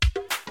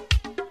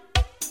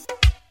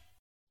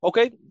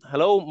Okay,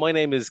 hello. My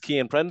name is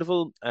Cian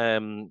Prendeville.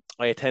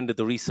 I attended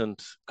the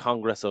recent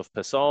Congress of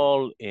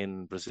PSOL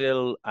in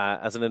Brazil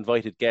as an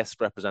invited guest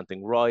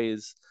representing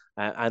Rise.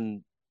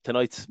 And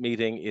tonight's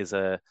meeting is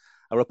a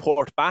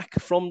report back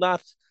from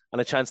that and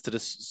a chance to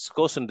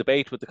discuss and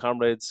debate with the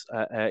comrades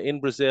in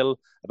Brazil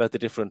about the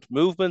different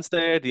movements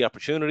there, the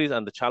opportunities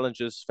and the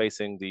challenges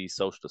facing the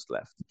socialist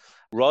left.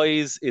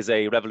 Rise is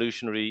a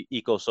revolutionary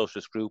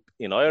eco-socialist group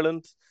in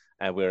Ireland.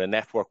 We're a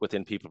network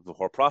within People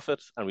Before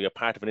Profit, and we are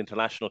part of an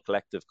international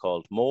collective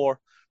called MORE,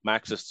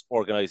 Marxists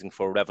Organising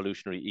for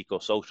Revolutionary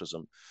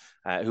Eco-Socialism,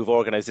 who've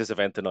organised this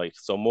event tonight.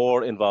 So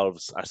MORE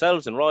involves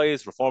ourselves in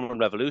Rise, Reform and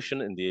Revolution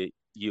in the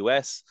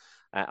US,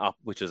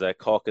 which is a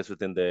caucus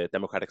within the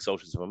Democratic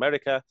Socialists of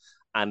America,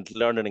 and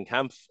Lernen in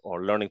Kampf,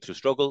 or Learning Through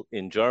Struggle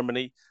in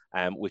Germany,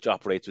 which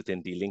operates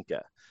within Die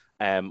Linke.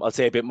 I'll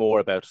say a bit more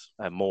about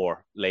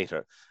MORE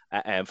later.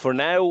 For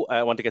now,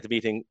 I want to get the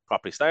meeting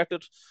properly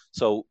started.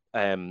 So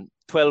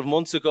 12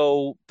 months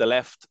ago, the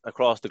left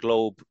across the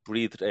globe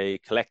breathed a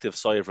collective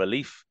sigh of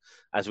relief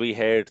as we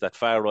heard that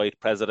far-right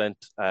president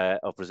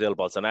of Brazil,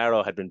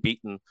 Bolsonaro, had been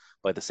beaten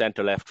by the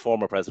center-left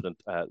former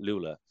president,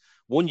 Lula.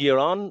 1 year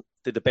on,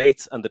 the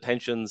debates and the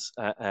tensions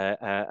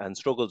and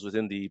struggles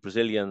within the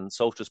Brazilian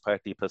Socialist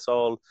Party,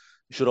 PSOL,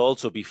 should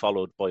also be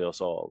followed by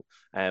us all.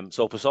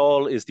 So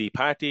PSOL is the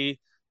party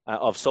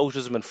of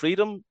Socialism and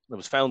Freedom. It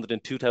was founded in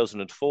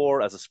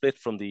 2004 as a split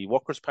from the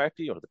Workers'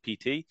 Party, or the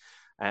PT,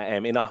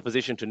 in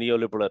opposition to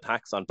neoliberal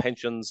attacks on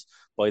pensions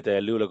by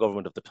the Lula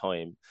government of the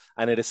time.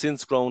 And it has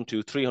since grown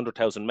to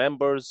 300,000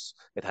 members.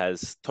 It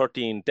has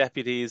 13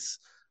 deputies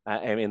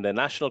in the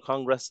National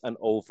Congress and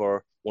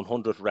over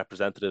 100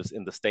 representatives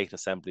in the state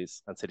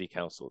assemblies and city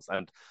councils.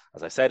 And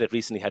as I said, it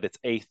recently had its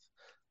 8th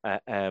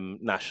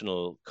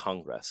National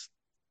Congress.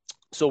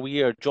 So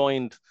we are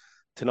joined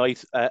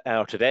tonight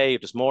or today or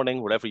this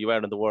morning, wherever you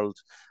are in the world,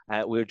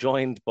 we're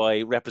joined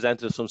by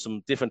representatives from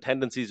some different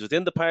tendencies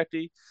within the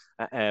party.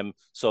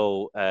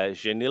 So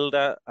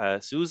Genilda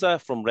Souza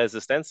from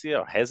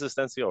Resistencia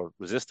or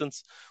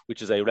Resistance,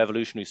 which is a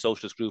revolutionary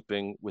socialist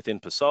grouping within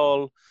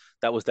PSOL.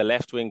 That was the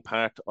left-wing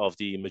part of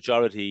the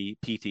majority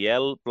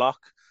PTL bloc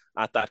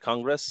at that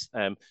Congress.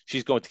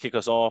 She's going to kick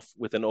us off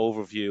with an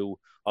overview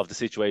of the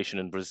situation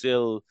in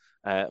Brazil,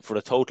 for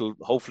a total,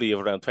 hopefully,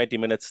 of around 20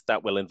 minutes.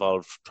 That will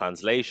involve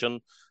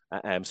translation.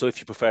 So if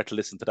you prefer to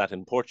listen to that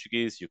in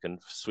Portuguese, you can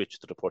switch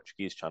to the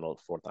Portuguese channel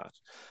for that.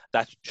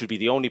 That should be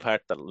the only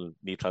part that will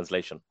need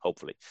translation,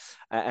 hopefully.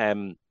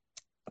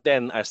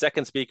 Then our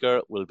second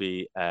speaker will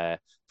be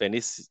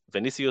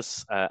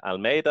Vinicius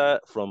Almeida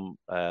from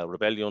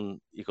Rebelión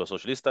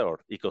Ecosocialista, or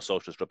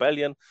Eco-Socialist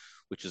Rebellion,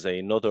 which is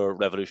another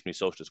revolutionary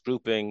socialist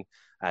grouping.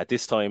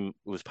 This time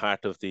it was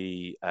part of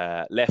the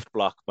left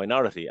bloc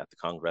minority at the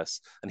Congress.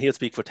 And he'll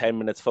speak for 10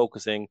 minutes,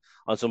 focusing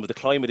on some of the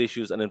climate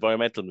issues and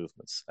environmental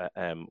movements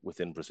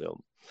within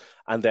Brazil.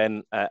 And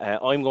then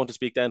I'm going to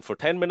speak then for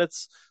 10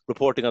 minutes,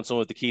 reporting on some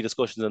of the key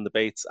discussions and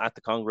debates at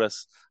the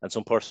Congress and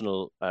some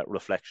personal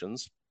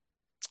reflections.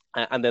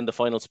 And then the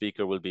final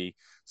speaker will be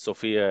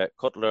Sophia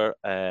Cutler,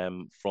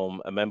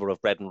 from a member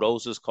of Bread and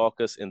Roses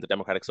caucus in the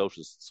Democratic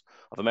Socialists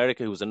of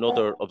America, who is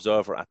another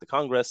observer at the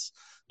Congress.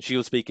 She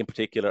will speak in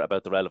particular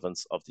about the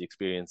relevance of the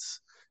experience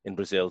in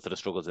Brazil to the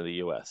struggles in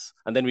the US.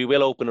 And then we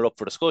will open it up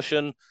for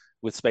discussion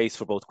with space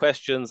for both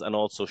questions and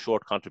also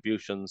short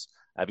contributions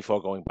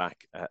before going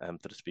back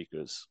to the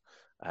speakers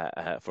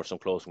for some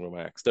closing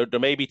remarks. There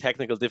may be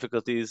technical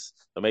difficulties.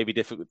 There may be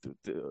difficulties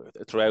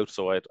throughout.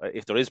 So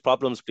if there is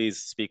problems, please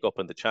speak up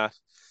in the chat.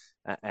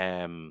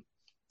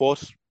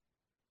 But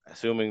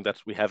assuming that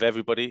we have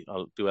everybody,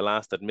 I'll do a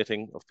last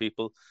admitting of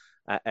people.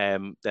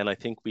 Then I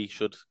think we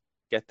should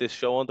get this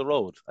show on the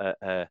road.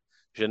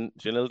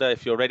 Janilda,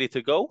 if you're ready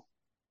to go,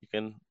 you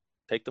can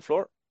take the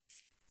floor.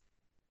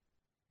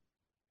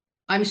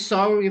 I'm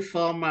sorry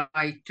for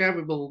my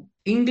terrible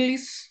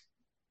English,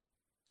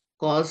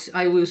 because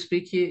I will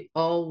speak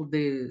all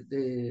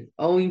the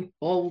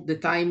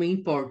time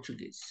in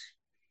Portuguese.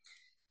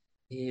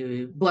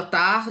 Boa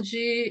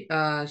tarde,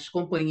 as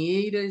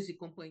companheiras e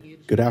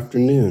companheiros. Good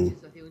afternoon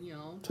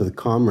to the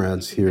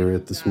comrades here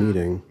at this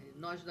meeting.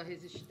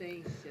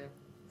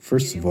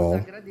 First of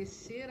all,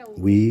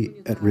 we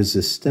at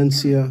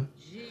Resistencia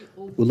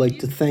would like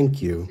to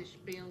thank you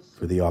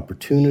for the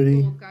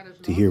opportunity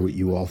to hear what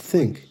you all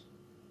think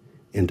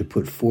and to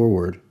put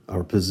forward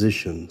our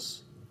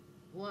positions.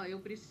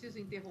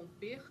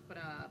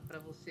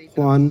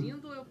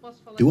 Juan,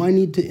 do I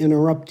need to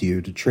interrupt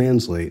you to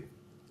translate,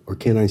 or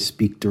can I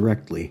speak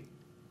directly?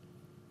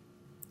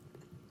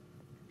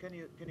 Can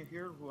you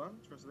hear Juan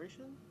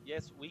translation?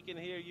 Yes, we can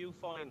hear you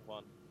fine,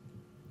 Juan.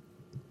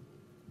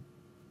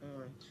 All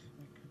right.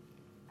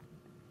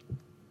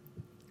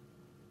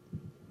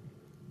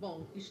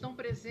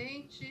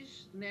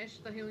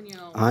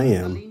 I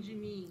am,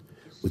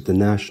 with the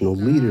national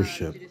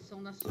leadership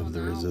of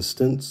the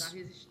resistance,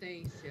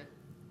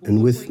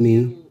 and with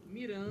me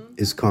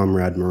is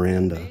Comrade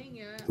Miranda,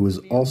 who is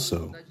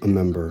also a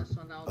member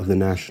of the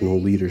national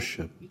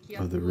leadership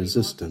of the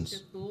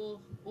resistance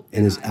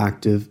and is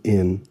active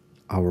in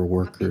our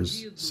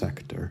workers'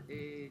 sector.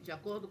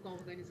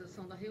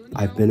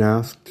 I've been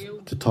asked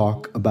to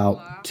talk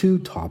about two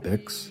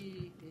topics,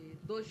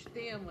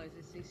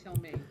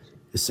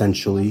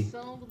 essentially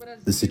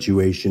the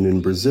situation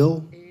in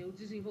Brazil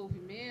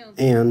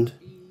and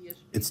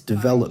its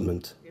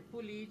development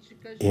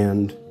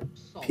and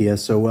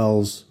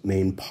PSOL's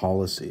main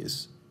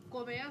policies.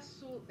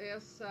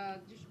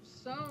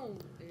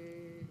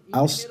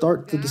 I'll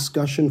start the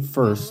discussion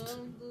first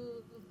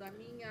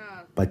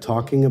by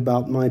talking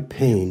about my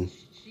pain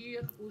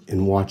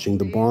in watching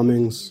the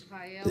bombings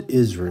that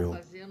Israel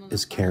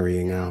is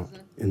carrying out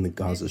in the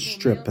Gaza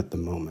Strip at the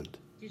moment.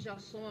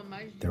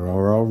 There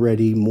are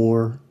already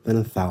more than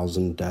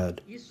 1,000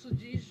 dead.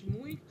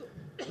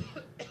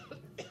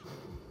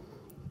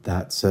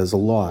 That says a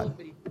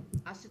lot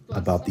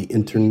about the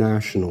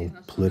international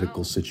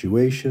political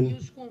situation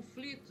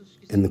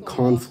and the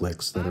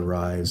conflicts that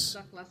arise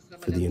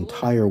for the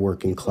entire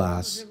working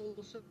class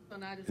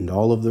and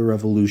all of the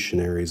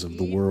revolutionaries of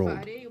the world.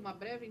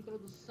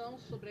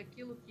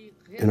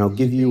 And I'll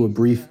give you a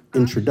brief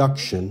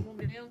introduction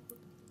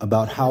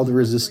about how the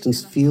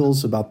resistance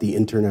feels about the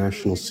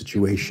international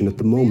situation at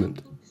the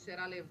moment.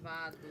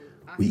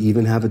 We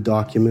even have a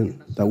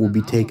document that will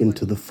be taken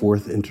to the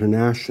Fourth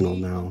International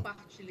now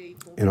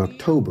in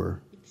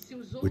October,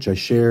 which I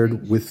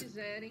shared with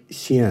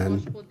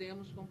Xian,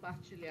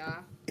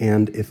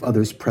 and if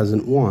others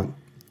present want,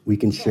 we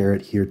can share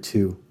it here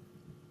too.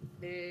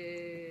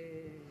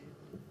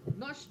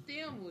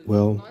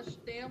 Well,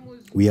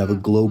 we have a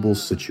global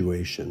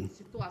situation.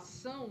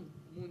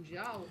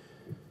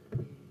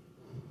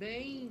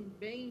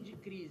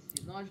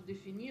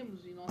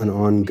 An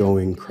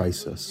ongoing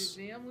crisis.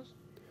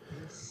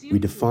 We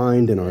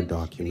defined in our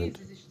document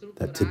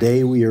that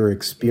today we are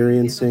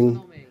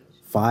experiencing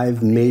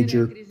 5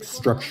 major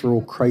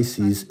structural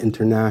crises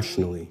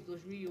internationally.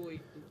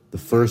 The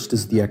first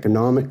is the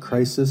economic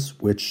crisis,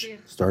 which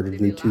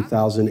started in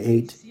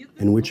 2008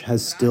 and which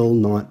has still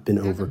not been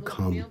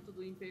overcome.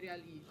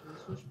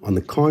 On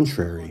the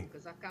contrary,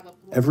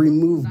 every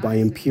move by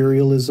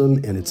imperialism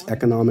and its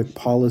economic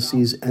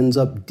policies ends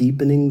up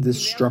deepening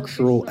this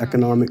structural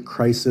economic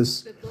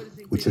crisis,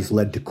 which has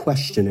led to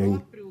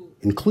questioning,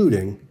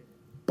 including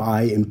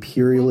by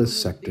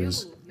imperialist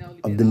sectors,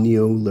 of the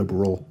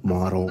neoliberal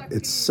model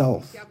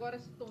itself.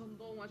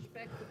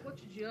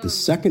 The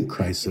second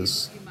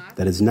crisis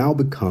that has now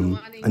become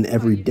an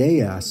everyday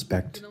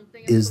aspect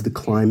is the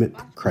climate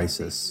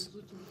crisis.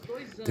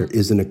 There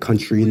isn't a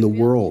country in the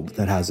world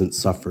that hasn't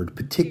suffered,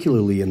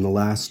 particularly in the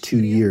last 2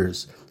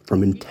 years,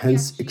 from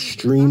intense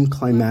extreme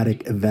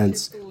climatic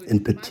events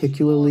and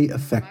particularly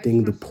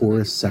affecting the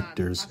poorest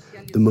sectors,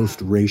 the most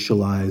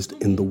racialized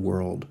in the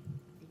world.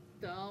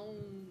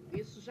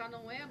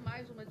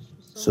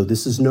 So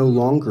this is no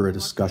longer a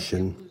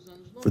discussion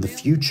for the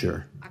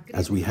future,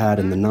 as we had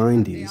in the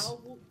 90s.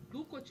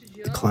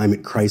 The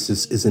climate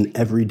crisis is an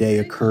everyday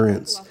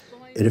occurrence.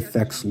 It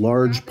affects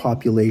large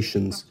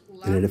populations,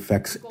 and it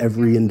affects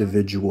every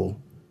individual,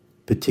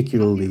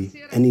 particularly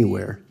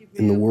anywhere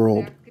in the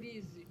world.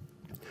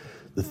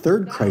 The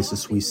third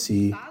crisis we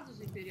see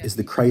is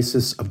the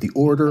crisis of the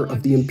order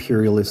of the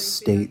imperialist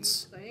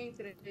states.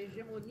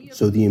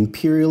 So the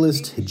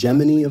imperialist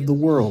hegemony of the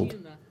world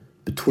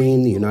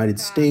between the United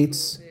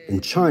States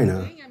and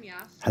China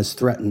has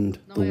threatened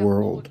the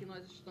world.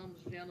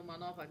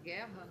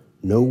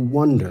 No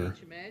wonder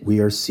we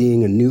are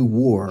seeing a new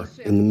war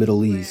in the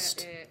Middle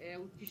East.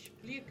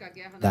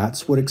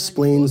 That's what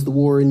explains the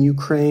war in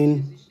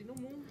Ukraine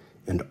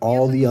and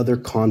all the other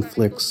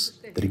conflicts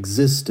that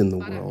exist in the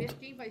world.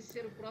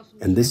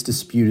 And this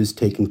dispute is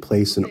taking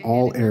place in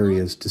all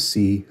areas to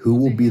see who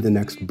will be the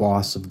next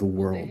boss of the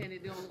world.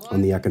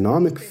 On the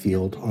economic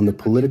field, on the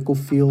political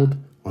field,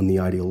 on the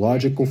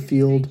ideological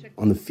field,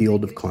 on the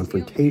field of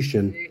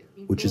confrontation,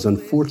 which is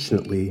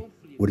unfortunately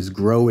what is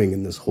growing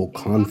in this whole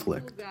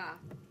conflict.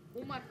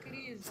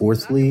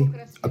 Fourthly,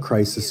 a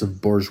crisis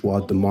of bourgeois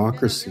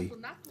democracy,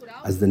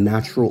 as the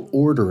natural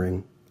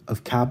ordering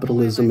of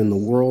capitalism in the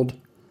world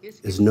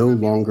is no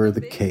longer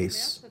the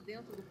case.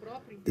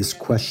 This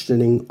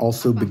questioning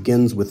also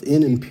begins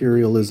within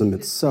imperialism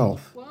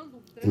itself,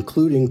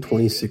 including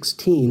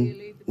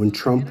 2016, when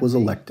Trump was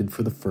elected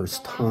for the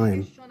first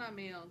time.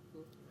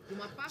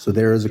 So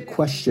there is a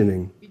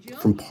questioning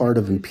from part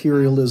of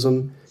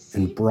imperialism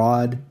and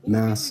broad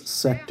mass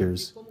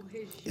sectors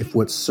if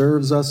what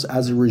serves us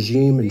as a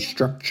regime and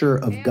structure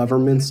of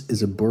governments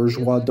is a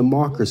bourgeois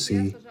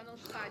democracy,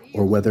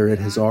 or whether it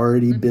has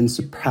already been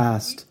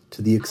surpassed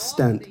to the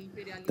extent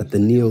that the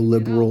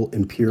neoliberal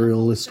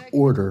imperialist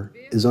order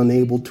is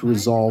unable to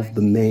resolve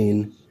the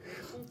main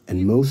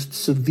and most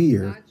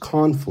severe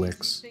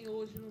conflicts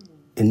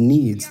and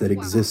needs that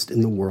exist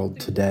in the world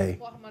today.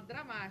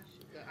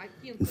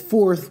 And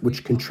fourth,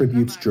 which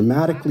contributes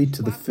dramatically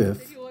to the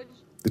fifth,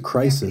 the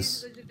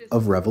crisis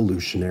of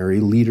revolutionary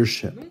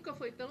leadership.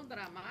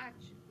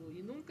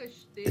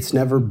 It's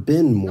never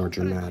been more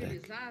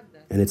dramatic,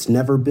 and it's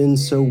never been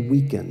so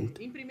weakened.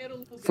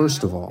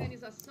 First of all,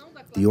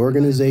 the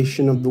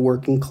organization of the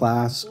working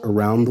class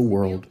around the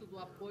world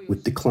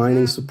with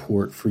declining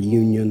support for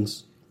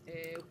unions,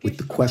 with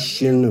the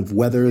question of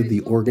whether the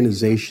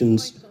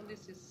organizations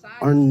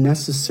are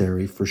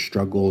necessary for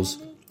struggles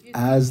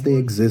as they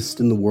exist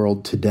in the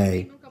world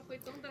today.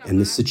 And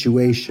the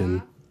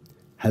situation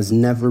has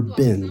never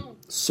been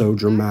so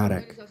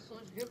dramatic.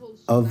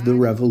 Of the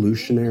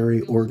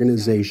revolutionary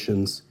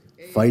organizations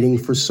fighting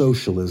for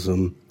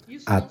socialism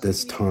at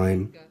this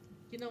time.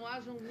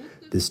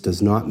 This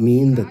does not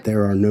mean that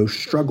there are no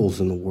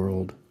struggles in the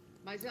world.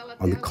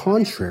 On the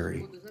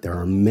contrary, there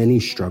are many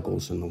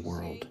struggles in the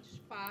world.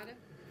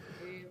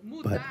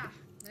 But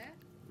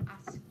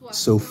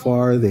so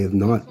far, they have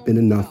not been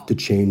enough to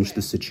change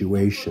the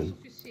situation.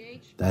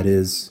 That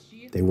is,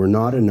 they were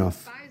not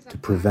enough to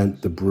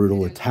prevent the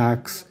brutal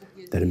attacks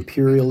that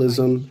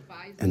imperialism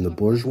and the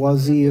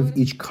bourgeoisie of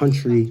each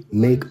country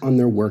make on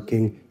their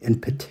working, in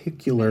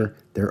particular,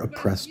 their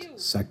oppressed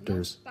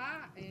sectors.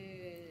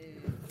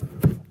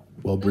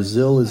 Well,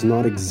 Brazil is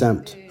not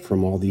exempt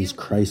from all these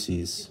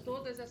crises,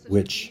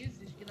 which,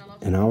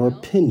 in our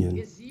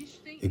opinion,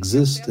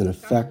 exist and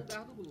affect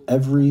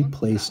every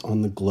place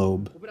on the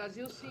globe.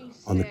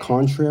 On the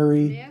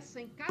contrary,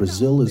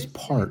 Brazil is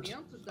part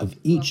of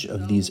each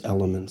of these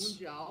elements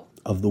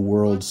of the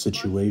world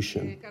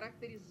situation.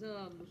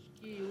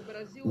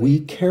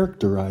 We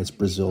characterize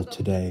Brazil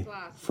today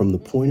from the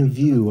point of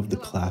view of the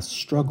class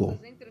struggle,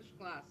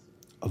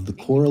 of the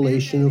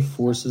correlation of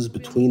forces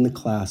between the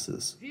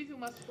classes.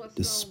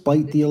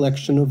 Despite the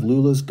election of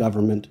Lula's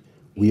government,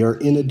 we are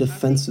in a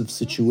defensive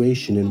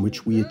situation in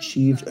which we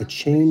achieved a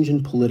change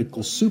in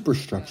political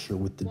superstructure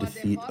with the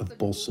defeat of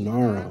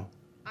Bolsonaro.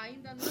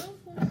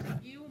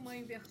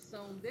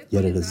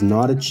 Yet it has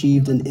not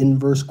achieved an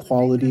inverse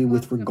quality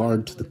with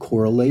regard to the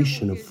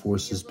correlation of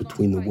forces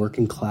between the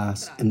working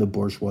class and the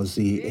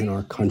bourgeoisie in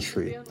our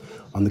country.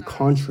 On the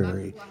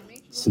contrary,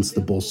 since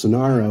the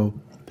Bolsonaro,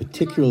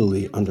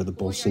 particularly under the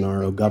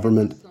Bolsonaro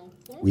government,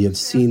 we have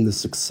seen the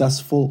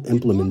successful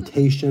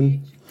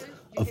implementation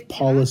of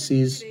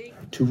policies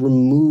to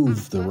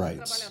remove the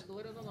rights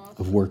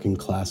of working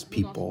class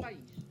people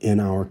in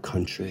our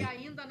country.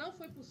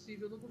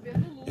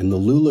 And the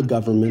Lula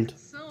government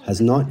has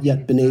not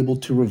yet been able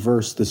to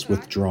reverse this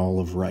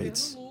withdrawal of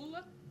rights.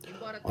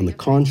 On the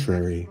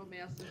contrary,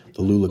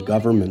 the Lula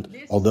government,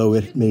 although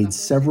it made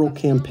several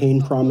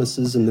campaign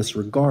promises in this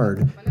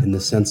regard, in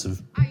the sense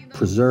of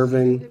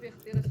preserving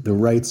the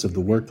rights of the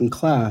working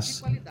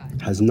class,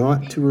 has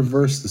not to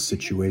reverse the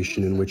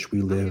situation in which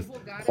we live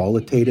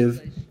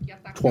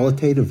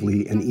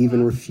qualitatively, and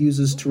even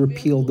refuses to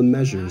repeal the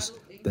measures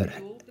that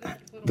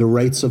the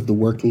rights of the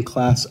working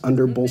class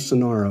under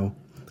Bolsonaro,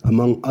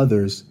 among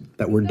others,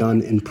 that were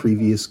done in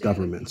previous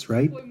governments,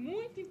 right?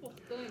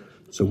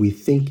 So we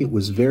think it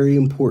was very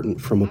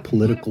important from a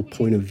political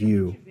point of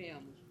view.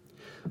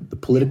 The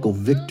political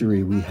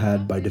victory we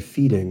had by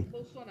defeating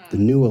the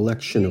new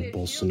election of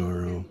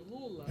Bolsonaro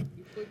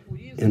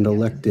and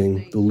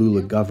electing the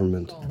Lula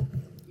government.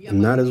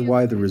 And that is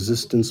why the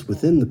resistance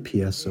within the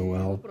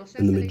PSOL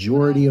and the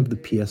majority of the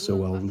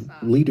PSOL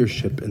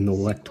leadership in the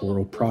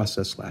electoral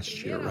process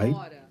last year, right?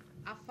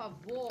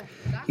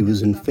 He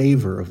was in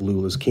favor of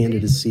Lula's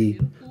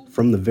candidacy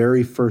from the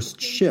very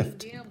first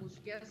shift,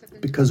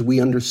 because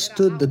we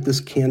understood that this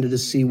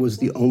candidacy was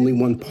the only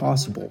one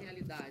possible,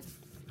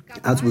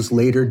 as was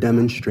later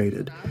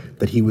demonstrated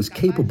that he was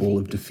capable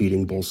of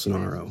defeating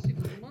Bolsonaro,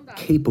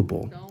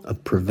 capable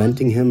of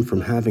preventing him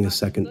from having a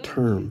second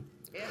term.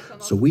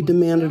 So we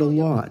demanded a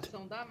lot.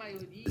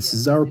 This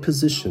is our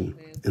position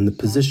and the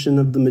position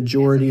of the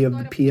majority of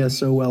the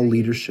PSOL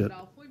leadership.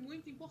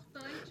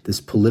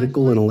 This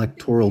political and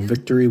electoral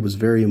victory was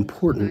very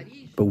important,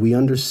 but we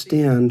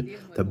understand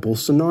that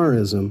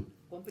Bolsonarism,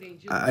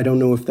 I don't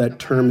know if that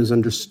term is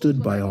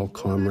understood by all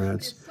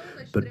comrades,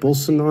 but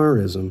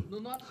Bolsonarism,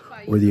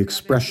 or the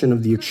expression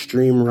of the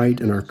extreme right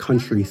in our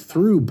country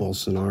through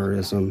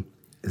Bolsonarism,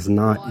 is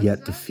not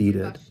yet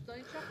defeated.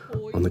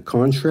 On the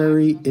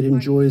contrary, it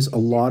enjoys a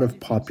lot of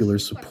popular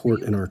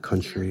support in our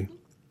country.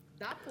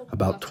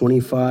 About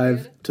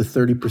 25 to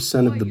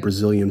 30% of the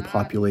Brazilian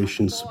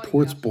population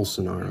supports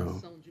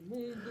Bolsonaro,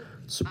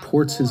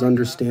 supports his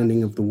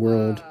understanding of the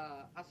world,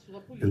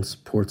 and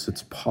supports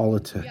its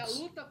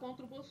politics.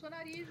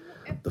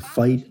 The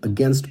fight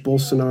against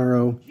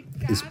Bolsonaro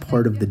is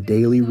part of the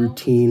daily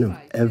routine of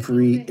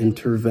every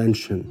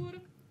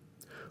intervention,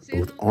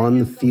 both on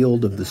the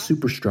field of the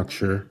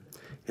superstructure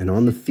and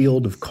on the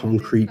field of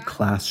concrete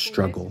class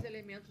struggle.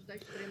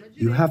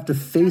 You have to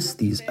face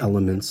these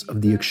elements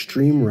of the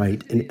extreme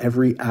right in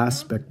every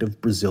aspect of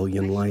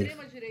Brazilian life.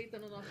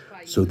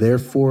 So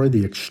therefore,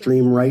 the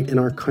extreme right in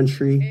our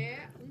country,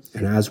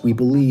 and as we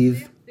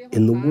believe,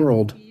 in the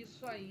world,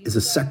 is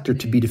a sector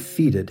to be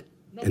defeated,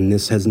 and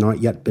this has not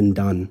yet been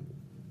done.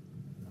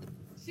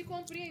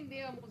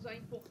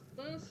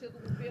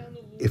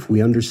 If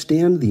we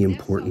understand the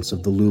importance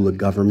of the Lula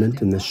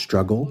government in this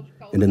struggle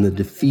and in the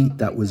defeat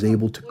that was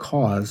able to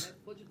cause,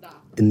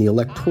 in the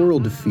electoral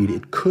defeat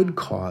it could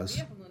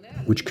cause,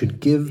 which could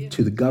give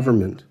to the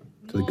government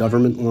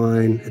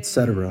line,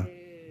 etc.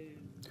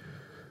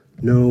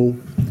 No,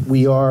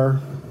 we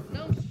are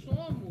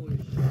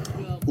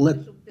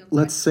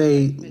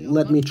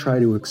let me try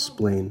to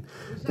explain.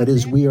 That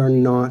is, we are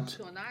not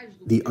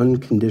the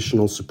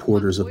unconditional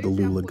supporters of the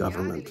Lula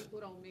government.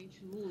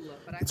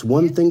 It's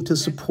one thing to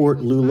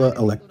support Lula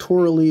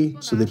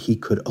electorally so that he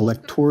could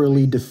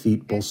electorally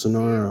defeat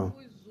Bolsonaro.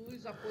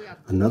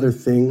 Another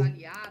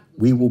thing,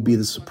 we will be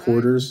the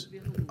supporters,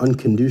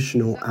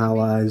 unconditional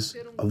allies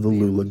of the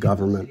Lula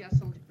government.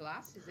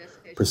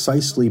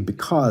 Precisely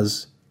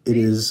because it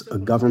is a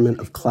government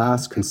of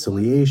class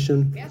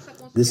conciliation,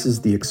 this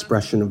is the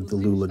expression of the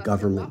Lula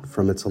government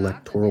from its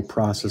electoral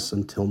process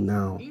until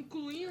now.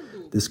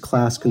 This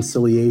class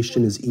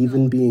conciliation is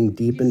even being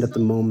deepened at the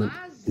moment,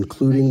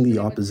 including the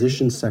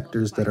opposition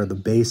sectors that are the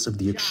base of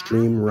the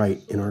extreme right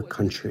in our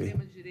country.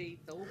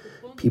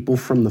 People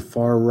from the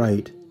far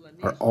right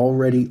are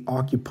already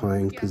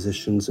occupying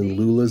positions in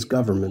Lula's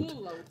government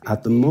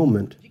at the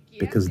moment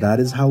because that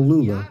is how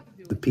Lula,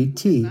 the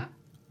PT,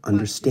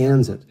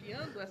 understands it,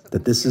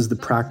 that this is the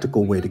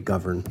practical way to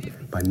govern,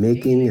 by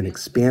making and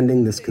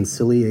expanding this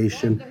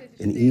conciliation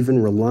and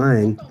even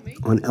relying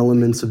on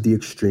elements of the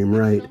extreme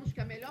right.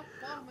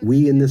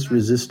 We in this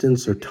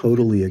resistance are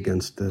totally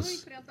against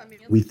this.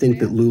 We think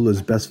that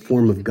Lula's best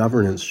form of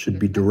governance should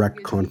be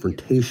direct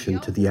confrontation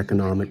to the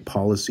economic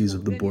policies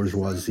of the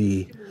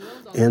bourgeoisie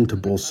and to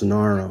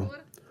Bolsonaro,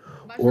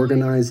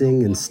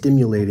 organizing and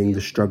stimulating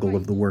the struggle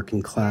of the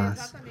working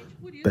class,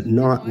 but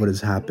not what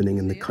is happening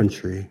in the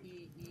country.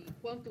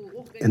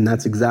 And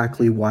that's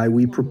exactly why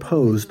we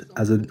proposed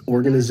as an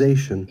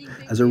organization,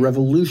 as a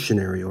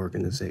revolutionary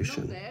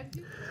organization.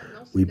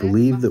 We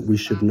believe that we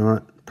should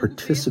not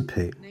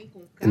participate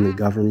in the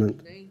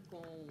government,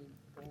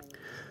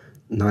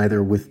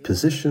 neither with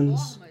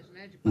positions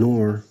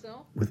nor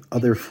with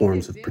other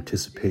forms of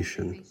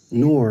participation,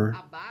 nor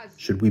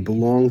should we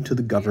belong to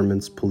the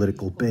government's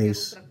political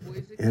base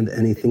and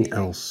anything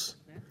else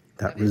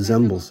that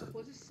resembles it.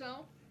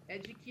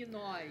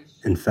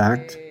 In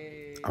fact,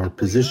 our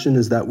position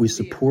is that we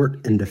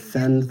support and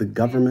defend the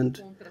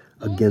government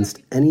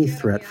against any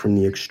threat from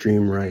the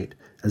extreme right,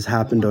 as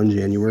happened on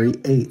January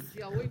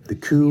 8th, the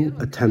coup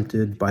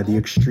attempted by the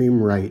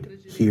extreme right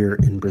here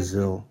in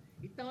Brazil.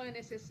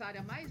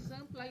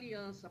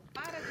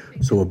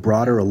 So a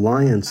broader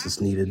alliance is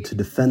needed to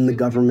defend the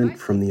government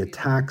from the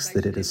attacks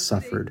that it has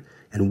suffered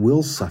and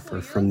will suffer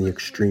from the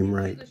extreme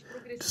right,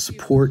 to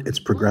support its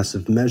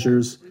progressive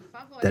measures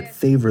that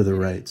favor the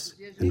rights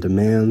and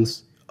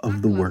demands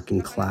of the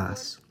working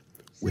class,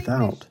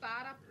 without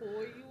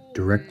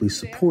directly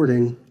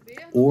supporting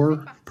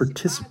or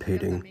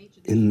participating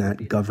in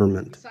that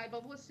government.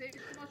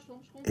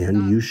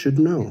 And you should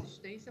know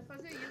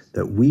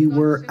that we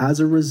were as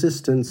a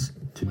resistance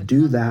to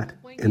do that,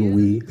 and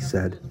we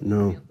said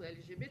no.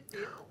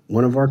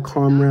 One of our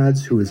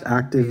comrades who is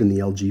active in the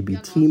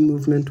LGBT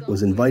movement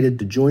was invited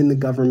to join the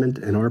government,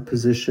 and our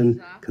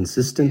position,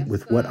 consistent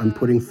with what I'm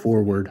putting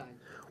forward,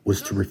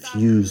 was to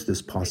refuse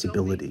this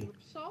possibility.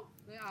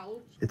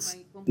 It's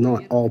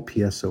not all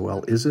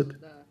PSOL, is it?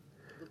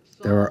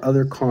 There are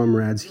other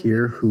comrades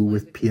here who,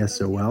 with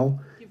PSOL,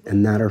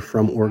 and that are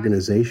from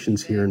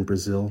organizations here in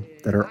Brazil,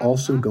 that are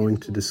also going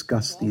to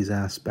discuss these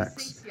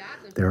aspects.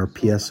 There are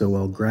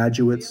PSOL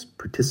graduates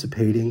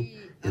participating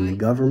in the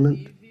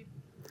government,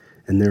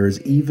 and there is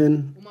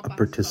even a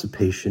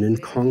participation in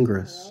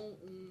Congress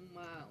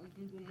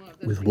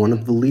with one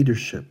of the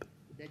leadership,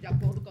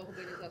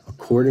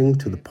 according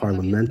to the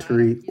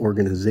parliamentary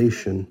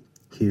organization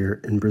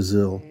here in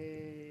Brazil.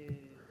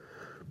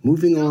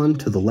 Moving on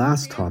to the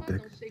last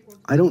topic,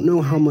 I don't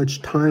know how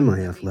much time I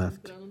have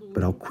left,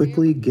 but I'll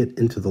quickly get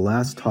into the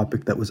last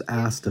topic that was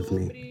asked of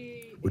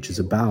me, which is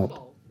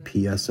about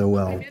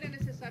PSOL.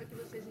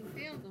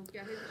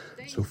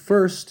 So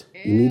first,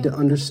 you need to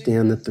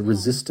understand that the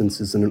resistance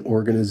is an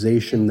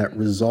organization that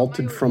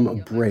resulted from a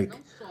break.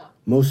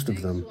 Most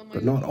of them,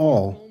 but not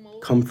all,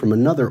 come from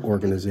another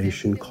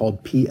organization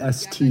called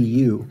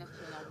PSTU,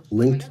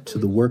 linked to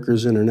the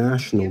Workers'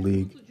 International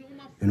League,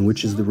 and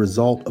which is the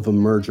result of a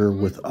merger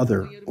with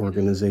other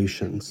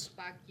organizations.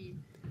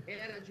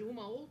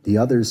 The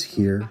others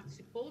here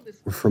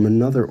were from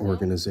another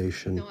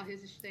organization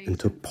and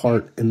took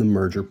part in the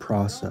merger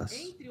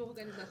process.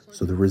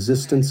 So the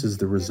resistance is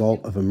the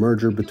result of a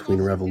merger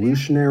between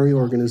revolutionary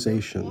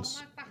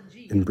organizations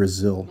in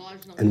Brazil,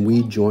 and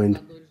we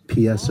joined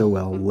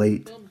PSOL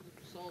late.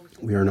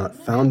 We are not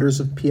founders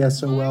of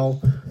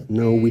PSOL.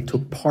 No, we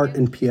took part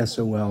in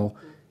PSOL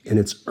in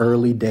its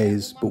early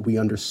days, but we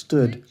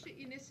understood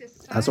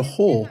as a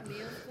whole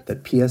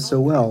that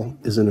PSOL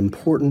is an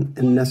important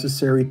and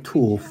necessary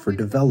tool for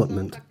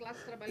development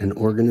and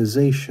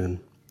organization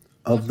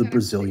of the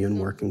Brazilian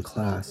working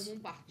class.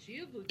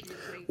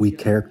 We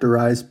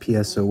characterize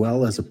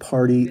PSOL as a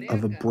party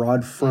of a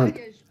broad front,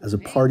 as a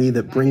party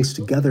that brings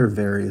together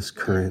various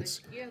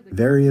currents,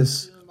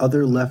 various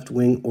other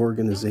left-wing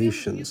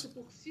organizations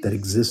that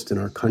exist in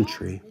our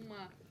country.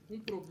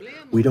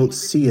 We don't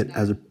see it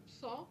as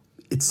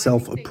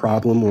itself a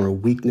problem or a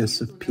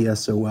weakness of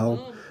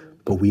PSOL,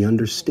 but we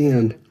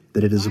understand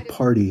that it is a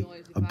party,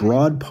 a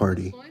broad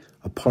party,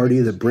 a party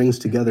that brings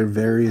together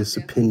various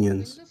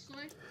opinions.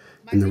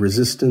 and the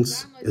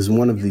resistance is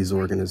one of these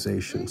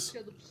organizations.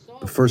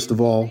 But first of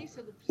all,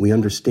 we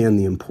understand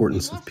the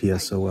importance of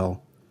PSOL,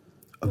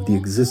 of the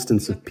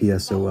existence of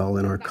PSOL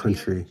in our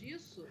country,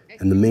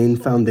 and the main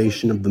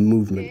foundation of the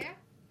movement,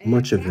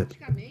 much of it,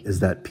 is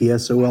that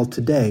PSOL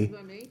today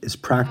is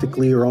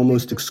practically or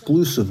almost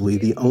exclusively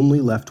the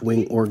only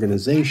left-wing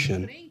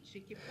organization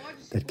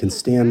that can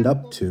stand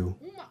up to,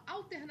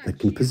 that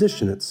can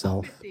position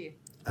itself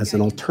as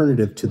an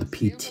alternative to the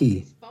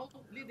PT,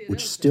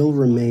 which still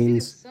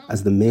remains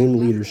as the main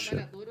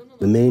leadership,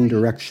 the main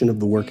direction of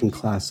the working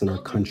class in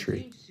our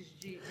country.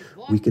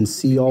 We can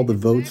see all the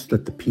votes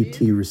that the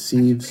PT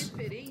receives,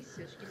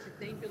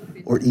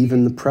 or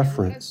even the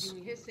preference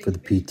for the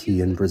PT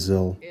in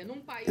Brazil.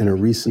 In a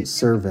recent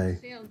survey,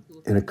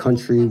 in a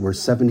country where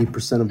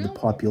 70% of the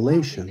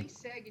population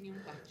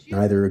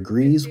neither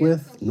agrees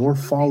with nor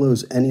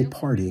follows any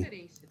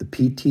party, the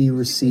PT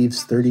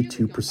receives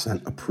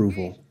 32%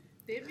 approval.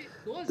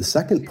 The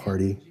second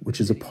party, which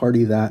is a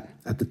party that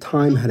at the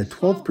time had a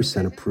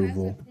 12%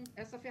 approval,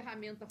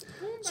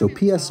 so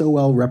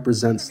PSOL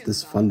represents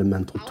this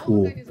fundamental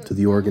tool to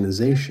the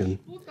organization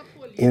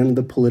and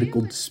the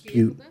political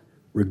dispute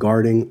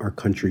regarding our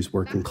country's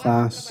working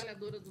class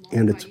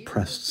and its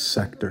oppressed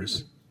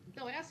sectors.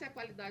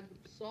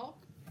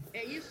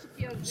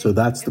 So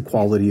that's the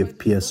quality of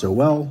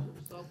PSOL.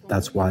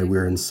 That's why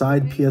we're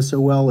inside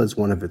PSOL as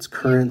one of its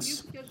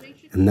currents,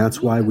 and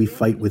that's why we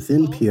fight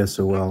within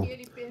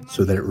PSOL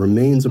so that it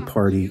remains a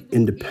party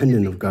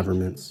independent of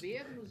governments,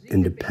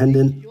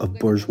 independent of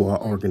bourgeois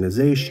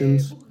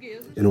organizations,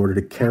 in order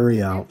to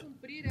carry out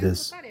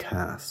this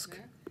task.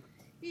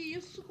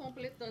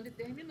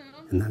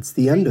 And that's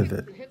the end of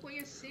it.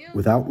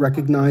 Without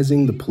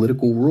recognizing the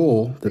political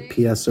role that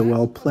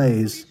PSOL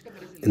plays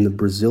in the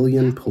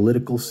Brazilian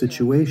political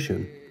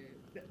situation,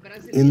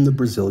 in the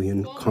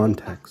Brazilian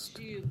context.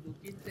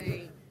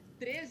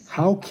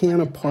 How can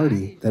a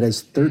party that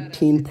has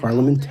 13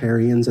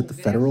 parliamentarians at the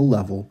federal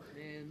level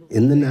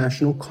in the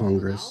National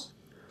Congress,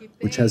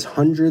 which has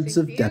hundreds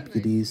of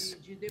deputies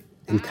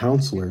and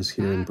councillors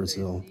here in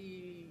Brazil,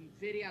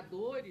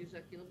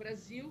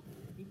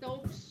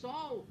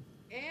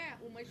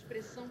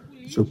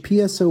 so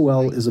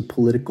PSOL is a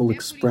political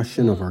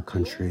expression of our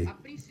country.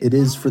 It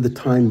is, for the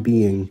time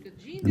being,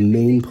 the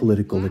main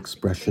political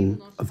expression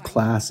of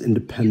class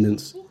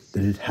independence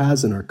that it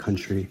has in our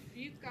country,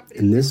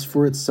 and this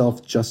for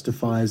itself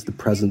justifies the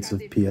presence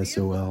of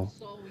PSOL.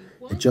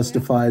 It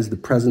justifies the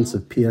presence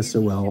of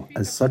PSOL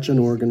as such an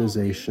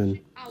organization,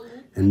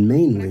 and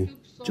mainly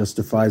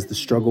justifies the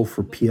struggle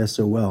for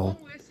PSOL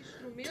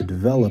to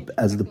develop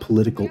as the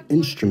political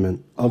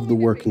instrument of the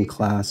working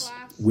class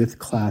with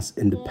class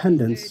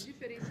independence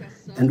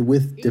and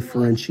with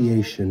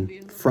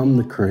differentiation from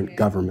the current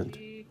government,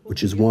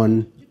 which is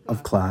one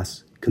of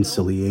class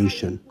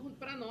conciliation.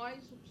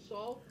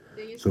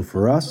 So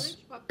for us,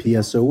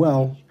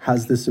 PSOL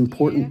has this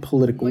important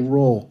political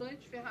role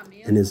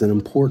and is an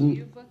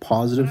important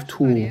positive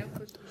tool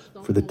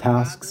for the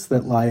tasks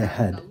that lie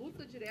ahead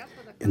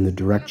in the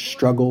direct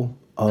struggle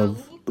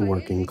of the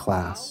working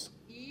class,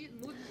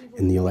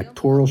 in the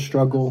electoral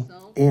struggle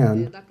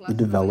and the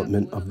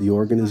development of the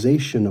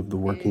organization of the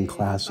working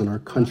class in our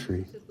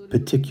country,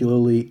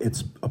 particularly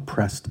its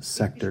oppressed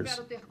sectors.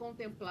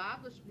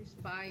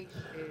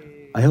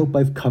 I hope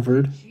I've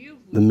covered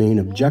the main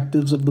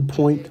objectives of the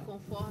point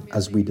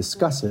as we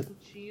discuss it.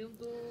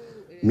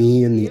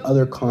 Me and the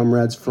other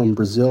comrades from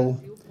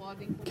Brazil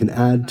can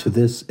add to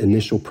this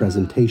initial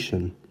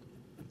presentation.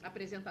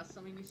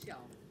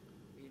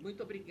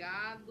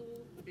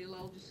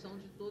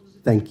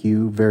 Thank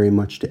you very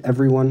much to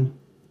everyone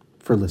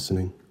for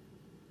listening.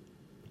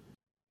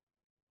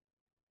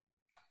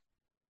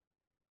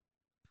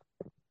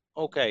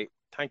 Okay,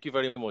 thank you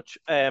very much.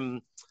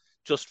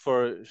 Just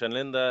for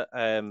Jeanlinda,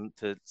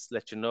 to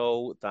let you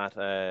know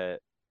that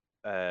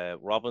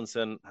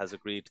Robinson has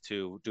agreed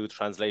to do the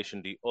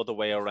translation the other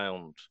way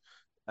around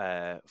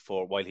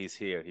for while he's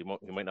here. He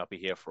might not be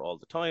here for all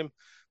the time,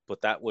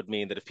 but that would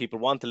mean that if people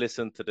want to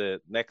listen to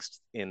the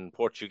next in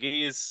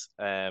Portuguese,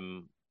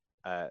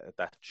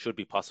 that should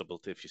be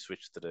possible if you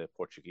switch to the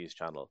Portuguese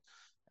channel.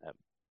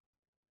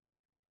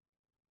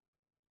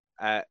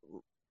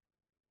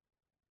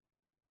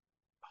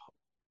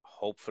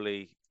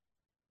 Hopefully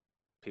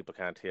people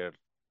can't hear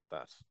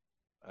that.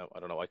 I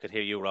don't know. I could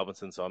hear you,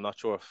 Robinson, so I'm not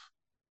sure if...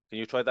 Can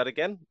you try that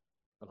again?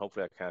 And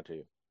hopefully I can't hear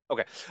you.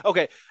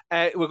 Okay.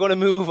 We're going to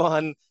move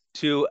on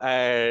to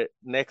our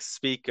next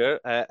speaker,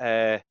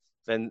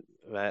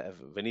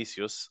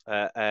 Vinicius.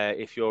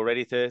 If you're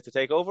ready to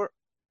take over.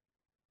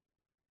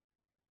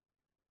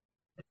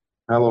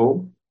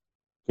 Hello,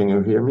 can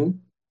you hear me?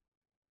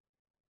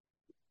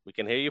 We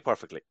can hear you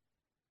perfectly.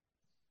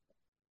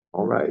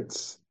 All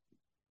right.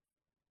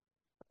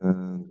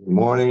 Good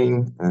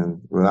morning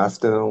and good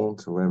afternoon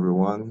to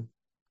everyone.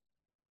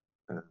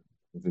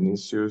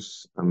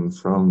 Vinicius, I'm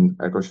from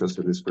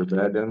Eco-Socialist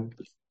Rebellion.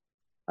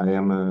 I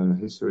am a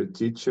history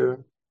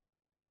teacher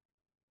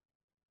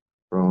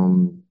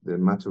from the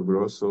Mato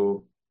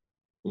Grosso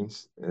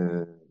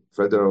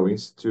Federal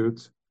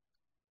Institute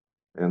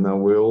and I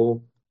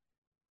will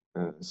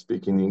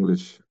speak in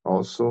English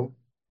also,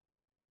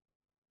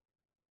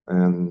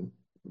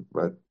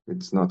 but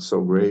it's not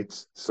so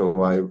great.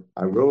 So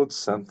I wrote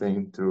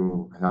something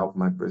to help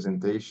my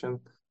presentation,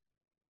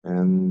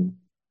 and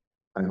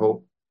I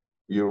hope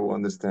you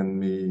understand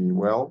me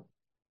well.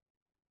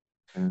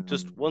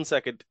 Just 1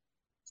 second.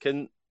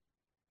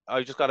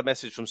 I just got a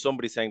message from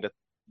somebody saying that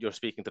you're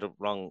speaking to the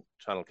wrong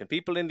channel. Can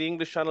people in the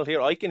English channel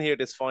hear? I can hear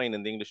this fine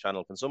in the English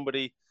channel. Can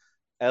somebody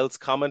else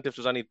comment if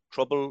there's any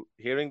trouble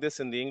hearing this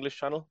in the English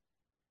channel?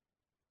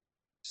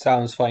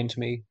 Sounds fine to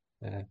me.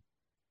 Okay,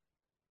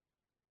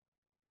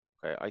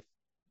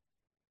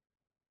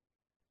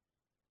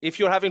 if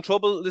you're having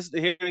trouble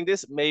hearing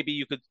this, maybe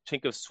you could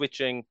think of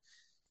switching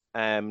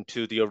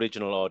to the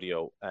original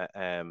audio.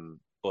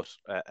 But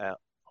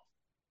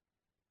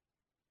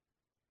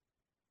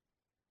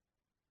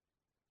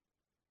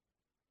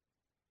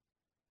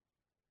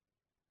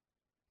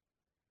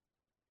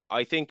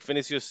I think,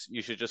 Vinicius,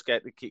 you should just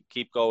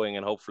keep going,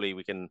 and hopefully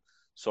we can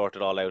sort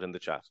it all out in the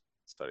chat.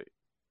 Sorry.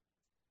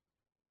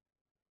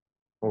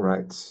 All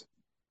right.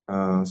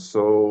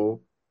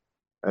 So,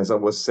 as I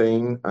was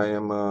saying, I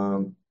am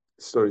a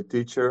history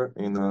teacher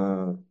in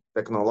a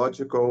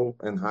technological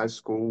and high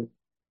school,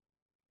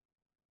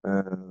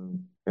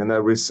 and I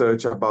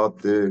research about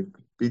the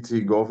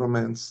PT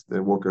governments,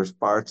 the Workers'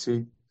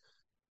 Party,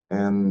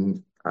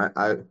 and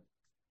I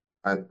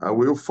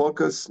will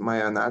focus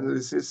my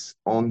analysis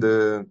on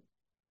the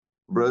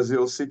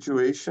Brazil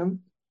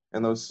situation,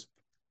 and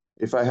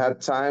if I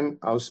had time,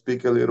 I'll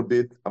speak a little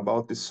bit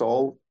about the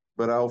PSOL,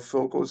 but I'll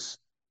focus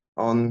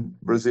on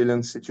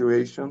Brazilian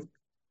situation.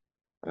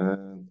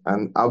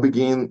 And I'll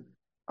begin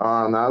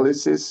our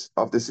analysis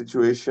of the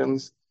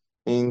situations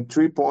in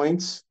 3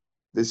 points: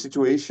 the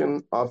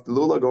situation of the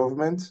Lula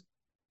government,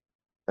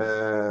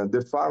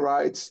 the far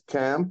right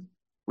camp,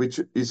 which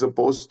is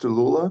opposed to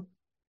Lula,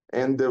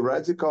 and the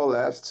radical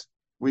left,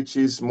 which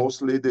is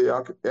mostly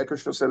the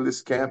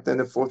eco-socialist camp and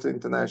the Fourth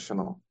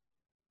International.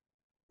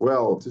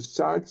 Well, to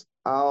start,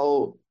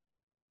 I'll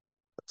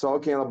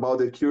talking about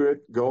the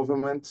current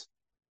government.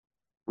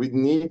 We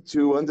need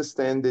to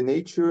understand the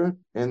nature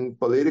and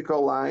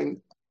political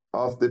line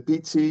of the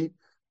PT,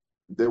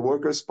 the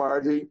Workers'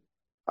 Party,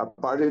 a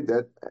party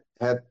that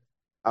had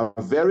a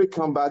very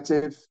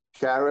combative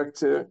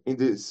character in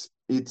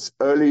its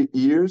early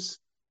years,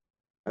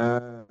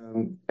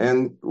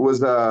 and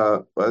was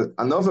a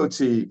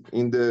novelty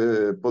in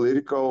the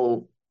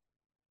political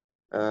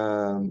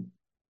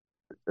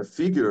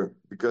figure,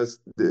 because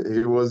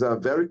he was a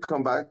very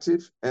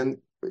combative, and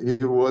he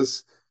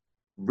was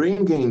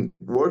bringing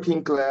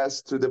working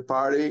class to the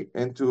party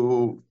and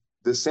to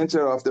the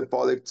center of the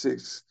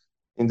politics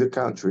in the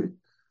country.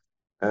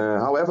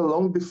 However,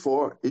 long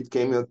before it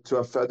came to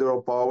a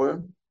federal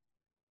power,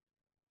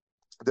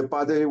 the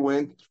party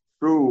went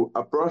through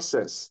a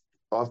process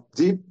of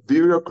deep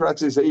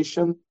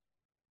bureaucratization,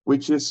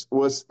 which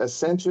was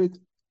accentuated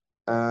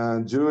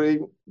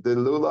during the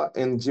Lula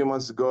and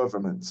Dilma's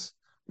governments.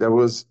 There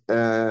was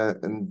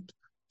in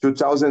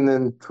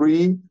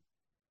 2003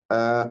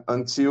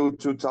 until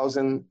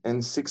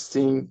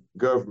 2016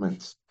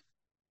 government.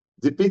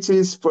 The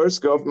PT's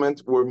first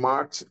government were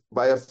marked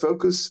by a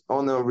focus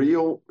on a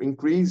real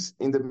increase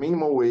in the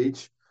minimum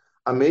wage,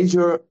 a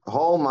major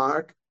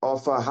hallmark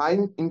of a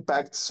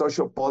high-impact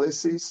social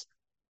policies,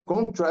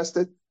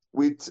 contrasted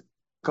with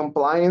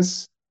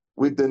compliance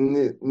with the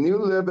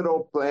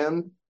neoliberal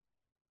plan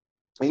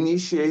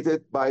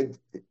initiated by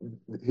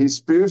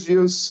his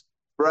previous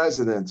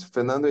president,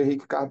 Fernando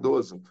Henrique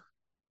Cardoso,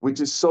 which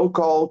is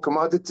so-called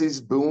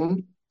commodities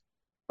boom.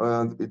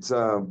 It's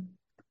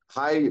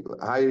high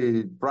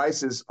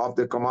prices of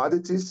the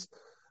commodities,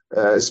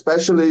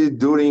 especially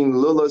during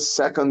Lula's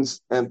second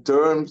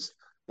terms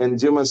and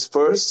Dilma's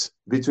first,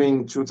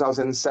 between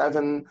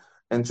 2007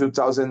 and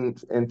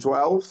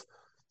 2012.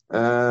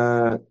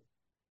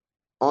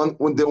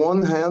 On the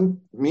one hand,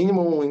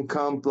 minimum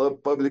income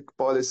public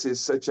policies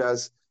such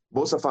as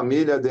Bolsa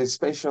Família, the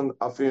expansion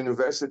of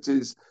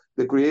universities,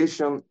 the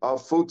creation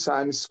of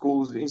full-time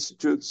schools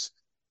institutes,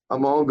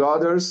 among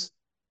others,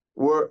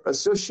 were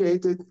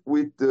associated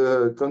with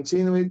the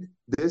continued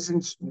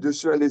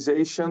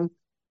deindustrialization,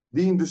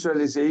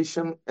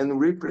 and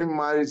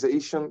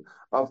reprimarization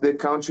of the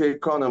country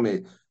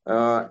economy.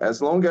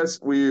 As long as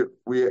we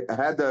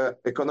had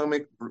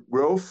economic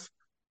growth,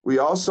 we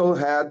also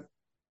had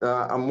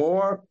a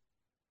more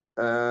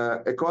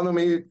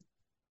economy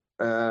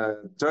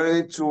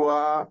turning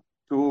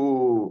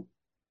to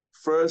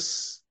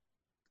first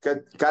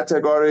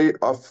category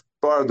of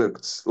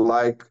products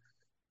like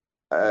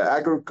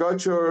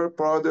agriculture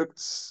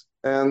products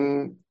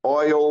and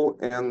oil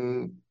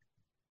and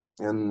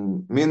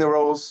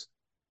minerals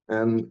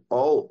and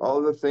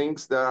all the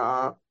things that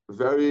are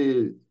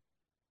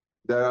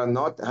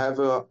not have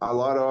a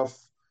lot of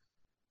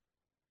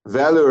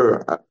value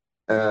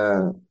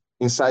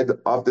inside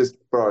of this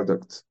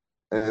product,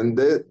 and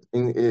that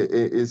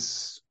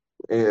is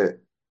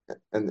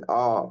and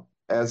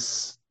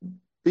as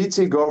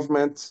PT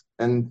government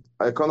and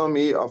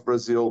economy of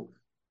Brazil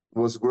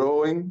was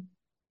growing,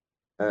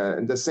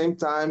 At the same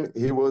time,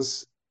 he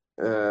was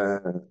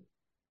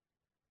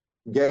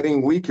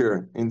getting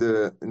weaker in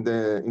the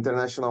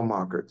international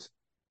market.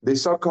 The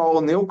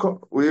so-called new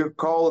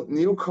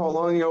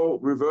colonial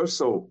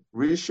reversal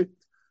reached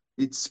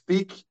its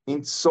peak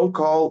in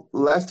so-called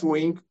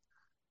left-wing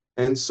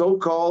and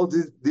so-called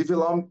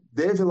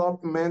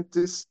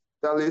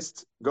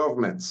developmentalist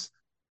governments.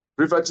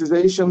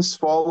 Privatizations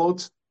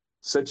followed,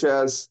 such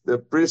as the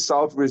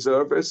pre-salt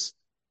reserves,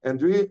 and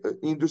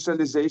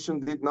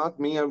reindustrialization did not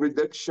mean a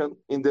reduction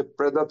in the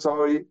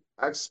predatory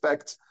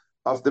aspect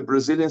of the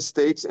Brazilian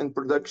states and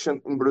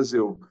production in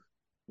Brazil.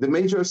 The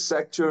major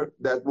sector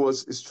that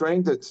was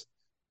strengthened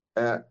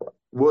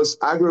was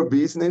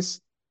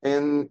agribusiness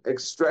and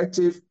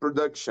extractive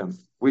production,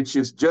 which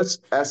is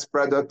just as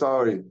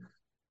predatory,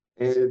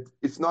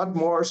 if not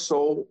more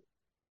so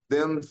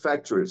than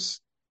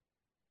factories.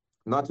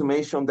 Not to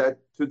mention that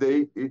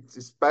today it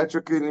is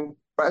practically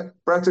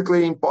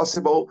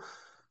impossible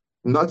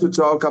not to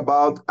talk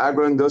about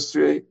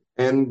agro-industry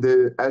and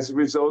as a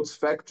result,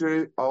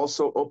 factory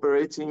also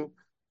operating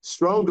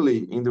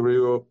strongly in the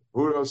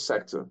rural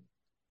sector.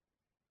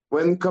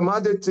 When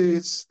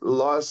commodities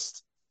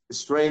lost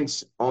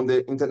strength on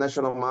the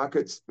international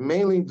markets,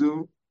 mainly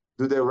due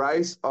to the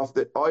rise of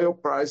the oil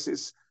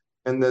prices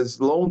and the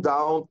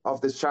slowdown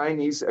of the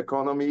Chinese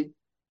economy,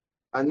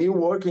 a new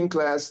working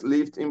class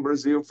lived in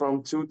Brazil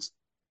from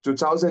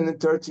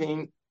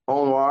 2013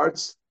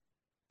 onwards,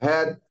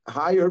 had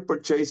higher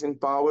purchasing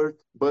power,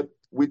 but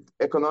with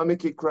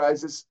economic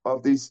crisis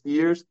of these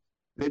years,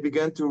 they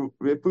began to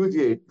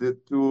repudiate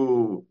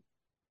to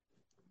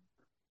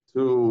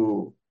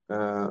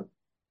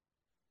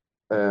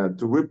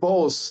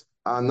repulse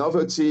a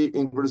novelty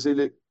in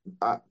Brazil,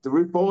 to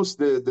repulse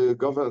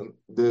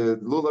the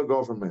Lula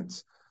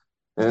government,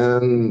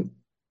 and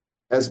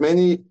as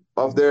many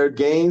of their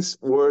gains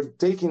were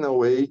taken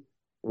away,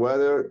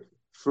 whether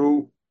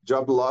through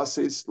job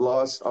losses,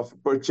 loss of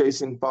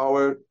purchasing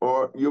power,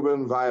 or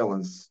urban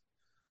violence.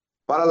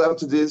 Parallel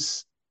to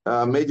this,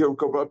 major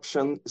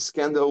corruption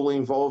scandal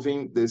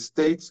involving the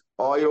state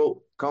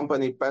oil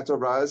company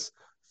Petrobras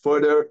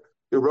further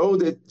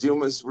eroded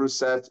Dilma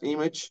Rousseff's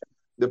image,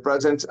 the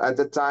president at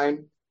the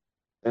time,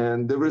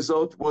 and the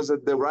result was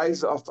the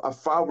rise of a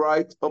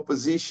far-right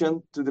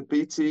opposition to the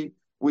PT,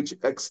 which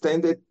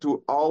extended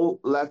to all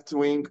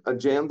left-wing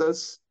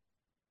agendas,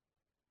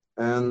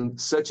 and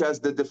such as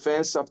the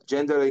defense of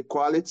gender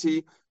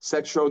equality,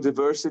 sexual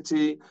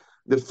diversity,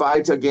 the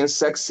fight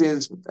against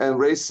sexism and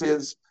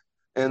racism,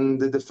 and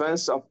the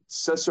defense of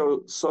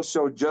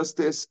social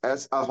justice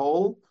as a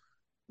whole.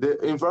 The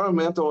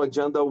environmental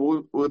agenda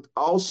would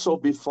also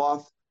be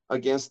fought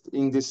against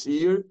in this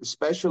year,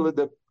 especially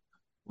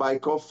by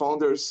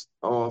co-founders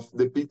of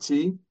the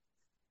PT.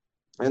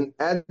 And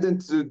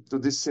added to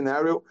this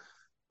scenario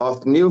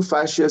of new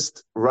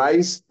fascist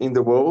rise in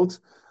the world,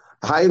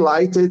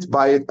 highlighted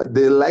by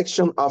the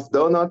election of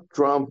Donald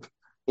Trump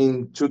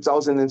in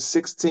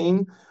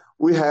 2016,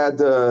 we had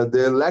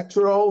the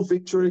electoral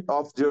victory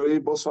of Jair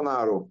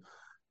Bolsonaro,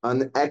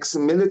 an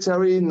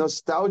ex-military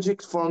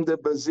nostalgic from the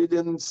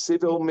Brazilian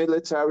civil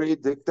military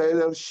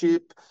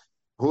dictatorship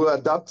who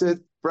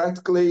adopted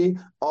practically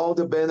all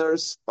the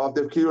banners of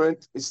the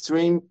current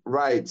extreme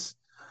right.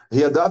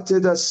 He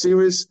adopted a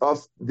series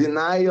of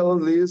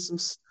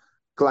denialisms,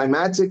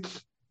 climatic,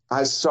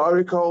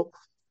 historical,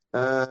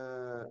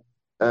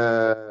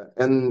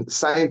 and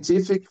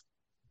scientific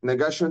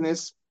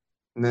negationists,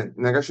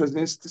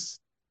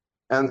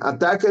 and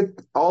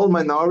attacked all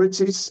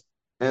minorities.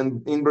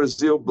 And in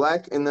Brazil,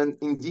 Black and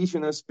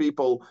indigenous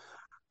people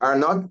are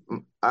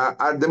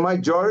the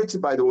majority,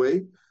 by the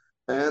way,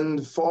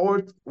 and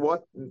forward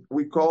what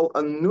we call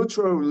a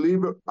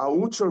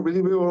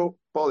ultra-liberal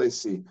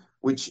policy,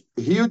 which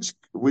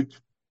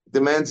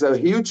demands a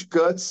huge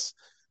cuts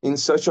in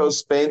social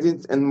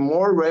spending and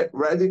more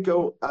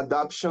radical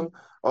adoption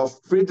of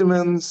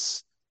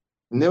Friedman's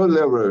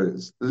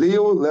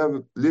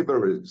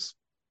neoliberalism.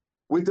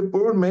 With the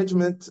poor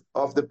management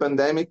of the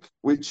pandemic,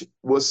 which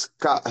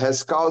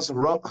has caused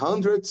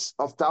hundreds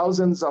of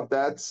thousands of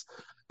deaths,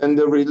 and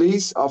the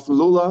release of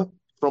Lula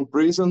from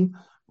prison,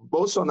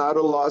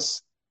 Bolsonaro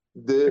lost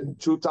the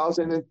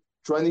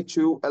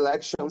 2022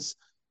 elections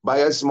by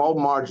a small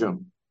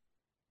margin.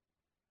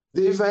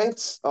 The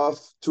events of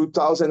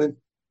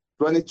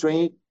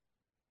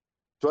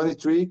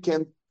 2023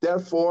 can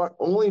therefore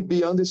only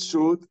be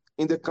understood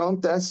in the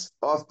context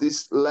of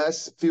these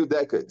last few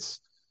decades.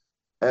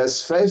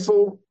 As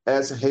faithful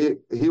as he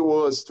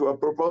was to a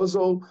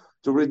proposal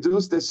to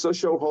reduce the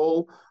social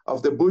whole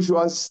of the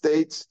bourgeois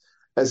state,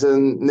 as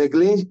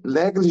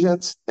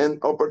negligent and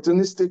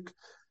opportunistic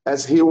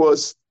as he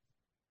was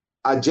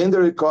a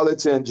gender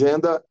equality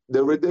agenda,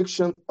 the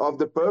reduction of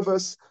the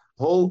perverse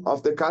whole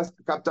of the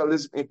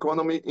capitalism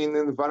economy in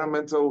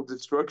environmental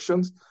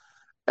destruction,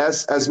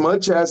 as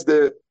much as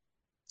the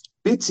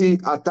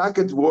PT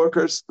attacked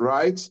workers'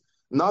 rights,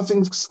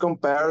 nothing's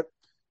compared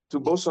to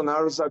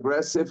Bolsonaro's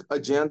aggressive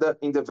agenda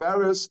in the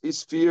various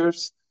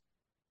spheres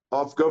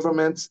of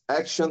government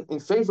action in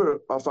favor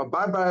of a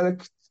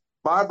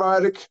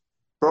barbaric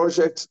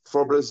project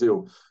for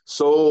Brazil.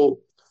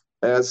 So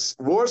as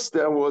worse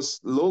there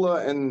was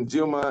Lula and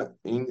Dilma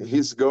in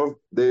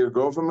their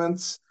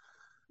governments,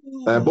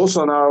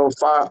 Bolsonaro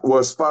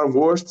was far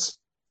worse,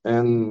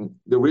 and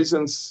the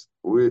reasons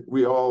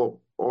we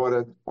all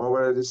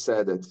already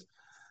said it.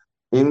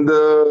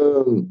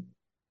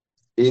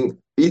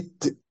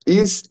 It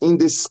is in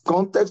this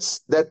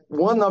context that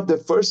one of the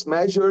first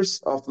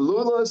measures of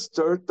Lula's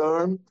third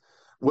term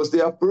was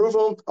the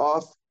approval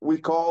of we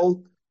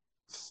call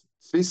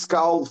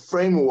fiscal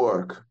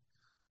framework.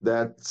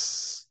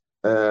 That's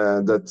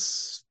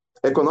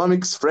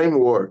economics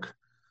framework,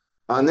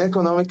 an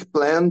economic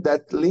plan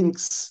that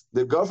links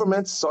the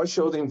government's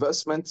social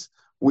investment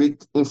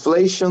with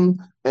inflation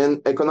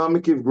and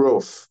economic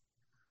growth.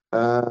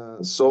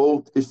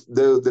 So if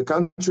the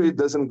country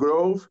doesn't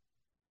grow,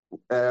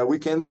 we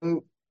can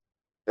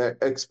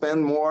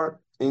expand more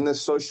in the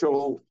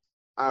social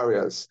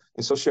areas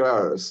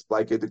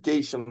like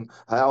education,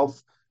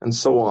 health, and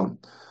so on.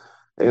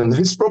 And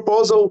his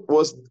proposal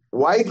was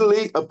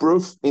widely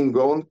approved in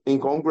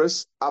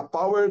Congress, a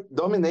power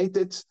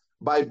dominated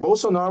by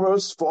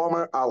Bolsonaro's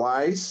former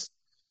allies,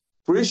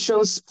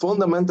 Christians,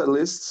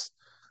 fundamentalists,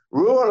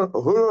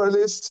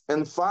 ruralists,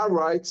 and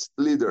far-right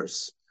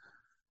leaders.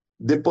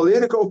 The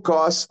political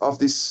cost of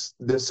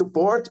the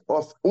support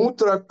of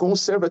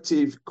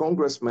ultra-conservative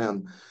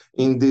congressmen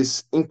in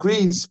this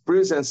increased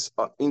presence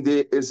in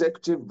the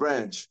executive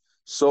branch.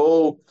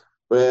 So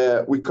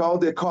we call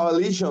the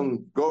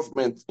coalition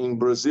government in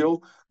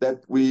Brazil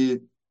that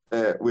we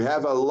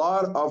have a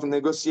lot of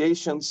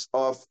negotiations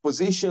of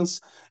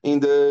positions in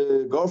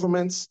the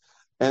governments,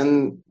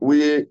 and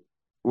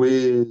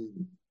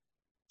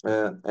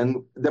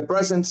and the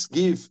presidents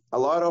give a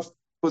lot of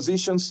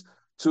positions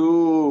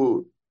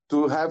to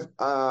have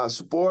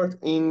support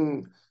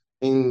in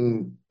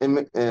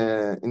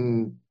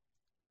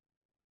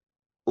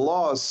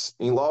laws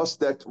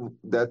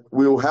that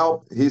will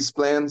help his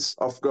plans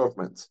of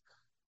government.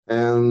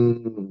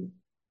 And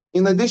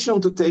in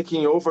addition to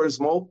taking over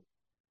small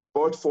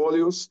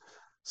portfolios,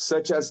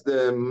 such as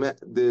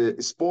the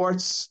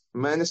sports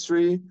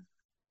ministry,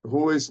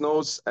 who is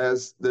known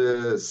as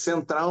the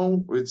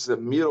Centrão, which is a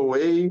middle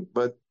way,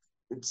 but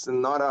it's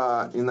not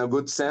in a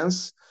good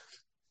sense.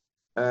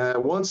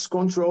 Once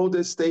control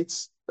the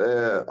states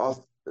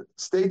of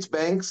state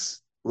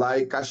banks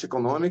like Caixa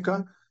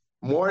Econômica,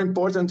 more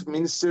important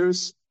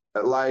ministers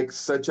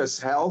such as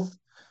health,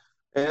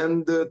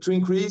 and to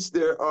increase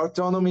their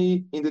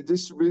autonomy in the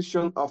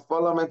distribution of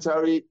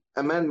parliamentary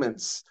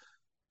amendments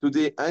to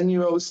the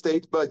annual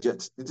state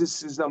budget.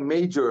 This is a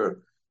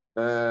major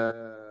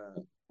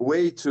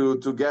way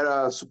to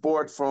get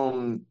support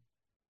from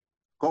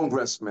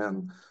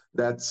congressmen.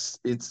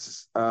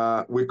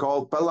 We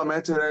call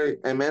parliamentary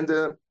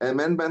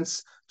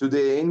amendments to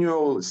the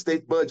annual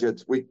state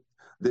budget.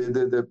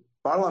 The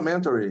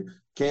parliamentary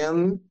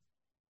can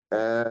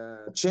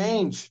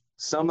change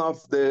some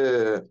of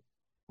the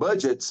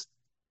budgets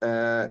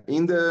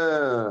in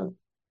the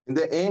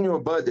annual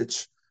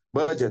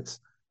budget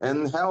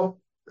and help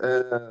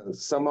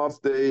some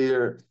of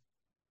their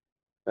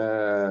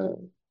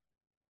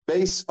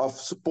base of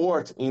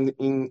support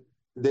in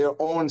their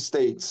own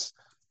states.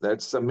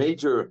 That's a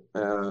major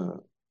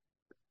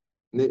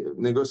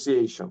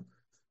negotiation.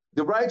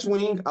 The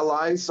right-wing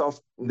allies of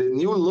the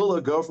new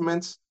Lula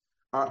government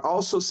are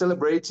also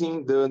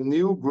celebrating the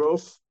new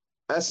growth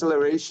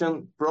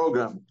acceleration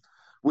program,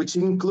 which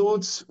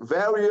includes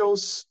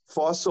various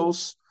fossil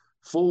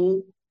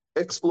fuel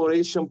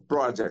exploration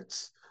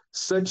projects,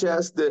 such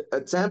as the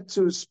attempt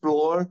to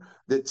explore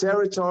the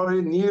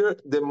territory near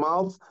the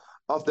mouth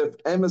of the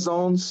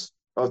Amazons,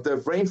 of the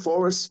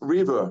Rainforest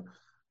River,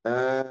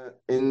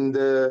 in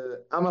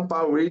the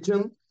Amapá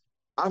region,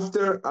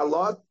 after a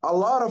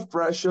lot of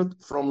pressure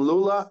from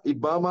Lula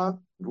Ibama,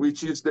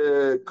 which is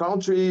the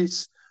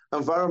country's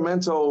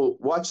environmental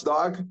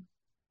watchdog,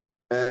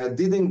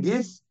 didn't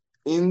give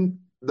in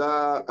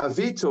a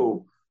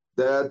veto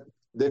that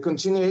the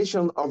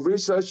continuation of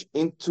research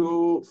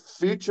into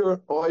future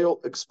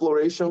oil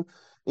exploration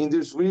in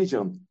this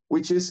region,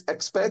 which is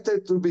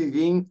expected to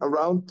begin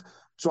around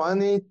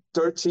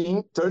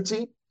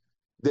 2030,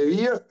 the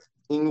year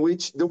in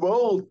which the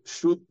world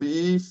should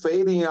be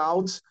fading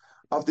out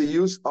of the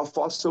use of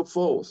fossil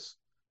fuels.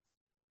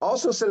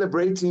 Also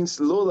celebrating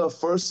Lula's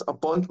first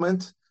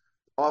appointment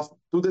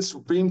to the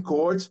Supreme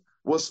Court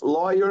was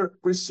lawyer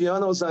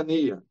Cristiano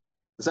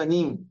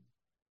Zanin,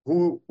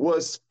 who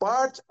was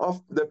part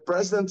of the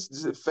president's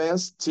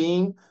defense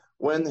team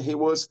when he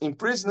was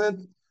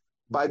imprisoned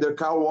by the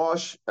car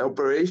wash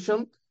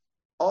operation,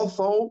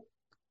 although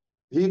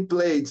he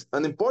played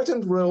an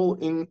important role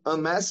in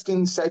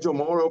unmasking Sergio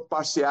Moro's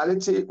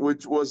partiality,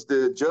 which was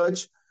the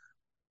judge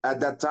at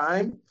that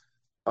time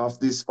of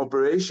this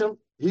operation.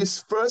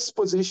 His first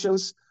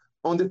positions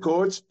on the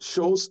court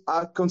shows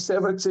a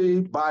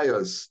conservative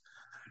bias.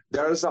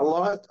 There is a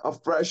lot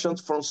of pressure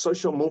from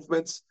social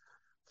movements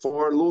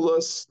for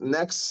Lula's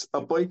next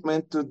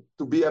appointment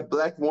to be a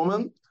black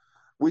woman,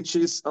 which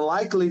is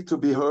unlikely to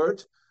be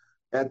heard.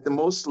 And the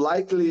most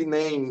likely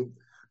name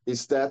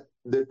is that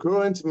the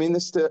current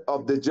Minister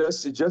of the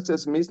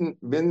Justice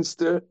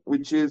Minister,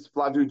 which is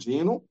Flávio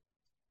Dino.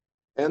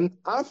 And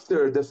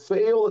after the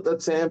failed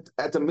attempt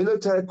at a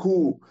military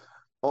coup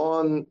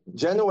on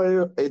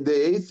January the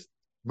 8th,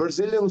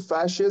 Brazilian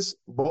fascist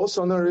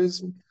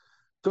Bolsonarism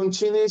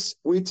continues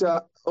with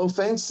an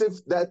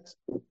offensive that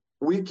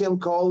we can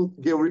call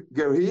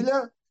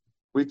guerrilla,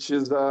 which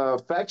is a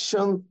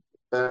faction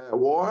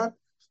war.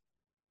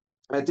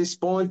 At this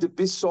point, the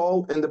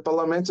PSOL and the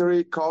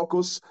parliamentary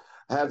caucus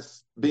have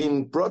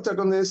been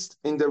protagonists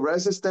in the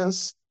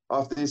resistance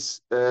of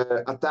these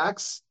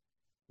attacks,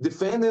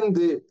 defending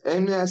the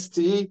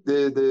MST,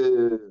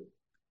 the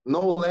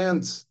No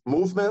Land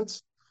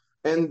movement,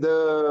 and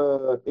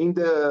in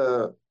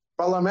the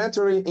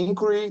parliamentary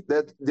inquiry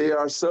that they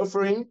are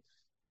suffering,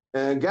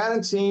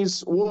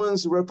 guarantees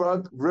women's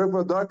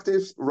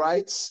reproductive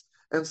rights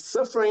and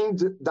suffering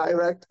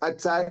direct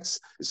attacks,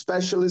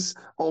 especially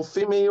on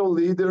female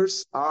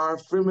leaders,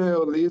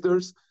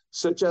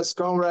 such as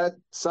Comrade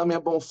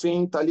Samia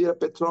Bonfim, Thalia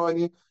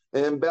Petroni,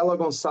 and Bella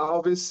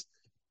Gonçalves,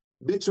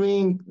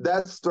 between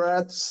death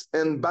threats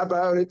and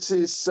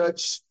barbarities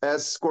such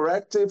as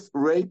corrective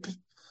rape.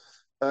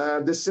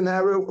 The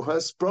scenario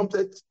has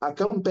prompted a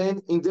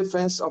campaign in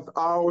defense of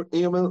our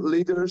human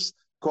leaders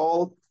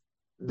called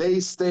They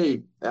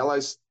Stay.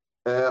 Elas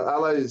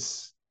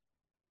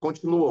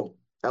continuam,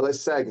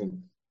 elas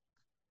seguem.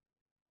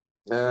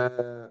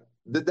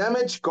 The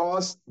damage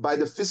caused by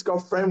the fiscal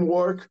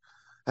framework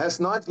has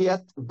not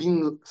yet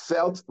been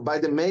felt by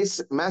the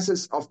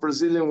masses of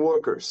Brazilian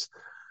workers.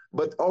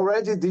 But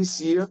already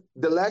this year,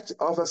 the lack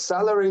of a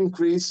salary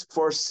increase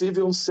for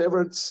civil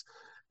servants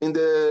in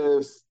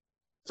the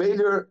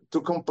failure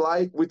to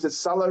comply with the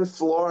salary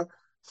floor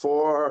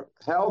for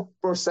health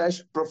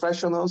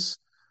professionals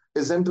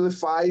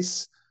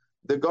exemplifies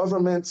the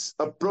government's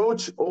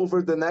approach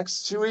over the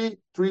next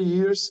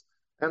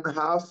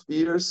 3.5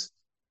 years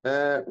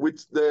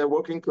with the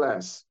working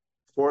class,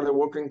 for the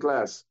working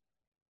class.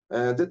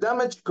 The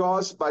damage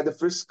caused by the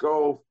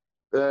fiscal,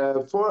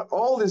 for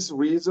all these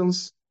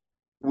reasons,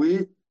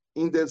 we,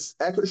 in this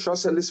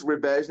eco-socialist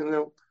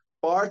rebellion,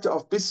 part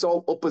of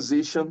PSOL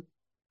opposition,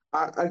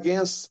 are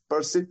against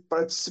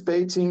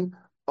participating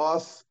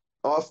of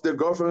the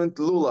government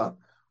Lula.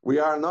 We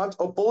are not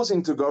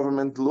opposing to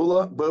government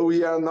Lula, but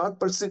we are not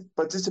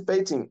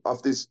participating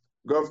of this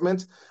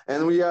government,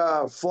 and we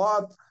are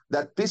thought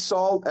that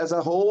PSOL as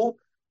a whole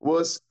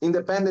was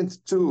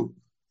independent too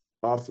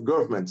of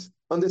government.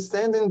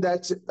 Understanding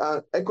that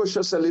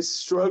eco-socialist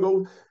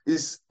struggle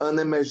is an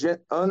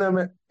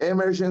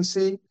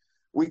emergency,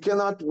 we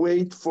cannot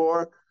wait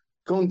for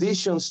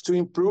conditions to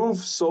improve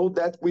so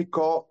that we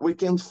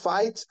can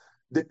fight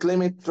the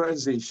climate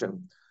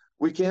transition.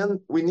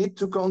 We need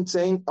to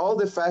contain all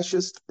the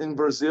fascists in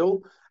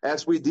Brazil,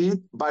 as we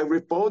did by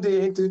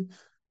repudiating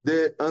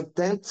the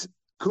intent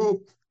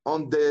coup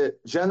on the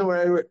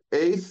January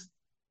 8th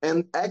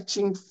and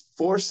acting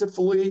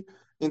forcefully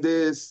in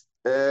this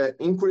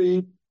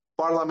inquiry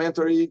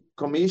parliamentary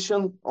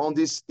commission on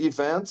this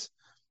event.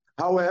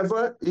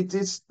 However, it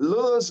is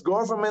Lula's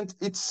government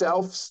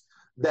itself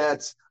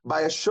that,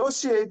 by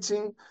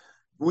associating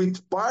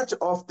with part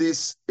of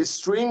this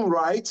extreme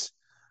right,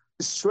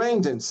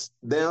 strengthens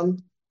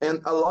them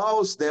and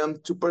allows them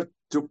to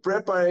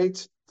prepare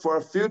for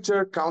a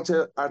future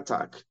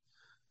counterattack.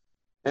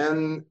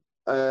 And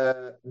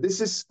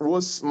this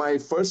was my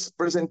first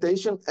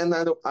presentation, and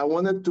I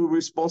wanted to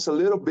respond a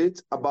little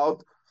bit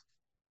about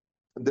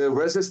the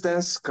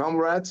resistance,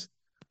 comrade,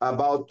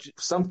 about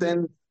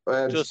something.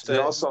 Just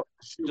to say,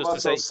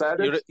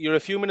 you're a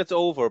few minutes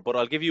over, but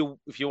I'll give you,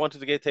 if you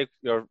wanted to take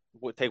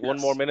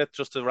one more minute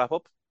just to wrap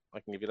up, I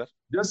can give you that,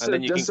 and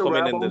then you can come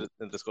in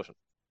the discussion.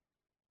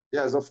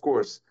 Yes, of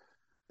course.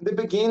 In the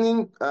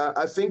beginning,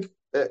 I think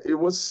it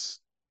was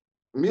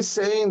me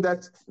saying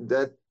that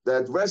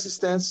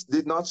resistance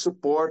did not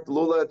support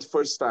Lula at the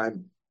first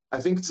time. I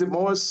think the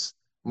most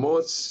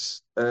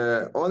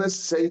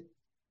honest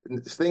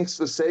things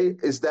to say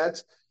is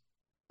that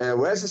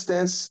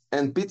resistance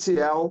and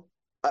PTL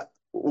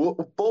were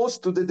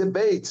opposed to the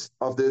debate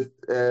of the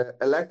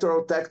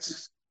electoral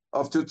tax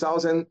of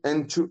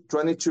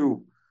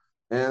 2022.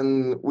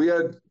 And we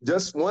are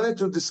just wanted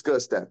to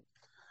discuss that.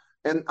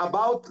 And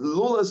about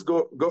Lula's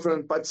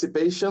government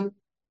participation,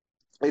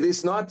 it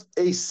is not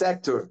a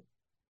sector.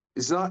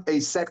 It's not a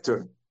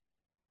sector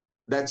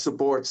that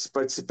supports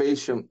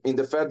participation in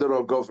the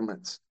federal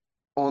government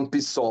on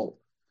PSOL.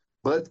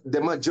 But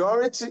the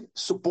majority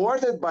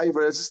supported by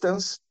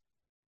resistance,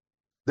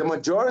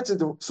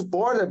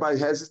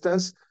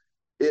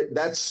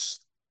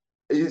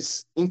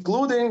 is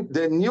including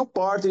the new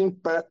party's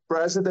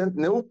president,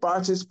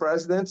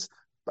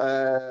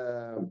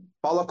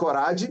 Paula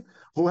Corradi,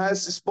 who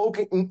has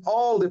spoken in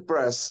all the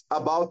press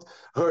about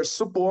her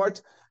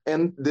support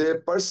and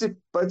the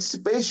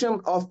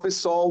participation of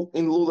PSOL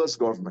in Lula's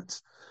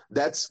government.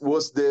 That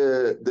was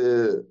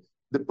the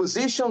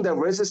position that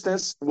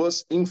resistance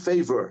was in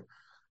favor,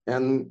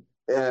 and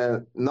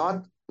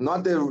not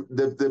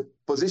the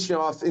position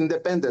of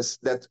independence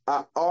that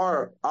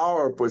are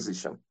our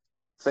position.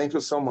 Thank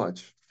you so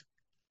much.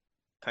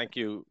 Thank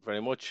you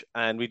very much,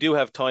 and we do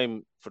have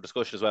time for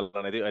discussion as well.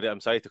 And I'm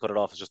sorry to cut it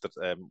off. It's just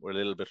that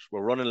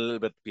we're running a little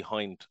bit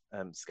behind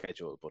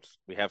schedule, but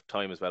we have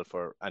time as well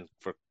for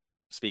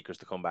speakers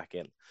to come back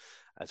in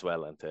as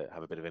well and to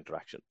have a bit of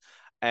interaction.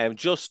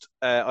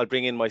 I'll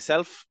bring in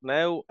myself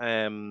now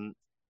to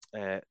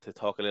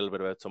talk a little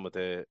bit about some of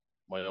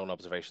my own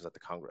observations at the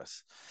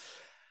Congress.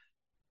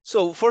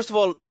 So first of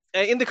all,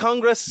 in the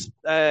Congress,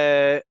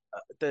 the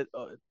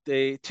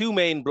two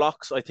main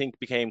blocks I think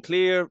became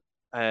clear.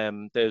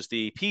 There's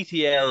the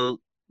PTL,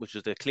 which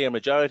is the clear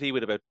majority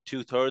with about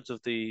 2/3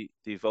 of the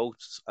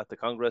votes at the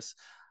Congress.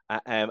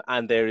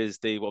 And there is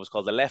what was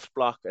called the left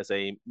bloc as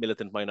a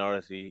militant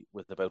minority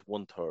with about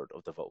 1/3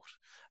 of the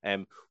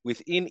vote.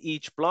 Within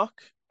each bloc,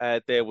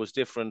 there was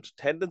different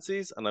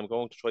tendencies, and I'm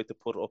going to try to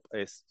put up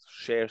a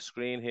share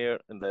screen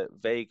here in the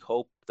vague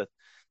hope that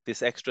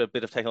this extra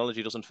bit of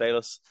technology doesn't fail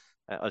us.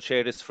 I'll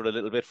share this for a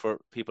little bit for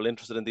people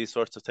interested in these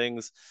sorts of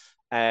things.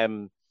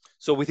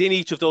 So within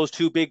each of those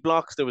two big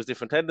blocks, there was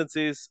different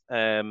tendencies,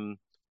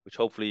 which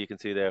hopefully you can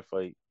see there. If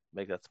I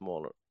make that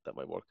smaller, that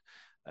might work.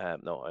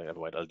 No,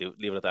 I'll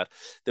leave it at that.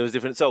 There was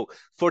different. So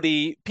for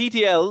the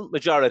PTL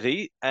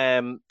majority,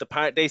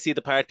 they see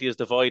the party is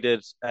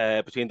divided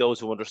between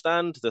those who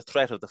understand the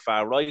threat of the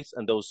far right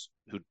and those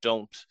who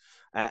don't.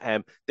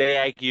 They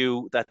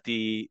argue that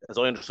as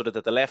I understood it,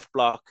 that the left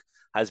bloc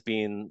has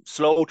been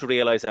slow to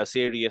realize how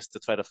serious the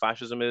threat of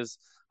fascism is,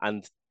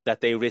 and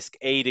that they risk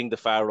aiding the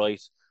far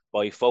right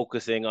by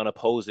focusing on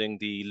opposing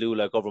the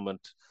Lula government.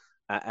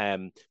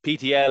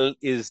 PTL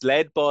is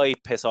led by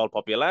PSOL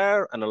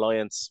Popular, an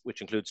alliance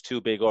which includes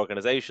two big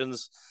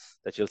organizations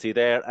that you'll see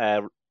there,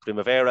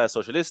 Primavera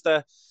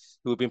Socialista,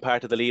 who have been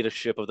part of the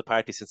leadership of the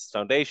party since its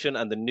foundation,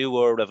 and the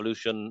newer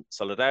Revolution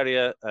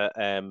Solidaria,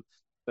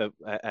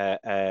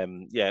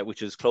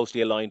 which is closely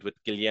aligned with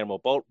Guillermo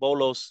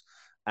Bolos.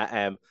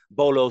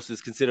 Bolos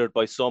is considered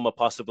by some a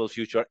possible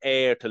future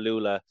heir to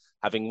Lula,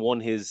 having won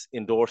his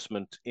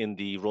endorsement in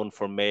the run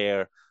for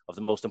mayor of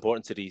the most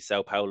important city,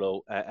 Sao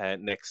Paulo,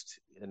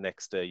 next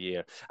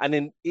year.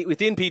 And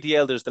within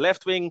PTL, there's the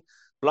left-wing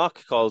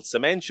bloc called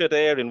Sementia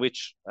there, in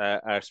which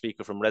our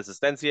speaker from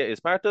Resistencia is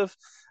part of.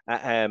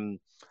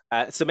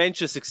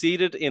 Sementia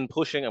succeeded in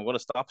pushing. I'm going to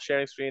stop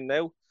sharing screen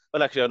now.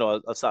 Well, actually,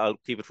 no, I'll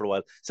keep it for a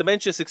while.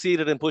 Sementia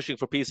succeeded in pushing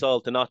for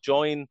PSOL to not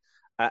join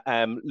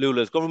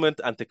Lula's government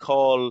and to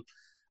call,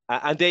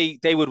 and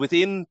they would,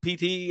 within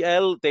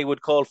PTL, they would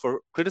call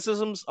for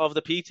criticisms of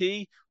the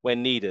PT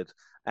when needed.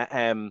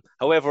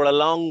 However,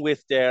 along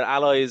with their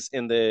allies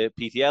in the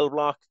PTL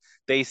bloc,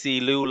 they see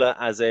Lula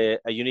as a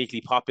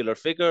uniquely popular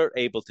figure,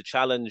 able to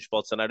challenge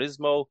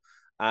Bolsonarismo,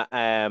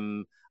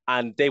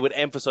 and they would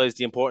emphasize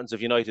the importance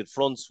of united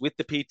fronts with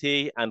the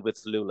PT and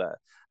with Lula.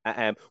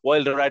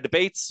 While there are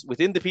debates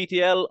within the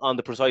PTL on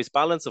the precise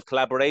balance of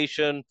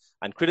collaboration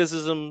and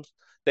criticism,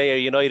 they are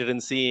united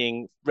in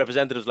seeing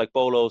representatives like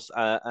Bolos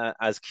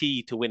as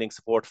key to winning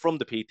support from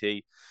the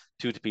PT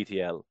to the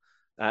PTL,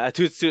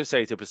 to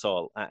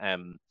PSOL.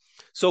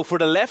 So for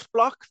the left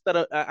bloc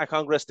at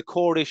Congress, the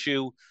core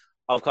issue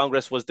of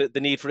Congress was the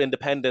need for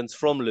independence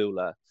from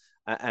Lula,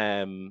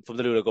 from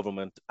the Lula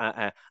government,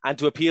 and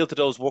to appeal to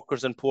those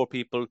workers and poor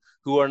people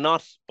who are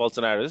not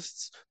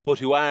Bolsonarists, but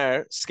who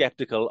are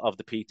skeptical of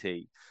the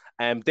PT.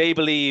 They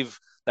believe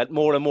that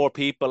more and more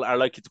people are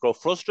likely to grow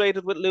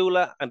frustrated with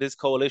Lula and his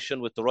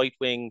coalition with the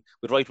right-wing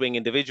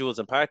individuals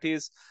and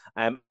parties,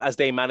 as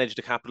they manage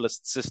the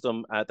capitalist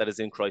system that is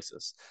in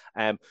crisis.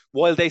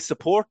 While they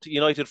support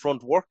United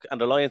Front work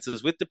and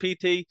alliances with the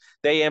PT,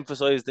 they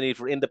emphasize the need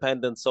for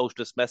independent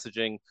socialist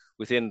messaging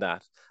within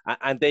that.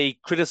 And they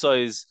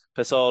criticize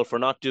PSOL for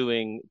not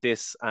doing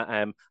this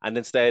and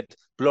instead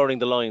blurring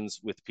the lines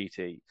with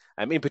PT.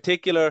 In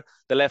particular,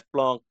 the left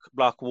bloc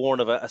warn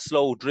of a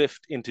slow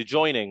drift into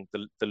joining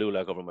the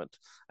Lula government.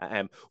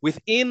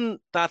 Within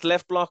that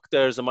left bloc,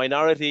 there's a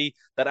minority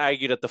that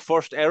argue that the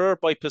first error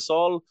by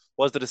PSOL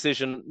was the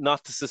decision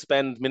not to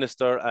suspend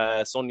Minister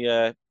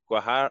Sonia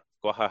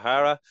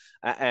Guajajara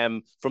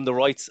from the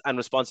rights and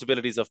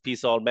responsibilities of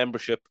PSOL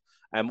membership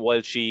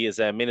while she is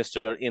a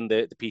minister in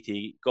the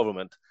PT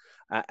government,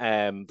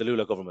 the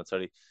Lula government,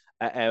 sorry.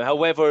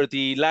 However,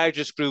 the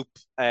largest group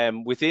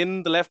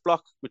within the left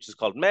bloc, which is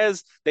called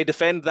MES, they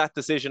defend that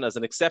decision as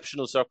an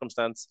exceptional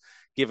circumstance,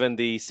 given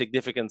the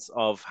significance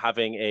of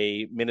having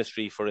a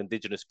ministry for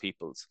indigenous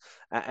peoples.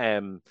 I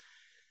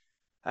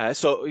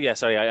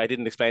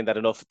didn't explain that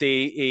enough.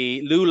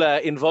 Lula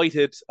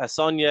invited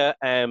Sonia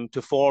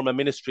to form a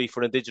ministry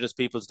for indigenous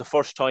peoples, the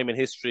first time in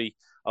history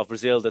of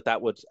Brazil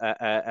that would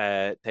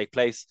take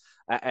place.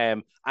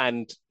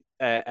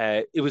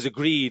 It was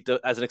agreed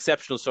that as an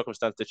exceptional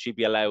circumstance that she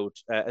be allowed,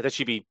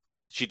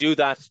 she do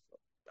that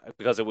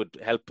because it would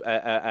help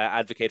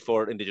advocate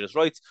for indigenous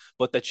rights,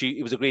 but that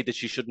it was agreed that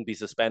she shouldn't be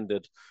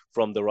suspended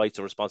from the rights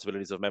or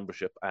responsibilities of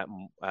membership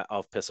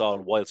of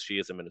PSOL whilst she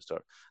is a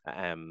minister.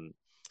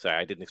 Sorry,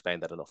 I didn't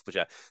explain that enough, but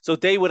yeah. So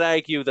they would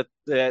argue that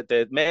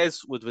the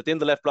MES would, within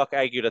the left bloc,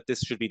 argue that this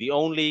should be the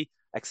only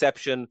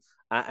exception,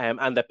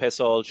 and that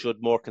PSOL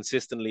should more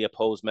consistently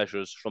oppose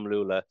measures from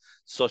Lula,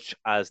 such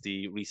as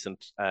the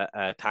recent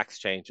tax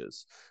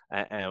changes.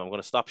 I'm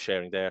going to stop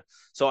sharing there.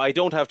 So I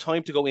don't have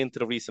time to go into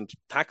the recent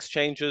tax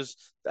changes,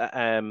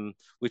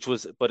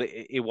 but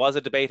it was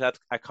a debate at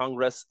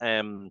Congress.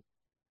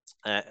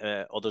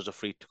 Others are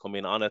free to come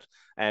in on it.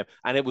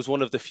 And it was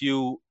one of the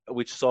few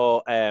which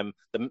saw the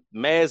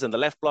Mayors and the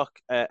Left Bloc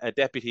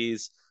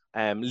deputies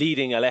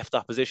leading a left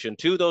opposition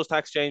to those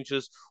tax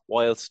changes,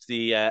 whilst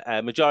the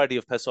majority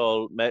of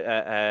PSOL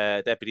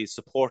deputies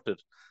supported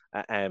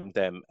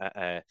them.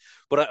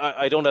 But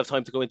I don't have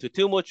time to go into it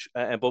too much.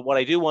 But what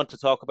I do want to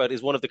talk about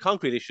is one of the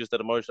concrete issues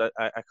that emerged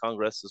at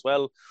Congress as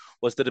well,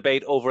 was the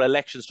debate over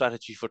election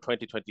strategy for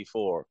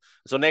 2024.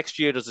 So next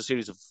year there's a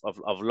series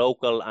of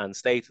local and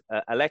state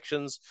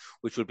elections,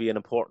 which will be an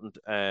important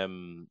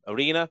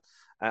arena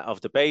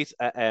of debate.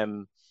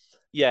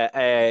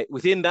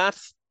 Within that,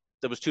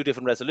 there was two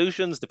different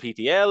resolutions. The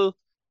PTL,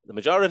 the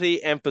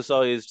majority,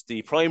 emphasised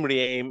the primary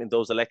aim in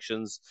those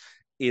elections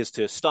is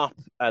to stop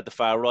the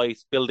far right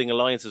building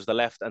alliances with the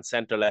left and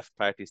centre-left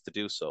parties to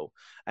do so.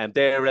 And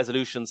their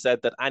resolution said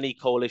that any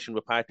coalition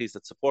with parties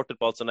that supported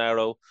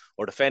Bolsonaro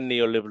or defend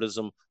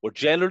neoliberalism were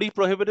generally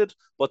prohibited,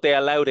 but they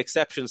allowed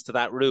exceptions to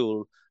that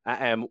rule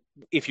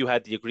if you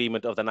had the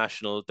agreement of the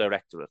National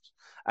Directorate.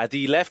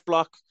 The left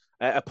bloc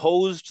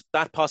opposed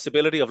that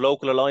possibility of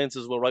local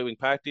alliances with right-wing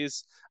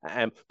parties,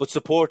 but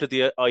supported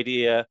the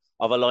idea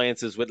of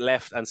alliances with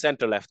left and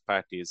centre-left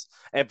parties,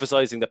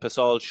 emphasising that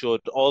PSOL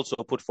should also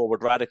put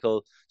forward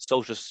radical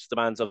socialist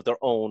demands of their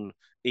own,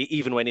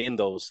 even when in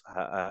those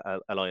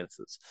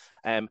alliances.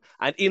 And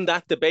in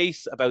that debate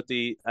about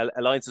the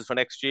alliances for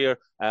next year,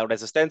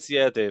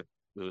 Resistencia,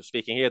 we were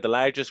speaking here, the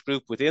largest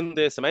group within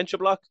the Sementia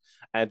bloc,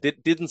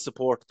 didn't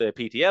support the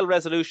PTL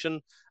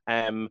resolution.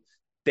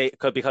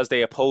 Because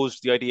they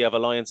opposed the idea of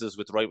alliances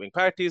with right-wing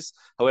parties.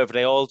 However,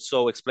 they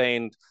also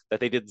explained that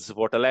they didn't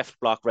support the left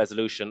bloc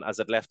resolution, as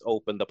it left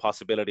open the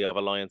possibility of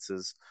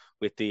alliances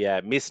with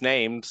the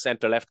misnamed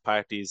centre-left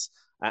parties,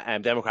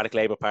 Democratic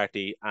Labour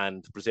Party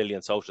and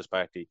Brazilian Socialist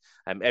Party.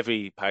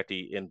 Every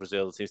party in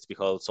Brazil seems to be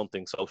called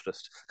something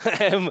socialist.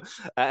 They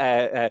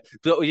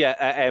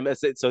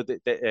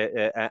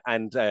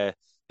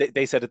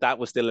said that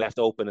was still left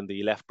open in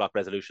the left bloc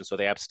resolution, so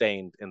they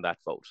abstained in that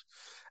vote.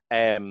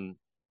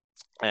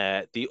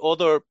 The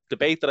other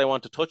debate that I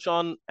want to touch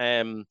on,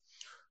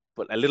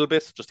 but a little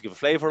bit, just to give a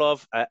flavour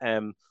of,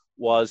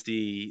 was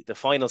the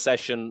final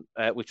session,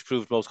 which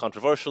proved most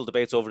controversial,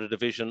 debates over the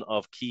division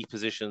of key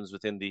positions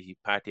within the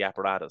party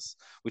apparatus,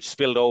 which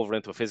spilled over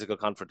into a physical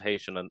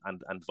confrontation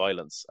and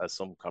violence, as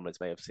some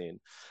comrades may have seen.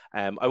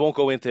 I won't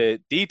go into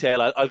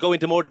detail. I'll go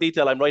into more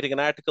detail. I'm writing an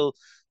article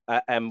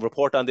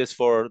report on this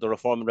for the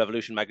Reform and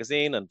Revolution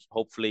magazine, and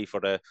hopefully for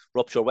the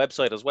Rupture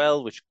website as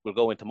well, which will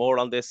go into more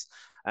on this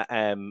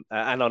and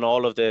on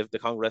all of the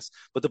Congress.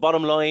 But the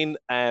bottom line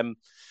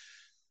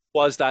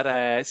was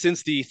that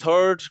since the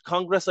third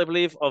Congress, I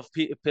believe, of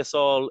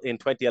PSOL in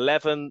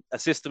 2011, a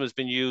system has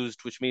been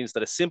used, which means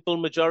that a simple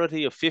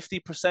majority of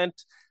 50%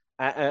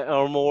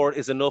 or more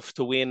is enough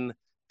to win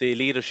the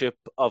leadership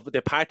of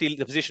the party,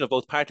 the position of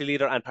both party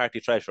leader and party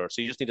treasurer.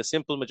 So you just need a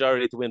simple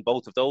majority to win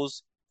both of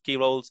those key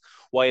roles,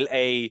 while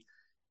a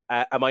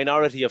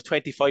minority of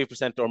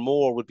 25% or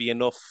more would be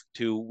enough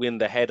to win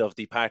the head of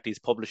the party's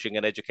publishing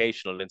and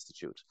educational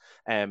institute.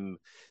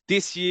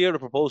 This year, a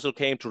proposal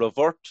came to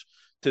revert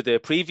to the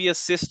previous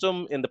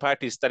system in the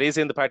parties, that is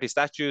in the party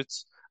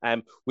statutes,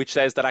 which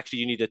says that actually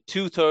you need a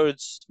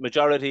 2/3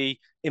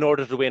 majority in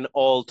order to win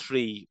all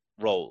three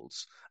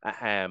roles.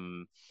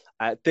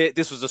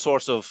 This was a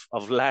source of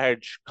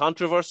large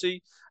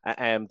controversy.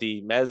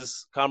 The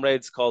MES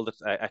comrades called it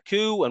a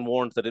coup and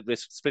warned that it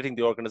risked splitting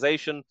the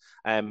organisation.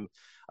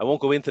 I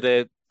won't go into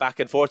the back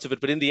and forth of it,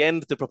 but in the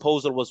end, the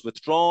proposal was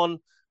withdrawn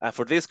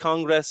for this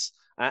Congress,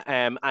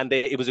 and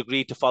it was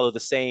agreed to follow the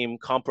same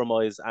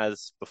compromise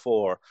as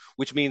before,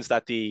 which means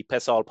that the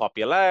PSOL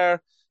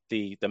Popular,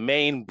 the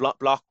main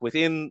block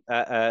within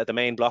the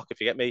main block,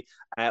 if you get me,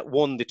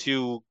 won the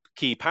two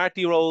key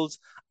party roles.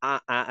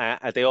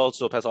 They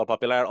also, PSOL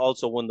Popular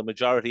also won the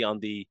majority on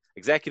the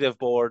executive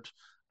board,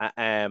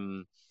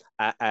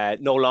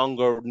 no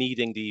longer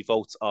needing the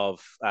votes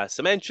of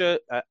Sementia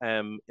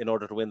in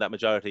order to win that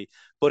majority.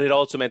 But it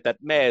also meant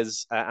that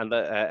MES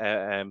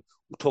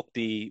took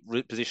the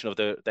position of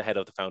the head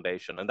of the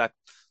foundation. And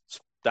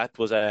that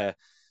was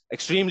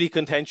extremely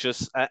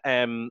contentious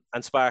and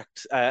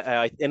sparked,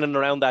 in and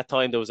around that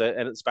time,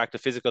 it sparked a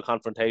physical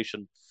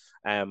confrontation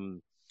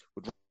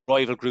with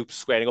rival groups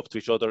squaring up to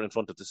each other in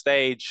front of the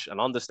stage and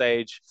on the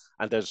stage.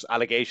 And there's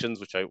allegations,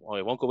 which I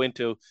won't go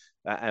into,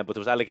 but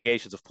there was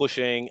allegations of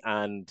pushing,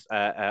 and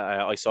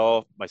I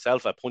saw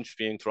myself a punch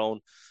being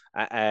thrown,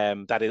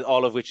 that is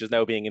all of which is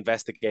now being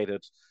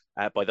investigated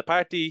by the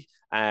party,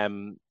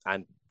 and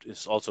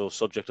is also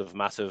subject of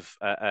massive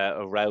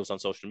rows on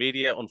social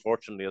media,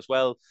 unfortunately, as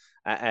well.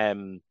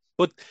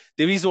 But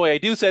the reason why I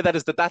do say that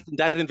is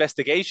that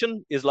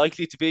investigation is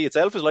likely to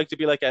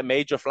be like a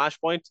major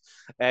flashpoint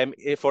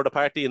for the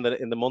party in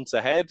the months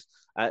ahead.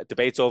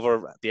 Debates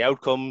over the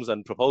outcomes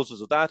and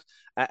proposals of that.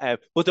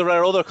 But there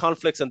are other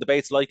conflicts and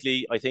debates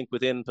likely, I think,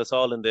 within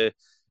PSOL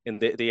in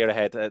the year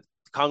ahead.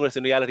 Congress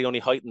in reality only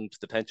heightened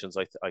the tensions,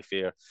 I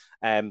fear.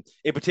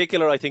 In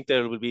particular, I think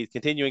there will be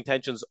continuing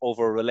tensions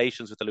over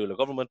relations with the Lula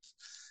government,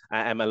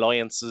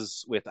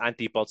 alliances with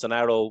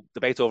anti-Bolsonaro,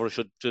 debates over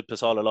should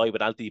PSOL ally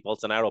with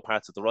anti-Bolsonaro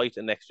parts of the right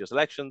in next year's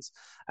elections,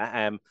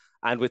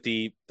 and with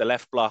the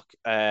left bloc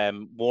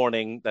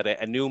warning that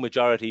a new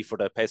majority for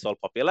the PSOL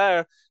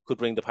Popular could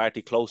bring the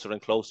party closer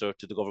and closer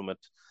to the government,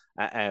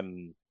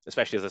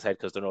 especially, as I said,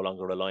 because they're no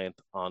longer reliant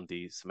on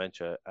the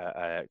Sementia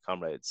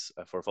comrades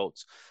for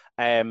votes.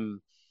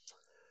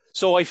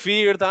 So I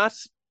fear that,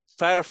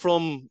 far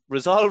from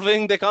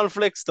resolving the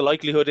conflicts, the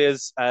likelihood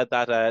is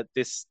that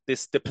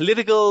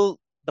the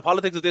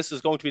politics of this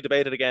is going to be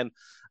debated again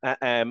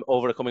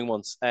over the coming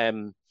months.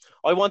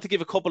 I want to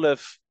give a couple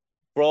of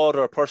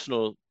broader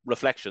personal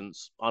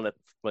reflections on it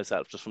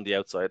myself, just from the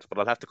outside, but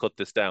I'll have to cut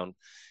this down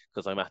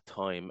because I'm at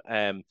time.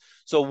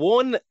 So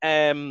one,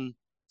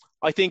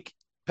 I think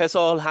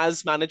PSOL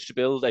has managed to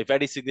build a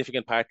very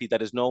significant party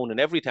that is known in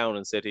every town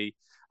and city,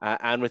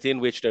 and within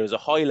which there is a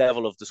high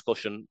level of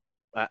discussion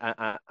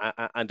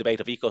and debate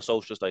of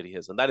eco-socialist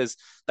ideas, and that is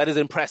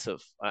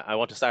impressive. I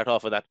want to start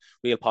off with that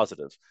real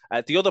positive.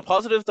 The other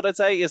positive that I'd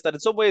say is that in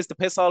some ways the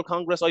PSOL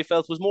Congress, I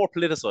felt, was more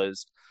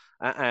politicised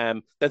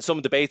than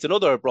some debates in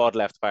other broad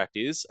left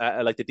parties,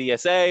 like the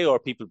DSA or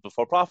People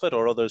Before Profit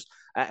or others,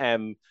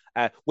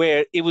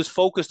 where it was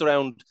focused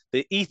around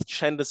each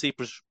tendency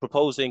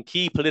proposing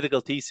key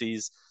political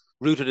theses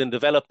rooted in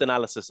developed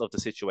analysis of the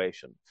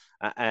situation.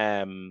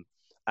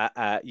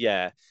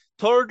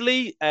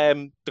 Thirdly,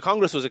 the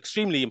Congress was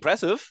extremely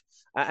impressive,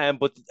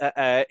 but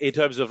in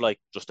terms of like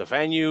just the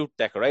venue,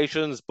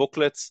 decorations,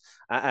 booklets,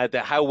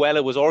 how well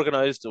it was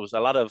organized, there was a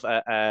lot of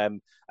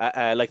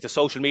like the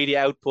social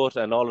media output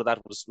and all of that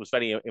was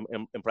very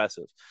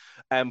impressive.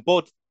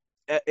 But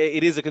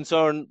it is a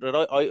concern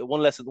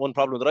that one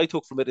problem that I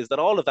took from it is that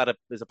all of that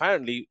is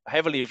apparently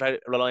heavily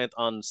reliant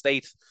on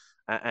state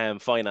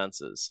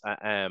finances.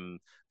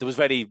 There was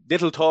very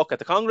little talk at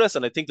the Congress,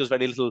 and I think there's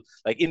very little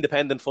like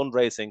independent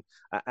fundraising,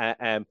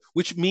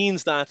 which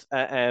means that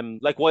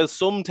like while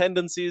some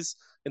tendencies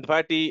in the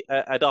party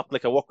adopt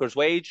like a workers'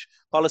 wage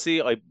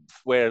policy,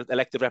 where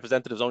elected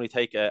representatives only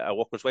take a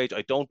workers' wage,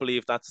 I don't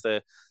believe that's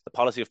the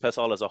policy of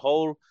PSOL as a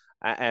whole.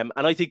 And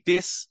I think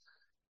this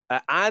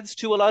adds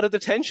to a lot of the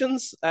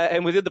tensions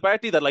within the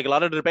party, that like a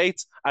lot of the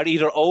debates are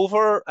either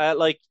over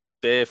like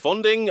the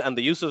funding and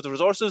the use of the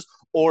resources,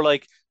 or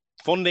like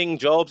funding,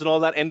 jobs and all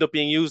that end up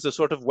being used as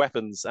sort of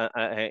weapons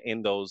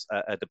in those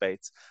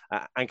debates,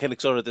 and can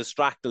sort of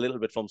distract a little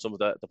bit from some of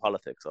the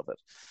politics of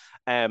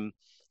it.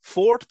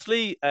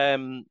 Fourthly,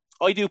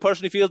 I do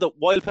personally feel that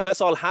while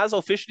PSOL has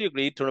officially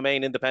agreed to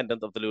remain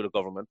independent of the Lula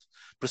government,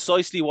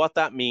 precisely what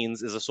that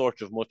means is a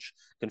source of much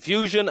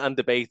confusion and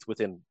debate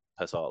within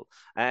PSOL.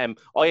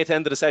 I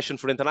attended a session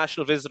for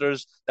international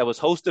visitors that was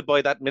hosted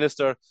by that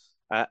minister,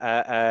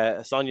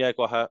 Sonia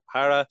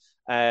Guajara,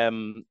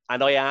 and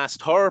I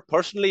asked her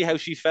personally how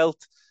she felt.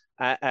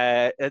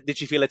 Did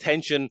she feel a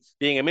tension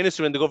being a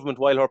minister in the government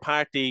while her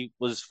party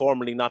was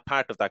formerly not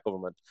part of that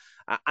government?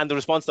 And the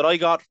response that I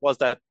got was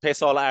that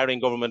PSOL are in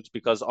government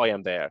because I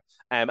am there.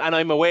 And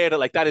I'm aware that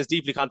like that is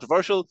deeply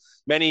controversial.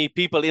 Many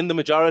people in the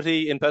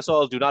majority in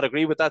PSOL do not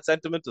agree with that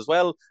sentiment as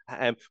well.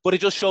 But it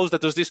just shows that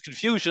there's this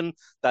confusion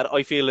that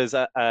I feel is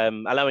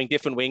allowing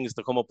different wings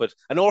to come up with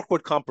an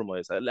awkward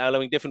compromise,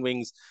 allowing different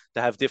wings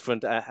to have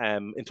different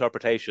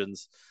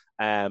interpretations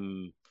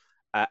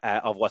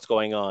of what's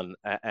going on.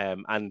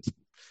 And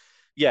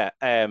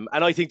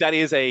I think that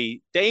is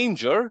a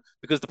danger,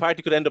 because the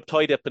party could end up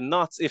tied up in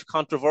knots if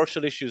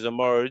controversial issues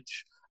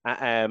emerge.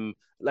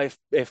 Like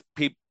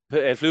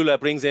if Lula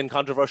brings in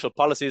controversial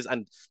policies,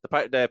 and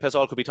the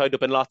PSOL could be tied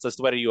up in lots as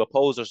to whether you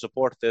oppose or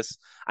support this,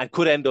 and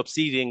could end up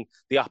ceding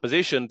the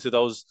opposition to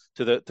those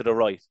to the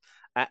right.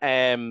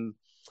 And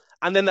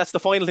then that's the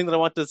final thing that I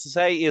wanted to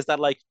say, is that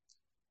like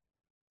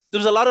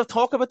there's a lot of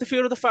talk about the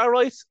fear of the far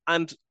right,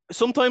 and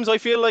sometimes I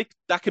feel like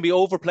that can be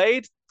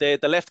overplayed. The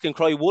left can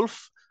cry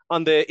wolf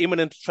on the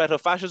imminent threat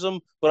of fascism,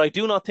 but I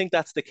do not think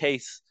that's the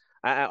case.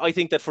 I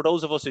think that for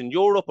those of us in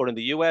Europe or in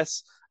the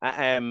US,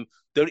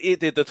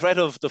 the threat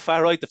of the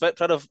far right, the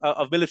threat of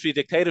military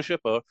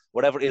dictatorship or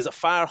whatever, is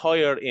far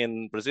higher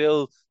in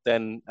Brazil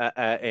than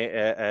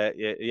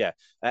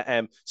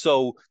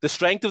so the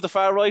strength of the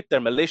far right, their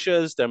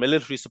militias, their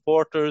military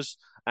supporters,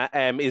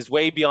 is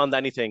way beyond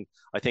anything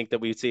I think that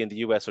we'd see in the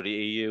US or the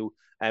EU.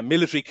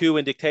 Military coup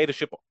and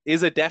dictatorship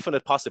is a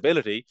definite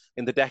possibility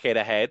in the decade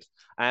ahead,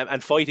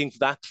 and fighting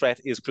that threat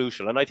is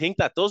crucial. And I think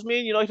that does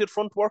mean united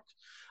front work.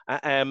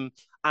 And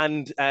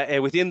and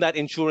within that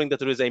ensuring that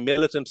there is a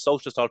militant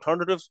socialist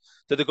alternative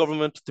to the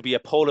government to be a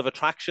pole of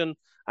attraction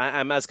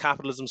as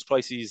capitalism's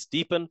crises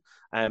deepen.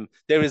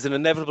 There is an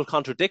inevitable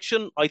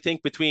contradiction, I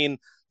think, between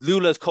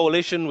Lula's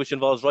coalition, which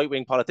involves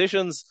right-wing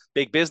politicians,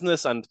 big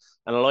business, and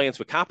an alliance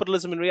with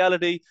capitalism in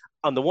reality,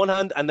 on the one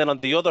hand, and then on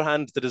the other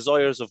hand, the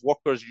desires of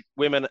workers,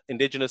 women,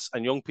 indigenous,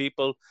 and young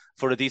people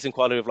for a decent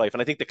quality of life.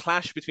 And I think the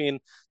clash between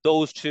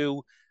those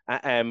two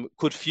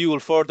could fuel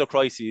further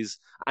crises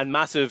and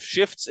massive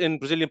shifts in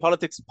Brazilian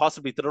politics,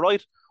 possibly to the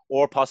right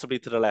or possibly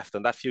to the left.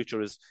 And that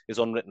future is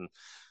unwritten.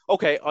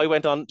 Okay, I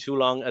went on too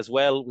long as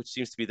well, which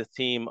seems to be the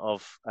theme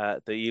of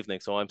the evening.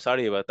 So I'm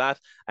sorry about that.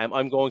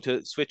 I'm going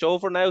to switch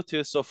over now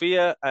to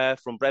Sophia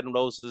from Bread and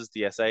Roses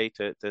DSA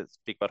to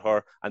speak about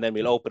her, and then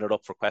we'll open it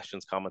up for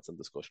questions, comments, and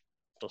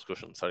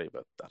discussion. Sorry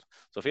about that.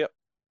 Sophia.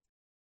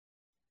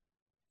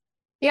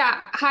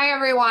 Yeah, hi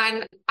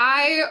everyone.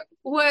 I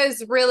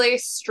was really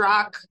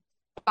struck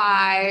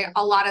by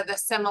a lot of the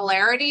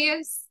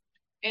similarities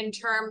in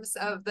terms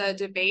of the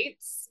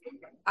debates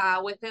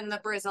within the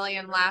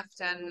Brazilian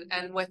left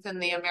and within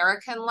the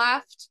American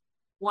left.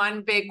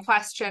 One big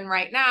question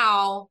right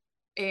now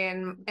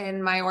in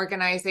my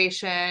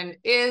organization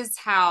is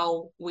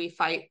how we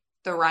fight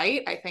the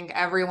right. I think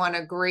everyone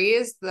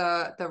agrees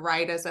the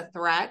right is a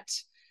threat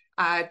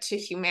to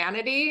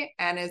humanity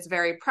and is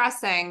very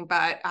pressing,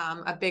 but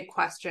a big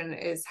question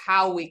is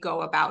how we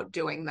go about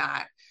doing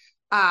that,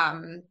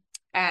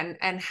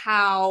 and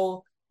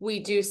how we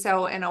do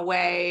so in a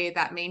way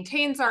that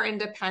maintains our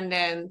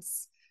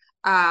independence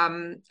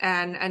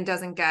and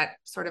doesn't get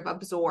sort of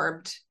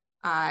absorbed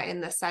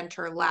in the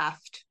center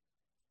left.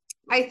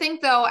 I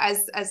think, though,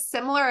 as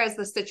similar as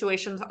the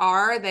situations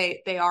are,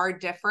 they are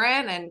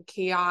different, and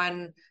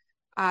Kian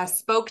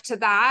spoke to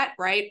that,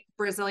 right?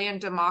 Brazilian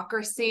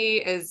democracy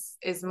is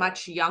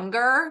much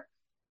younger.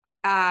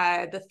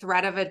 The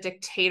threat of a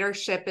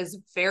dictatorship is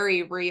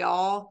very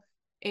real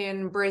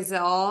in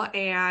Brazil.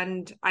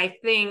 And I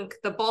think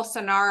the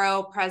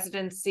Bolsonaro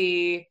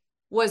presidency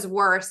was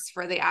worse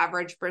for the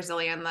average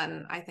Brazilian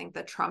than I think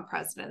the Trump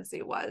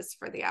presidency was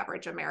for the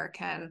average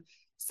American.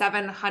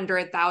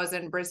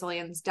 700,000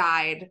 Brazilians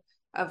died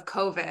of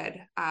COVID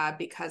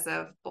because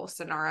of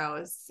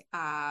Bolsonaro's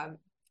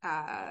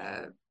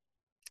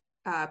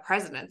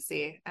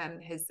presidency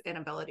and his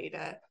inability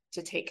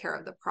to take care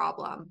of the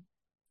problem.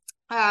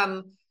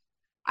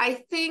 I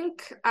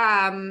think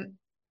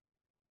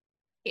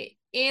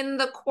in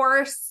the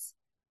course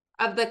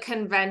of the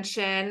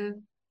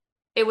convention,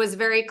 it was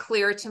very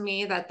clear to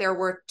me that there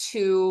were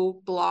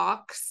two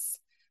blocks.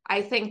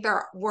 I think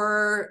there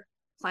were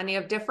plenty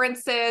of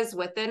differences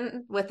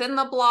within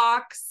the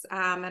blocks,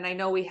 and I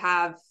know we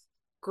have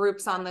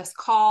groups on this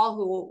call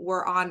who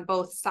were on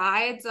both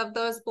sides of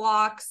those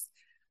blocks.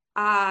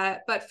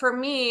 But for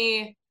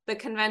me, the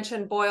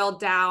convention boiled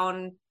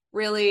down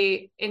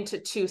really into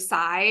two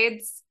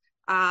sides.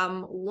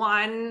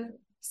 One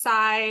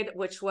side,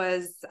 which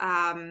was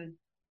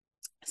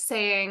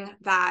saying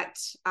that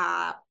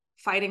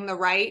fighting the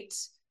right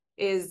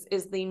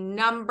is the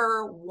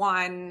number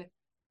one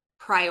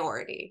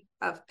priority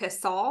of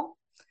PSOL,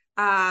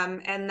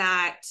 and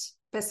that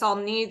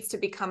PSOL needs to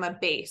become a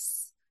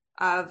base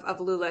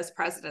of Lula's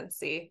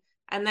presidency.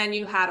 And then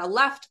you had a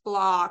left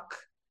bloc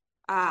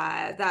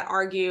that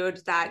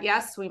argued that,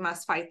 yes, we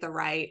must fight the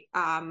right,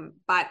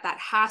 but that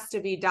has to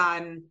be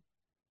done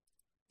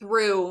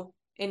through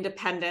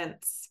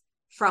independence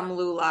from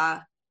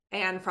Lula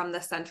and from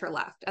the center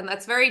left. And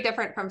that's very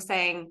different from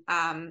saying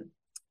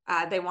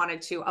they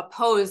wanted to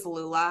oppose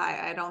Lula.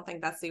 I don't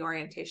think that's the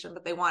orientation,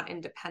 but they want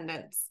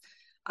independence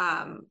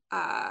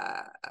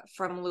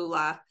from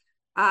Lula.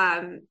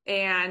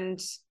 And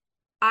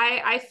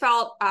I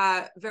felt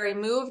very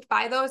moved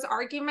by those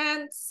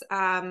arguments.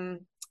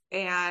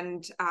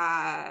 And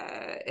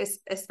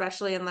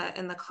especially in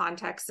the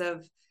context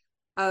of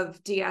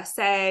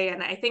DSA,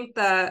 and I think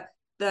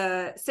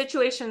the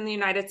situation in the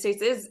United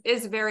States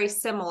is very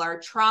similar.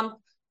 Trump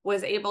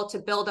was able to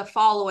build a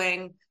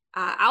following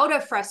out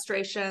of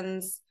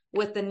frustrations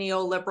with the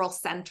neoliberal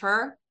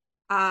center,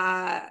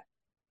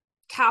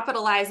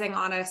 capitalizing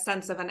on a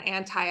sense of an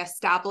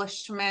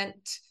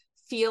anti-establishment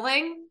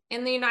feeling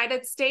in the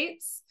United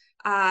States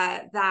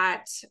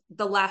that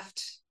the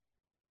left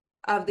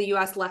of the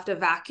US left a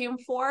vacuum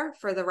for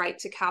the right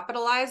to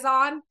capitalize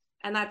on.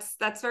 And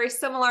that's very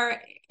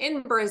similar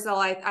in Brazil.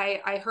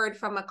 I heard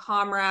from a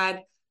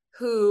comrade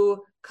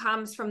who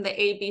comes from the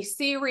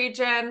ABC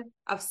region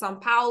of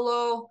São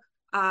Paulo.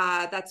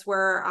 That's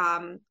where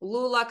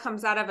Lula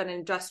comes out of, an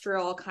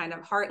industrial kind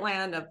of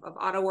heartland of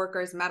auto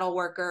workers, metal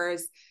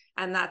workers.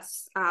 And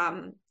that's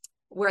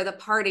where the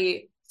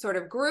party sort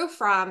of grew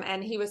from.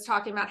 And he was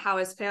talking about how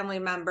his family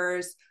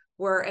members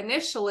were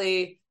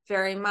initially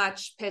very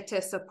much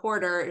PT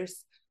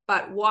supporters,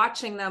 but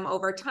watching them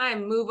over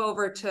time move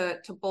over to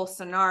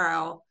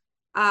Bolsonaro.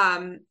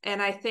 And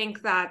I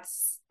think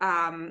that's,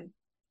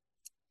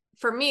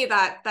 for me,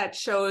 that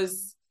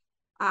shows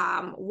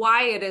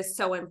why it is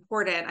so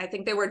important. I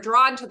think they were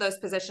drawn to those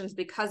positions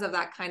because of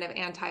that kind of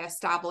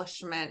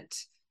anti-establishment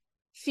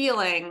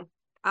feeling.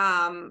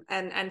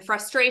 and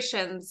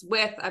frustrations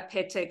with a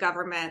PT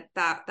government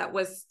that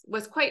was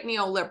quite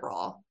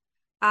neoliberal.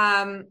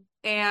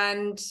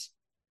 And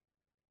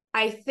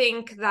I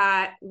think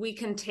that we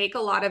can take a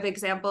lot of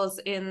examples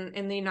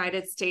in the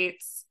United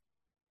States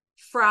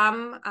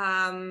from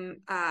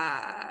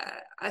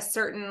a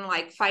certain,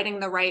 like, fighting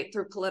the right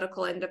through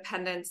political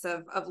independence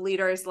of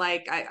leaders.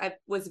 Like, I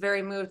was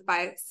very moved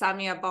by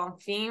Samia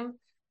Bonfim,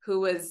 who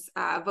was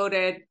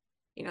voted,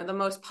 the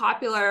most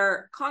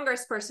popular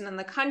congressperson in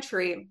the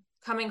country,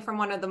 coming from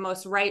one of the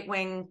most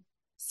right-wing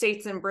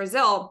states in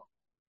Brazil,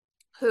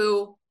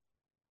 who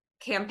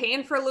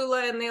campaigned for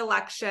Lula in the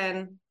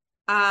election.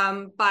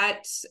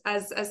 But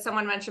as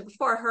someone mentioned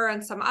before, her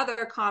and some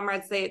other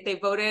comrades, they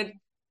voted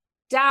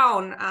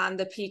down on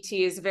the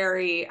PT's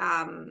very,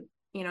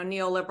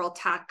 neoliberal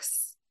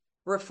tax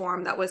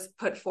reform that was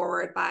put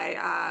forward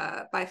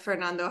by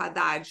Fernando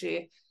Haddad.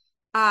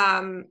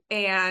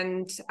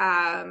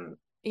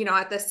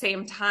 At the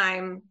same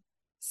time,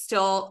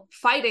 still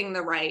fighting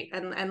the right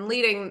and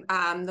leading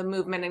the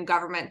movement in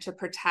government to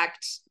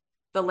protect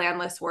the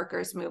landless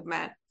workers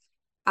movement.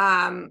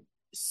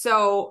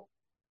 So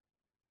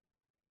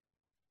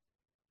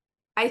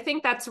I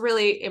think that's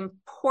really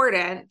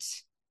important.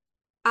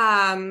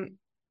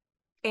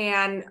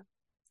 And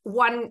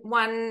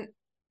one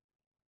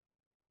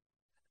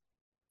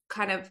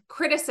kind of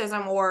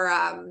criticism, or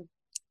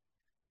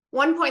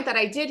one point that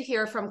I did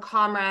hear from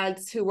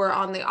comrades who were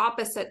on the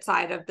opposite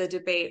side of the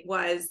debate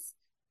was,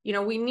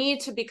 we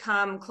need to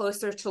become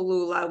closer to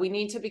Lula. We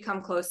need to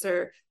become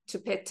closer to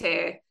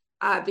PT,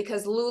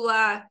 because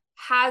Lula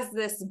has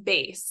this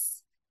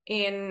base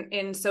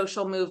in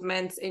social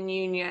movements, in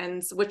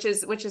unions, which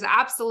is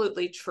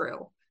absolutely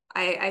true.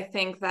 I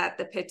think that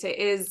the PT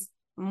is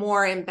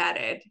more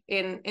embedded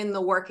in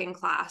the working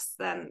class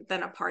than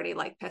a party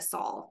like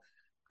PSOL.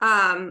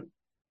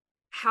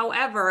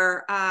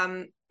 However,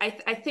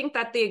 I think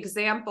that the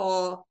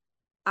example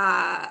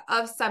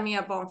of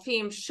Samia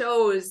Bonfim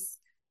shows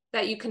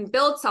that you can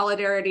build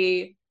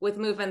solidarity with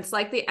movements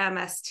like the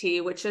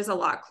MST, which is a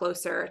lot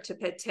closer to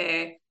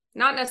PT,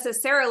 not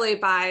necessarily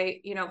by,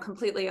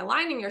 completely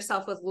aligning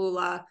yourself with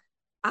Lula,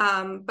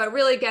 but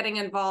really getting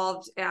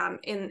involved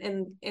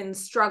in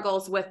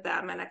struggles with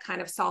them, and a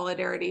kind of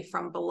solidarity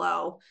from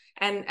below.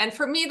 And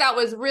for me, that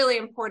was really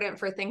important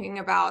for thinking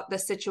about the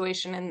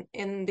situation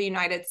in the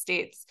United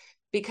States,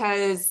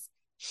 because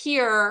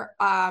here,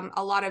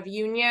 a lot of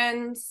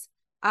unions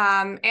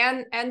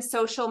and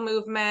social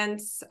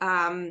movements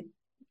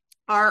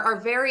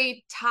are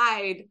very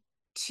tied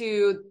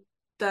to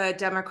the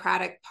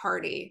Democratic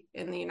Party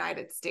in the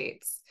United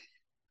States.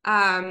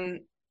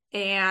 And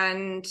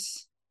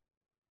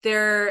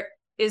there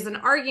is an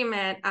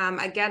argument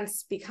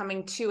against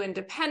becoming too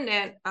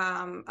independent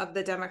of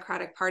the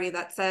Democratic Party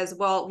that says,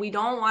 well, we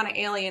don't want to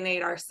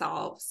alienate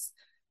ourselves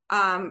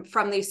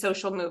from these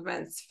social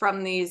movements,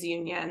 from these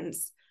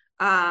unions,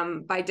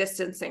 by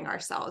distancing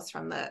ourselves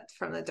from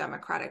the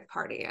Democratic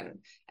Party. And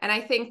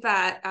I think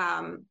that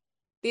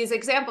these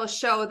examples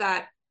show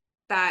that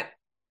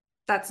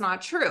that's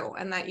not true,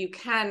 and that you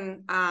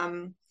can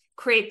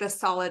create this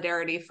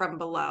solidarity from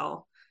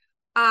below.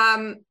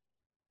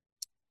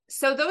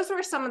 So those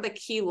were some of the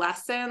key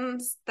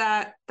lessons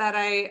that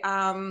I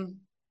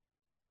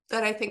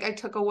think I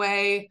took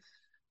away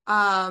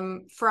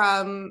from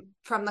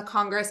the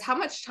Congress. How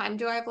much time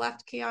do I have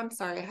left, Keon?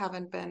 Sorry, I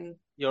haven't been.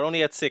 You're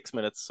only at 6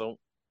 minutes, so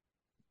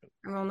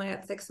I'm only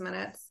at 6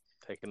 minutes.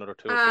 take another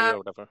 2 or 3 or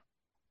whatever.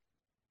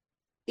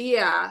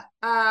 Yeah.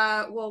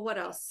 Well, what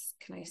else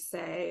can I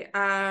say?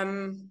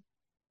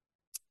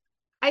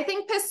 I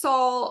think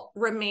PSOL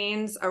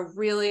remains a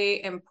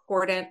really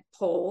important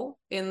pole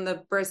in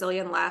the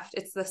Brazilian left.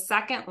 It's the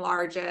second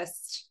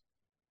largest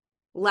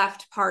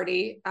left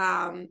party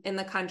in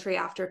the country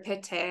after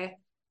PT.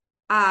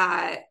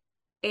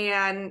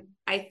 And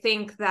I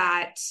think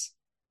that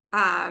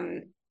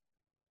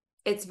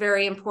it's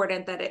very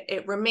important that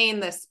it remain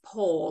this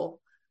pole.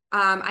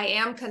 I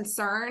am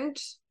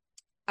concerned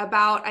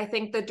about, I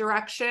think, the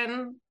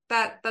direction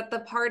that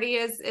the party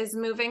is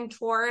moving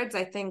towards.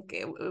 I think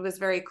it was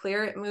very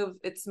clear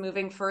it's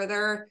moving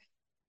further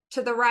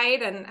to the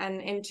right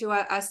and into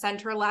a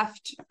center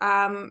left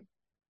kind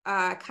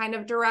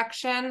of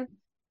direction.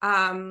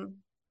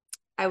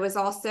 I was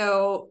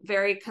also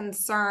very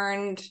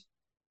concerned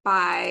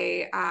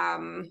by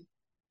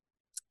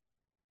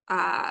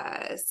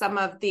some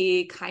of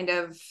the kind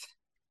of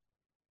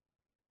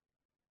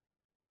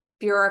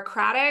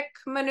bureaucratic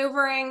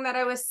maneuvering that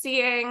I was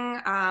seeing,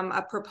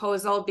 a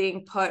proposal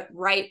being put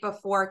right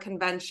before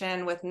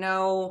convention with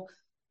no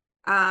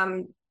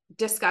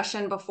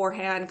discussion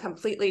beforehand,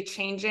 completely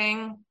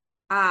changing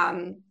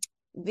the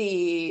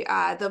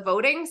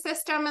voting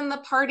system in the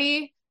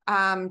party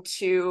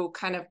to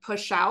kind of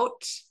push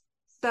out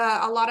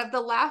a lot of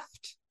the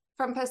left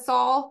from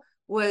PSOL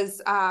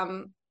was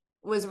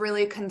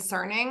really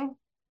concerning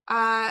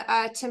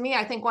to me.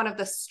 I think one of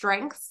the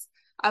strengths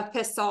of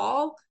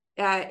PSOL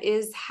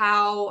is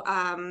how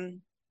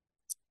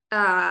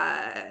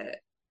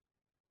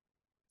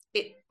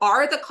it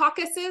are the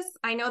caucuses.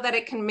 I know that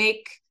it can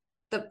make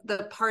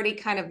the party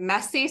kind of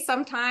messy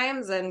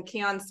sometimes, and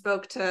Keon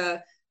spoke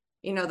to,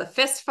 you know, the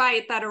fist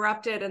fight that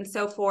erupted and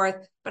so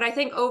forth. But I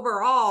think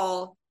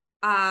overall,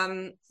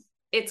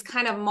 it's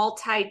kind of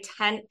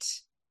multi-tent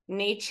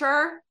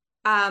nature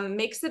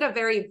makes it a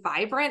very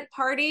vibrant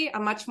party, a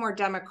much more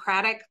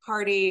democratic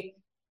party.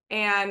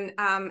 And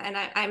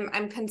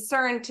I'm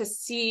concerned to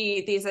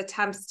see these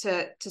attempts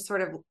to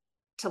sort of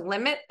to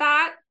limit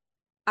that.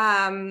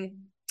 And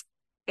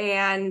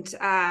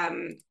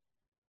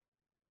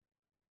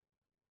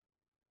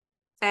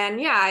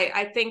yeah,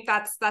 I think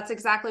that's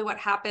exactly what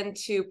happened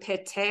to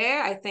PT.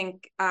 I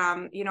think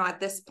you know, at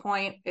this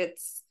point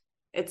it's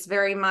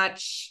very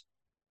much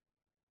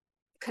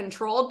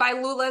controlled by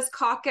Lula's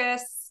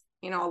caucus.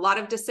 You know, a lot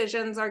of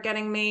decisions are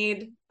getting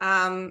made,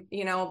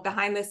 you know,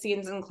 behind the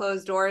scenes and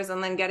closed doors,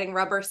 and then getting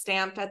rubber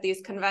stamped at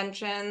these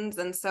conventions.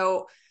 And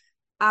so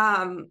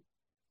I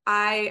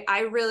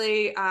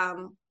really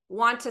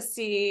want to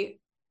see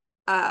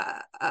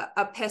a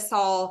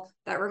PSOL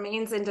that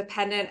remains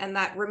independent and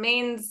that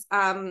remains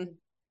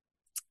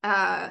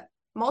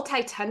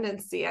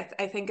multi-tendency.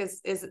 I think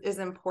is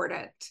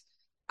important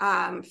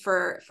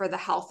for the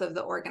health of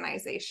the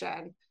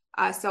organization.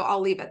 So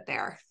I'll leave it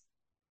there.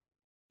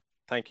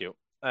 Thank you.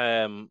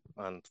 And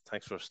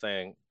thanks for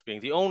being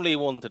the only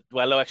one that,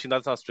 well, no, actually,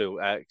 that's not true.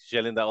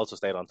 Jelinda also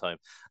stayed on time.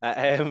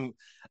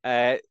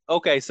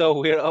 Okay,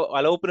 so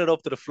I'll open it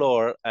up to the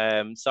floor.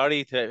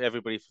 Sorry to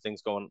everybody for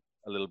things going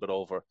a little bit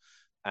over.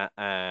 But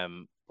I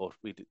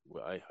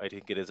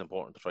think it is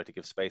important to try to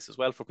give space as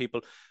well for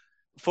people.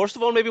 First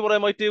of all, maybe what I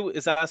might do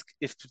is ask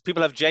if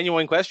people have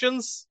genuine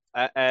questions.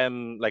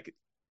 Like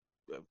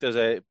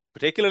there's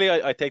particularly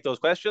I take those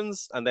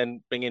questions and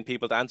then bring in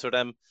people to answer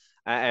them.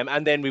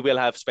 And then we will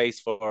have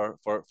space for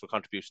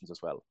contributions as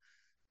well.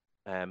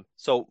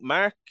 So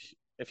Mark,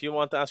 if you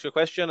want to ask your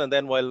question, and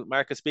then while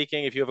Mark is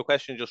speaking, if you have a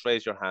question, just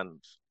raise your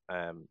hand.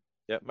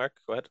 Yeah, Mark,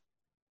 go ahead.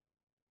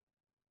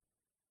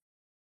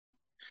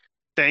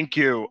 Thank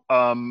you.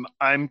 I'm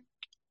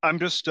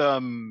just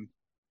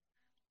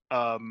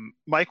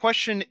my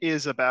question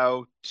is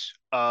about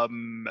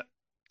something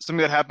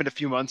that happened a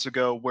few months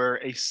ago, where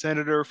a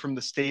senator from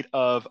the state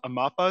of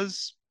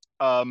Amapas,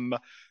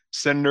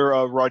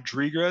 Senator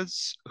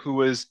Rodriguez, who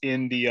was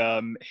in the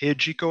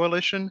Hiji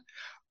coalition,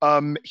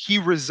 he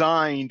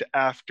resigned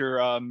after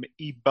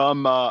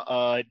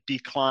IBAMA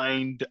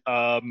declined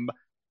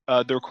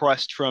the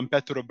request from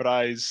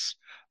Petrobras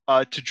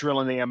to drill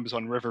in the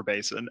Amazon River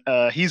Basin.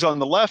 He's on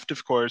the left,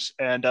 of course,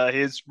 and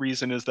his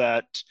reason is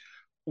that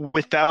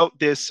without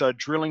this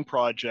drilling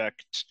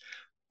project,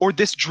 or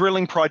this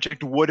drilling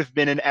project would have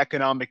been an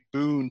economic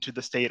boon to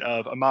the state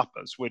of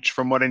Amapas, which,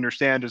 from what I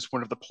understand, is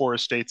one of the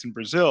poorest states in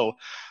Brazil.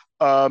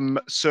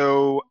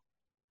 So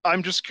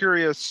I'm just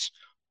curious,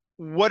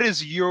 what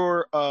is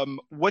your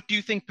what do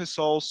you think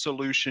PSOL's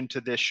solution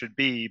to this should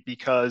be?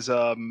 Because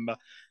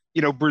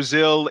you know,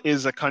 Brazil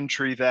is a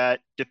country that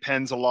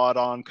depends a lot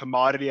on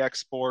commodity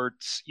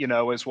exports, you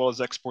know, as well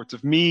as exports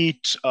of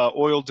meat,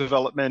 oil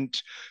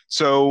development.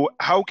 So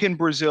how can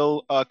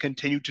Brazil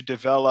continue to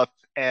develop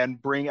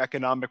and bring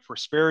economic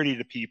prosperity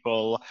to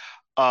people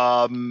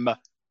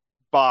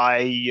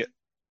by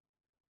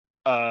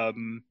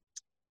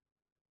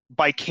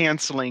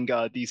canceling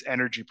these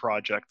energy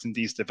projects and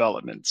these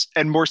developments?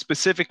 And more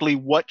specifically,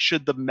 what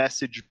should the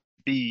message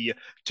be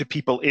to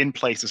people in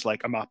places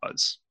like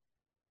Amapas?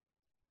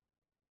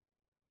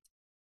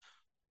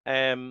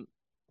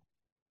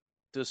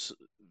 Does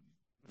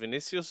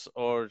Vinicius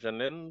or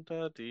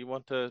Janinda, do you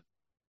want to,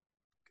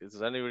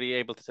 is anybody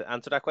able to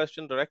answer that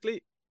question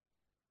directly?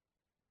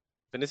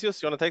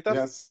 Vinicius, you want to take that?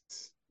 Yes.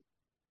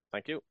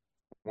 Thank you.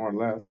 More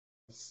or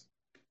less.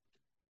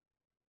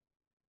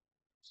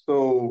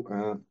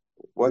 So,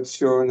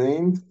 what's your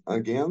name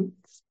again?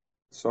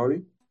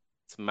 Sorry.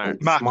 It's Mark.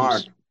 It's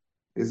Mark.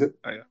 Is it?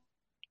 Oh,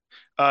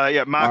 yeah.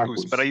 Yeah,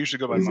 Marcus, but I usually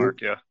go by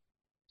Mark. Yeah.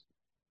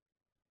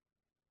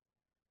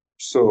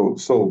 So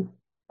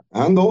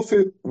Randolph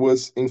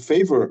was in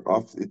favor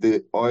of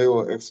the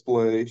oil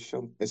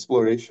exploration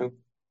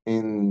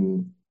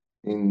in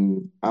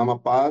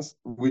Amapá,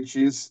 which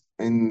is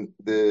in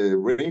the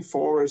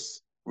rainforest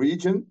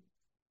region.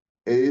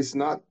 It is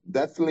not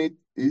definitely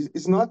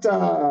it's not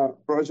a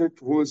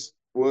project was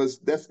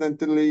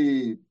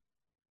definitely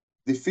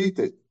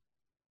defeated.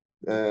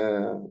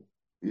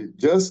 It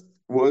just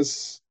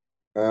was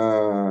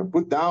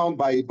put down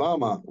by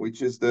IBAMA,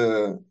 which is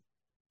the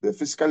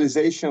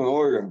fiscalization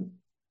organ.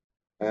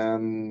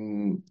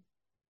 And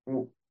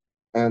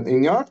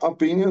in your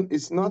opinion,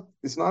 it's not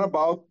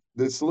about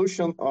the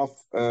solution of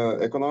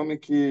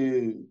economic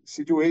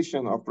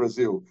situation of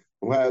Brazil,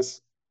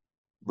 whereas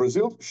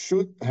Brazil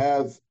should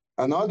have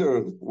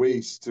another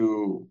ways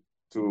to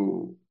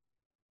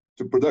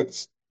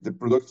produce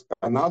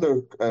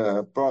another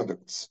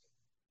products.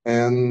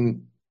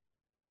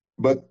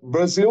 But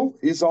Brazil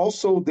is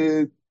also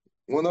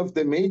one of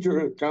the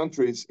major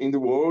countries in the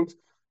world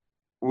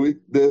with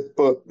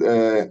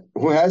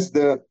who has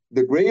the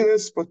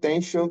greatest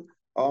potential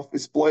of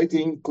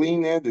exploiting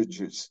clean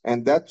energies,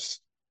 and that's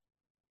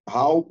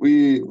how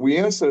we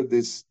answer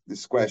this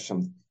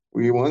question.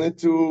 We wanted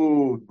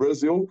to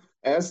Brazil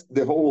as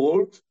the whole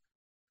world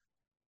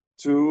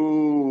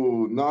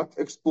to not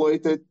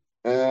exploit it,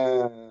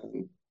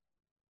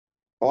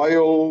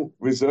 oil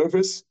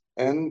reserves,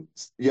 and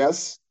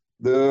yes,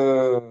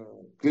 the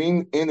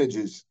clean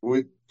energies,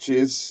 which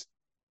is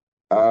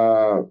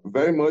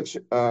very much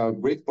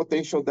great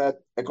potential,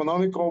 that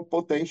economical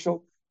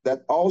potential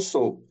that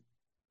also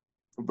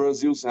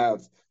Brazil's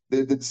have.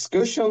 The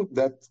discussion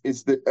that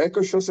is the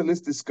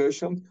eco-socialist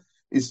discussion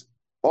is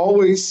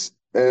always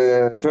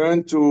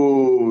turned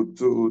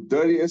to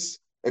dirtiest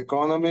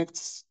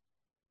economics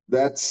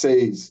that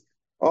says,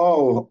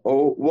 oh,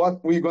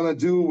 what we gonna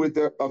do with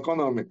the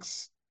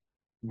economics?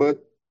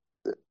 But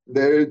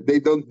they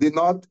did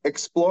not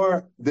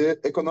explore the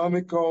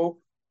economical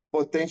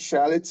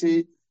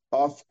potentiality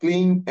of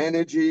clean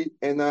energy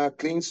and a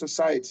clean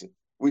society,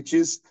 which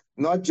is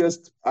not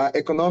just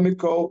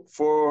economical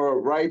for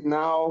right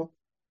now,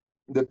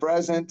 the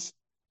present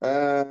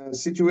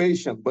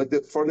situation,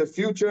 but for the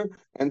future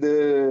and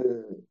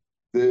the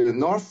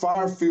not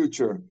far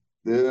future,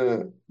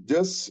 the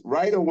just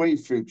right away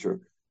future,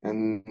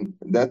 and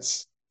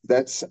that's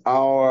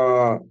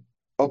our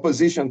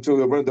opposition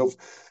to Randolph.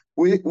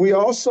 We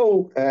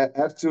also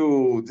have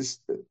to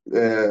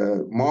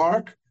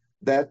mark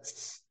that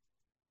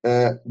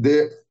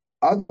the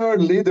other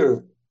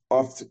leader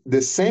of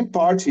the same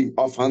party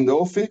of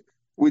Randolph,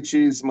 which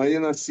is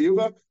Marina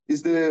Silva,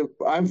 is the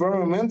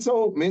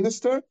environmental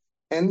minister,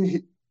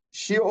 and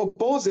she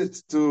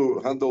opposed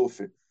to Randolph.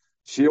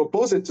 She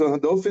opposed to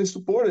Randolph and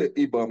supported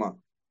IBAMA.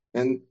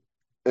 And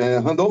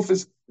Randolph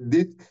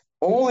did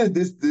only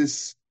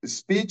this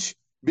speech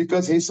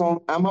because he's from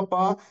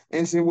Amapá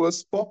and he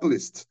was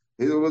populist.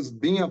 He was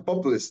being a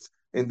populist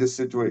in this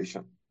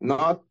situation.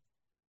 Not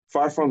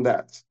far from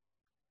that.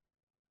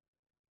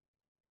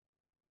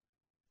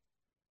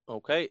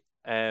 Okay.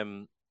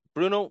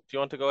 Bruno, do you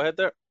want to go ahead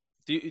there?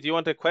 Do you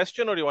want a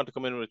question, or do you want to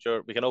come in with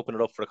your? We can open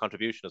it up for a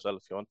contribution as well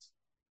if you want.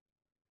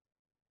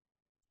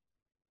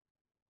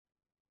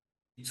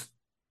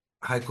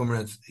 Hi,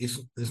 comrades.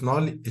 It's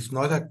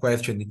not a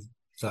question.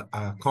 It's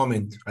a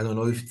comment. I don't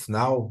know if it's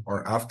now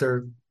or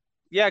after.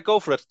 Yeah,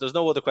 go for it. There's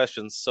no other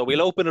questions, so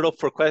we'll open it up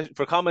for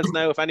comments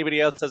now. If anybody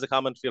else has a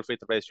comment, feel free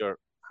to raise your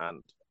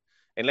hand.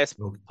 Unless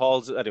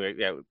Paul's anyway.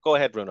 Yeah, go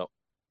ahead, Bruno.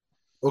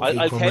 Okay,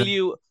 I'll tell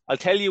you. I'll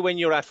tell you when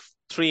you're at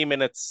 3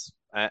 minutes.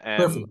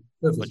 Perfect.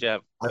 But yeah,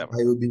 I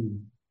will be.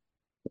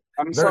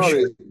 I'm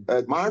sorry,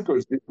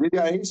 Marcos. Did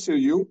I answer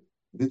you?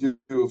 Did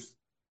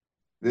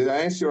I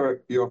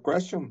answer your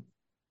question?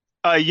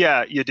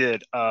 Yeah, you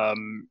did.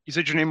 You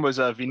said your name was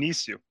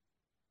Vinicio.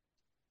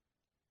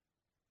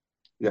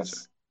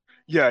 Yes.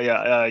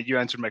 Yeah. You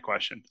answered my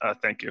question.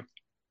 Thank you.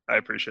 I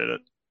appreciate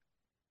it.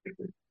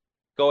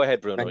 Go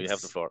ahead, Bruno. Thanks. You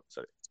have the floor.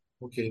 Sorry.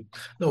 Okay.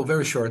 No,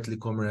 very shortly,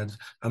 comrades.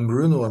 I'm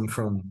Bruno. I'm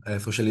from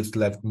Socialist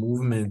Left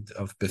Movement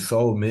of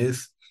PSOL,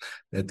 MIS,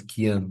 that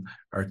Kian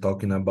are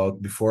talking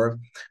about before.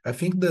 I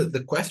think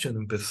the question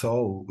in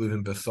PSOL,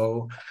 within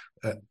PSOL,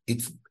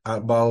 it's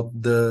about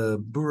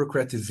the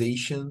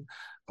bureaucratization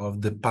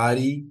of the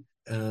party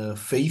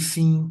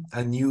facing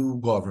a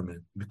new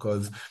government,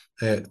 because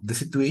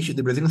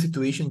the Brazilian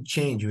situation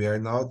changed. We are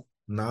not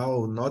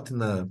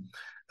in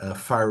a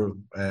far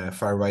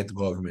right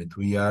government.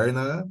 We are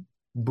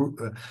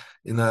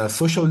in a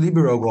social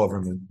liberal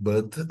government,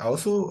 but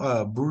also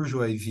a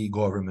bourgeoisie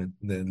government.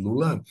 Then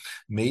Lula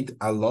made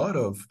a lot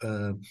of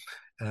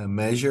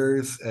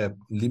measures,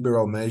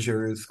 liberal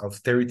measures,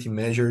 austerity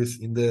measures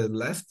in the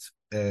last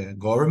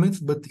governments,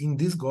 but in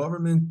this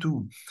government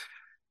too.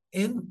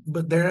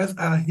 But there is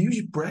a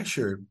huge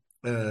pressure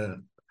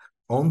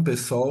on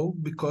PSOL,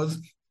 because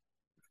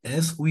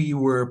as we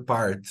were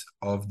part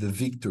of the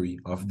victory,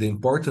 of the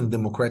important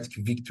democratic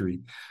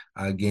victory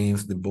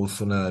against the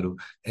Bolsonaro,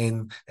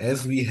 and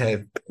as we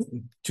have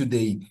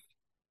today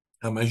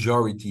a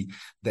majority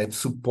that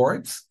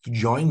supports to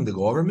join the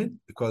government,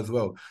 because,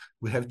 well,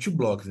 we have two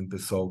blocks in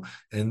PSOL,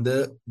 and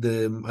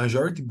the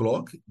majority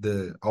block,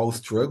 the All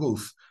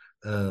Struggles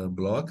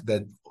block,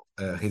 that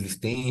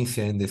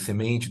Resistência and the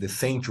Semente, the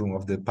Centrum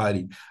of the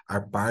party,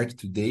 are part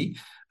today.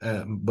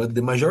 But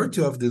the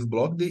majority of this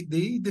bloc,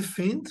 they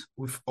defend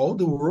with all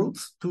the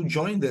worlds to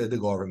join the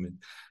government.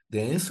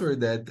 The answer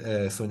that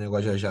Sônia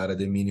Guajajara,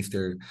 the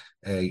minister,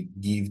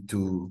 give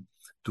to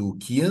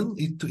Kian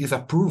is a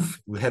proof.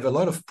 We have a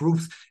lot of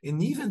proofs,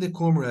 and even the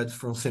comrades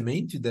from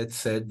Semente that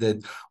said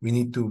that we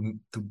need to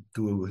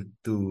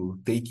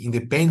take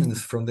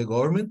independence from the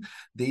government,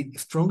 they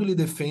strongly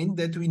defend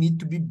that we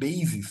need to be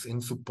bases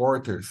and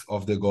supporters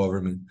of the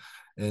government.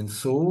 And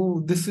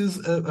so this is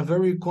a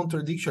very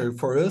contradictory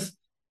for us.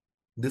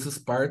 This is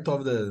part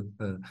of the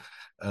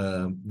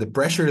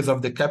pressures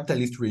of the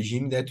capitalist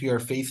regime that we are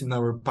facing in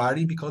our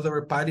party, because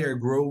our party are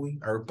growing.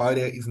 Our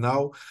party is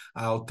now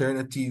an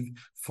alternative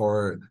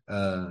for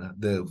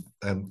the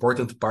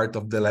important part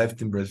of the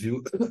left in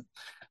Brazil.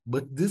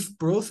 But this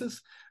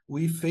process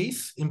we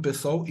face in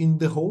PSOL in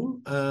the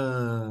whole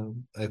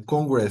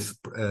Congress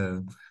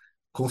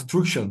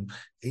construction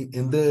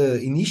in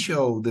the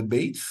initial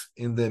debates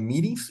in the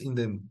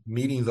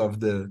meetings of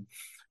the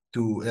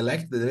to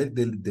elect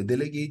the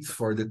delegates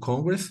for the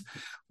Congress,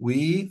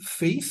 we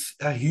face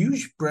a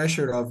huge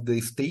pressure of the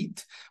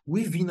state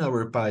within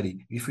our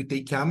party. If we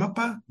take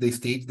Amapá, the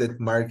state that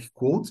Mark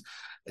quotes,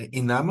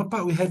 in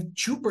Amapá, we have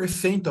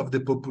 2% of the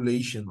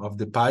population of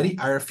the party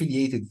are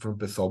affiliated from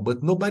PSOL,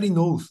 but nobody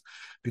knows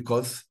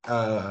because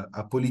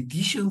a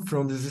politician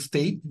from this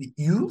state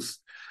use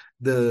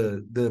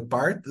the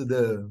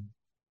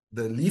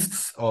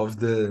lists of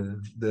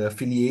the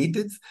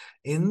affiliated,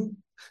 and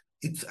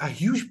it's a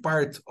huge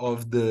part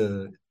of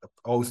the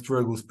all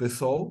struggles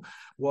PSOL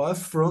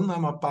was from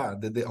Amapá,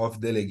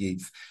 of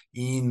delegates.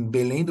 In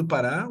Belém do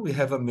Pará, we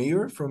have a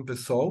mayor from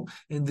PSOL,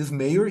 and this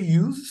mayor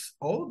uses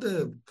all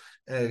the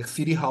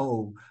city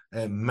hall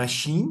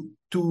machine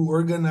to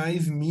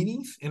organize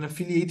meetings and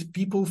affiliate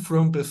people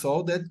from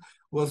PSOL that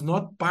was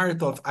not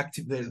part of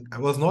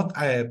was not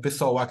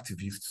PSOL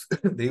activists.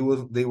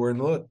 they were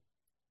not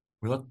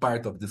we're not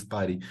part of this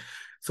party.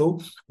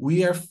 So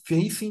we are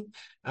facing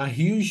a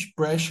huge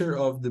pressure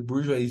of the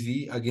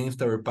bourgeoisie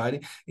against our party,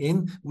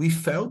 and we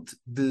felt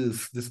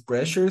these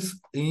pressures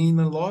in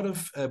a lot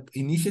of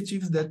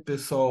initiatives that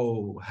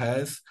PSOL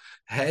has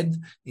had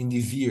in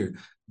this year.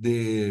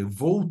 The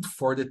vote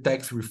for the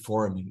tax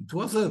reform. It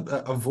was a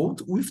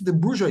vote with the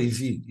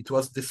bourgeoisie. It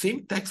was the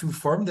same tax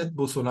reform that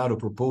Bolsonaro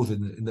proposed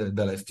in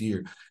the last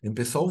year, and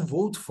PSOL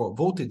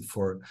voted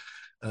for.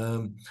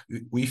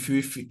 If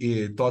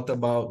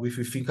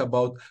we think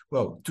about,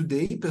 well,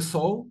 today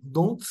PSOL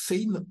don't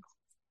say,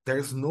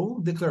 there's no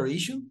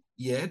declaration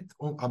yet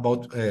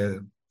about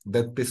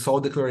that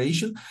PSOL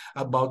declaration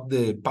about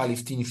the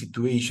Palestinian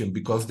situation,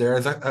 because there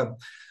is a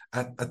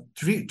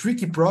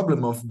tricky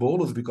problem of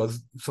Boulos,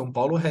 because São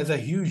Paulo has a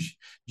huge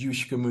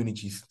Jewish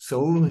communities,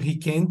 so he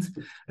can't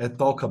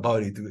talk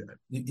about it.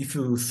 If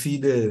you see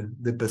the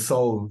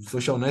PSOL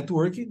social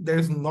network,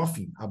 there's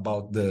nothing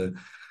about the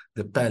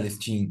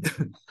Palestine.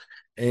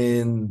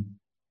 And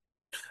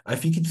I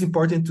think it's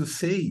important to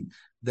say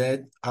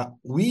that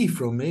we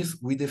from MES,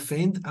 we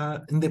defend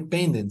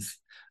independence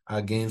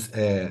against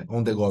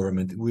on the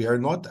government. We are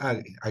not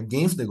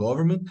against the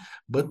government,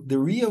 but the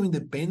real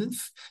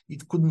independence,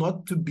 it could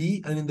not to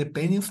be an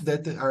independence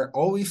that are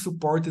always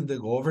supporting the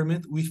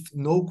government with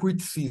no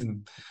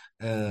criticism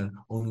on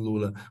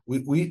Lula.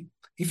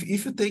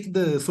 If you take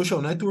the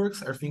social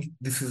networks, I think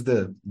this is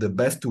the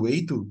best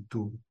way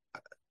to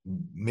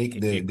make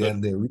the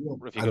real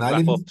if you could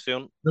analysis. wrap up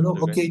soon. No,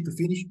 okay, to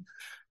finish.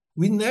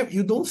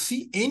 You don't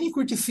see any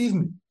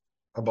criticism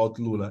about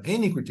Lula,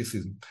 any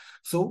criticism.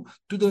 So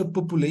to the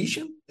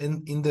population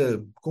and in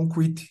the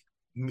concrete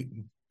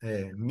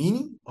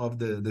meaning of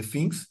the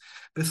things,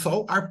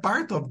 PSOL are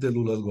part of the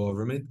Lula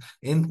government,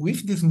 and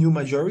with this new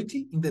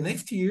majority, in the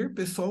next year,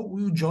 PSOL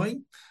will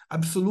join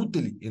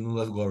absolutely in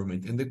Lula's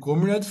government, and the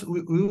comrades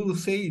will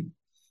say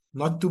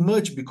not too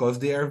much, because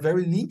they are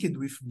very linked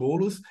with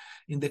Boulos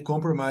in the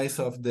compromise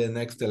of the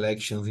next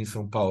elections in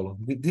São Paulo.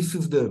 This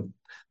is the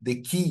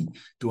key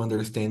to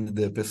understand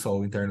the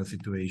PSOL internal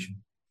situation.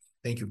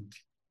 Thank you.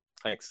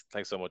 Thanks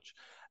so much.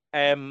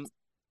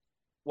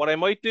 What I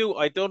might do,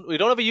 we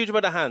don't have a huge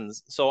amount of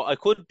hands, so I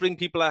could bring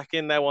people back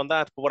in now on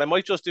that, but what I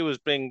might just do is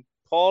bring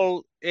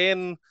Paul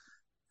in,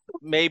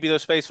 maybe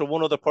there's space for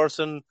one other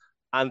person,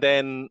 and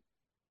then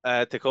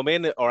to come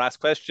in or ask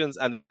questions,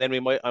 and then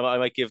I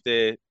might give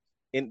the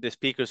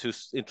speakers who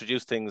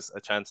introduce things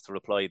a chance to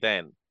reply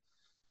then,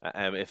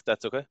 if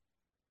that's okay.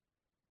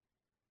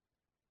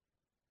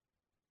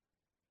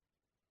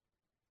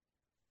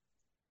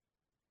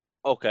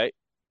 Okay.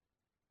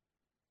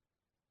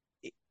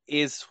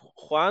 Is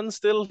Juan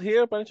still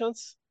here by any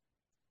chance?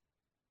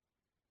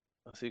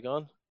 Is he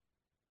gone?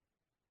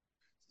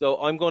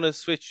 So I'm going to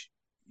switch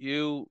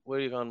you. Where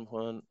are you gone,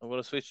 Juan? I'm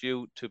going to switch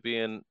you to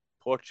being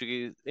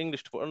Portuguese,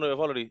 English. Oh, no, I've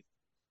already.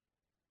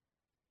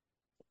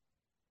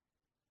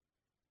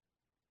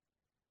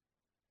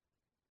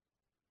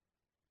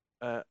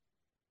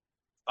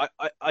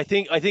 I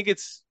think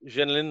it's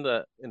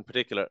Jeanlinda in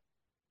particular,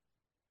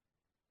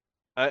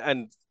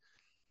 and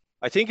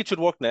I think it should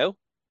work now.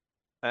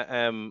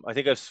 I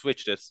think I've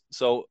switched it,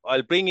 so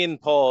I'll bring in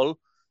Paul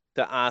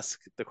to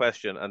ask the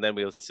question, and then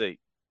we'll see.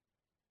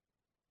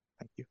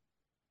 Thank you.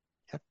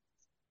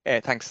 Yeah.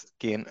 Thanks,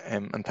 Cian,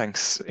 and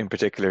thanks in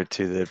particular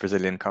to the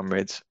Brazilian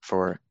comrades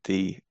for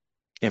the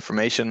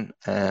information,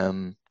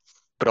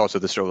 but also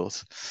the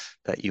struggles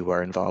that you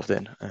were involved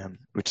in,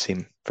 which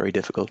seem very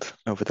difficult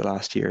over the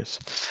last years.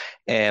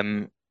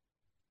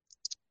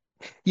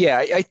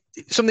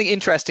 Something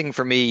interesting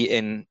for me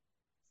in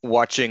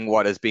watching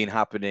what has been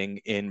happening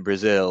in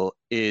Brazil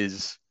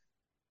is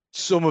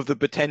some of the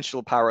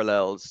potential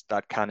parallels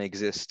that can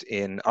exist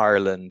in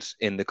Ireland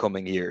in the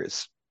coming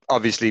years.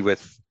 Obviously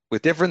with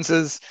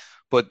differences,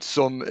 but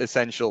some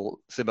essential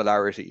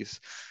similarities,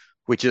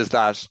 which is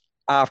that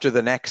after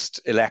the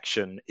next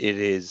election, it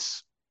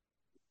is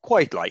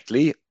quite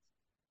likely,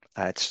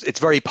 it's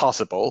very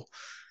possible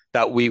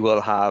that we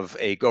will have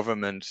a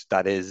government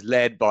that is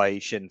led by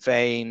Sinn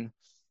Féin,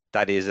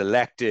 that is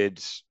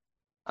elected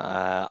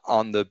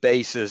on the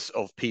basis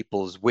of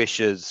people's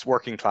wishes,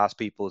 working class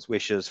people's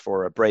wishes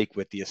for a break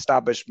with the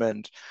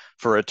establishment,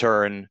 for a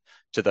turn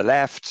to the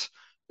left,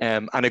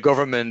 and a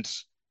government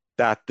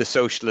that the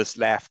socialist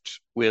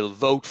left will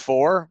vote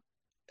for,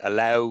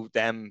 allow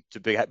them to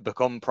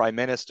become prime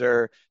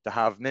minister, to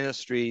have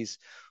ministries,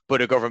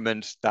 but a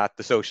government that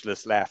the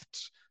socialist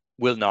left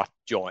will not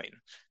join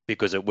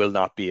because it will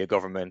not be a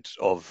government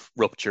of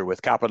rupture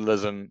with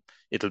capitalism.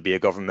 It'll be a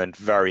government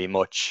very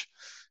much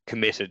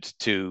committed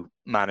to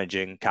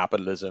managing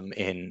capitalism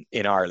in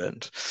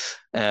Ireland.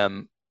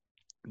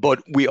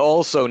 But we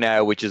also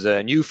now, which is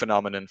a new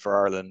phenomenon for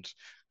Ireland,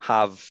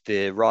 have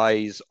the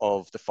rise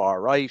of the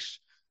far right,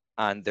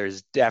 and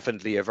there's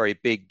definitely a very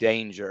big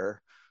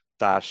danger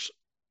that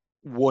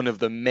one of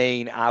the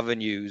main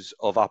avenues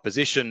of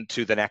opposition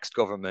to the next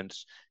government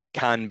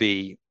can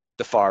be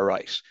the far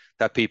right,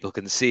 that people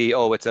can see,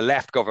 oh, it's a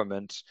left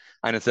government,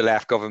 and it's a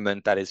left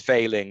government that is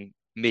failing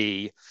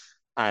me,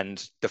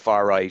 and the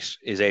far right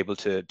is able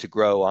to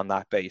grow on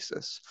that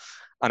basis.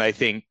 And I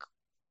think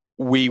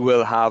we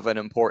will have an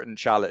important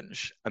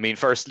challenge. I mean,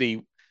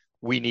 firstly,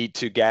 we need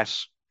to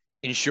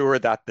ensure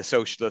that the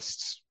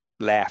socialists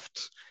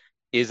left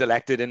is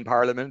elected in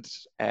parliament,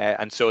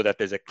 and so that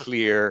there's a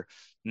clear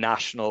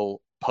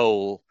national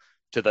pole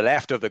to the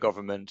left of the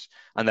government,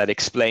 and that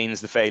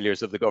explains the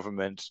failures of the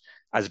government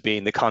as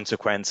being the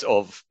consequence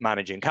of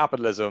managing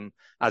capitalism,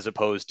 as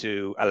opposed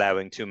to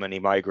allowing too many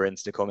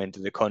migrants to come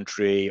into the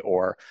country,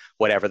 or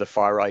whatever the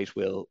far right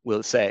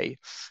will say.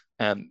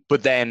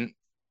 But then,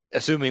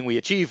 assuming we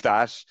achieve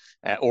that,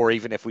 or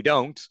even if we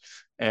don't,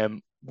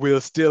 we'll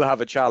still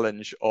have a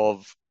challenge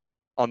of,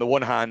 on the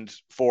one hand,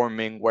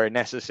 forming, where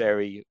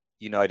necessary,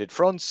 united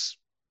fronts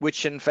with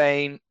Sinn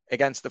Féin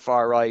against the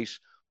far right,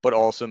 but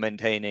also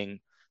maintaining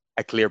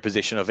a clear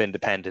position of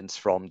independence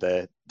from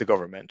the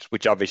government,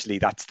 which obviously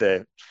that's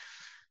the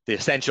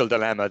essential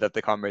dilemma that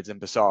the comrades in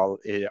PSOL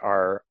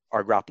are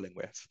grappling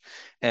with.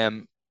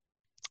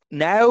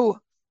 Now,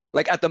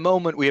 like at the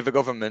moment, we have a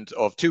government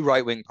of two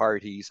right-wing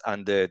parties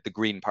and the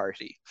Green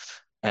Party.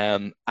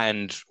 And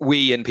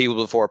we in People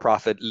Before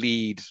Profit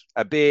lead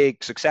a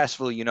big,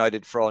 successful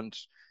united front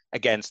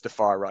against the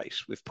far right.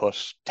 We've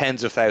put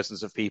tens of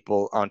thousands of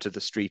people onto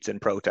the streets in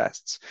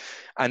protests.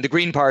 And the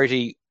Green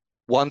Party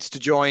wants to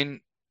join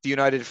the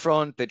united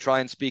front. They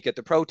try and speak at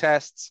the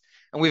protests.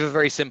 And we have a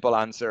very simple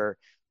answer.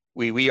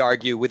 We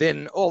argue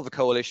within all the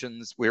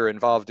coalitions we're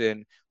involved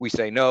in, we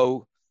say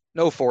no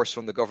force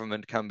from the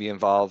government can be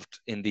involved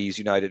in these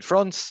united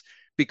fronts,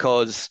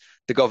 because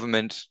the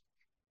government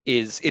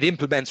it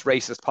implements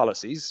racist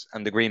policies,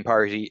 and the Green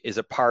Party is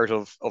a part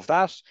of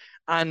that,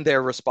 and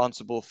they're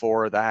responsible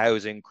for the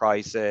housing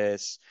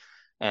crisis,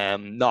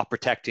 not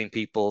protecting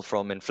people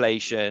from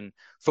inflation,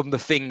 from the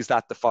things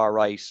that the far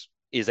right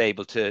is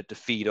able to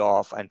feed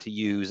off and to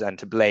use and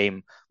to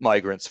blame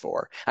migrants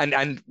for.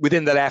 And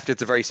within the left,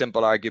 it's a very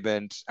simple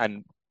argument,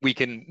 and we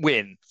can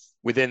win.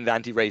 Within the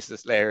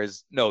anti-racist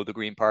layers, no, the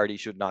Green Party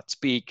should not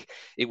speak.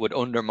 It would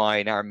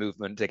undermine our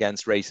movement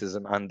against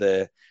racism and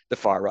the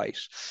far right.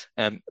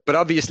 But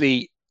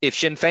obviously, if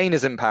Sinn Féin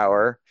is in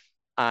power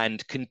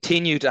and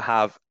continue to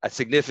have a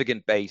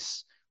significant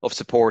base of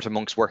support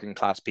amongst working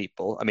class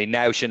people, I mean,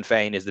 now Sinn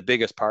Féin is the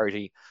biggest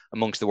party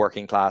amongst the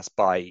working class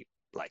by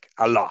like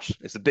a lot.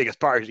 It's the biggest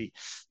party,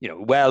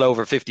 well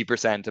over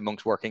 50%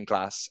 amongst working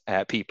class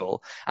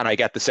people. And I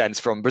get the sense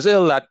from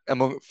Brazil that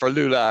for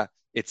Lula,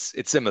 it's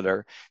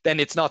similar. Then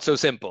it's not so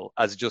simple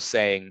as just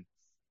saying,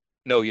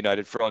 no,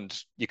 united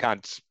front, you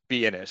can't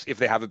be in it. If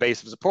they have a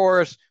base of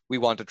support, we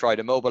want to try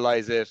to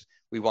mobilize it.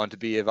 We want to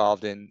be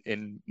involved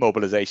in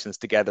mobilizations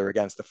together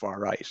against the far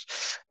right.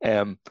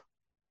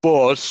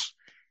 But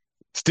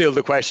still,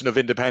 the question of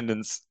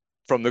independence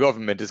from the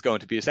government is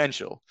going to be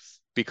essential,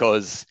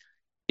 because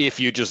if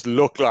you just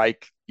look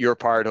like you're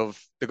part of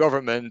the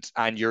government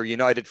and your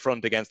united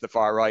front against the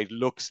far right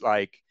looks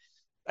like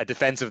a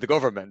defense of the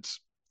government,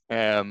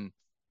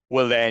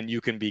 well, then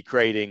you can be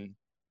creating,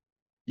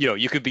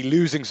 you could be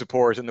losing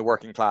support in the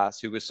working class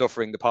who is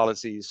suffering the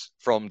policies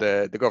from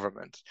the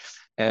government.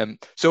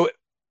 So,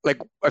 like,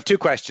 I have two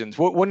questions.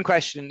 One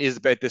question is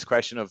about this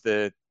question of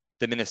the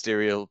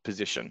ministerial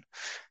position.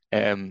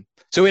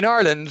 So in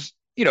Ireland,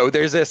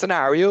 there's a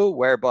scenario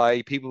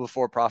whereby People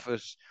Before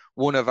Profit,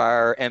 one of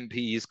our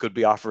MPs could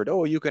be offered,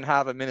 oh, you can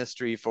have a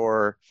ministry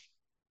for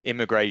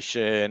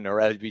immigration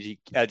or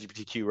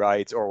LGBTQ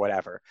rights or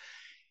whatever.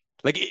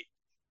 Like,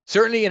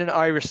 certainly in an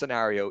Irish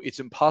scenario,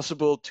 it's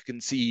impossible to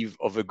conceive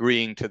of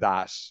agreeing to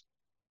that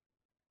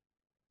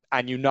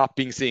and you not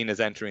being seen as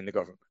entering the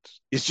government.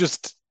 It's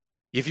just,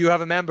 if you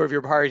have a member of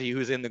your party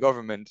who's in the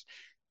government,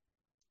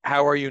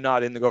 how are you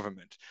not in the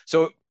government?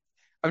 So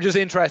I'm just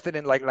interested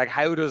in like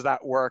how does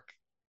that work?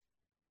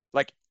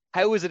 Like,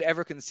 how is it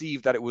ever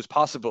conceived that it was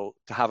possible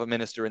to have a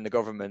minister in the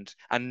government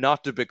and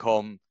not to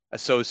become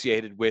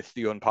associated with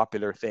the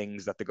unpopular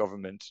things that the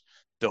government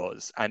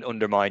does and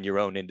undermine your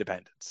own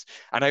independence.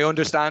 And I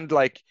understand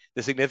like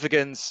the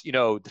significance, you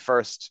know, the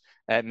first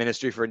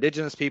Ministry for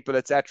Indigenous People,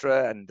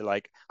 etc. And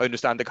like I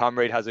understand the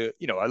Comrade has a,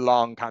 you know, a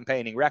long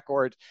campaigning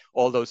record,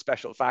 all those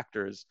special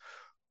factors.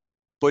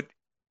 But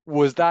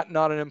was that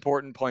not an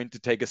important point to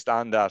take a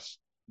stand at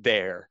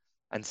there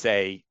and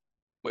say,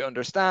 we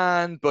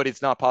understand, but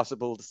it's not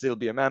possible to still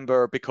be a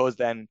member because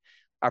then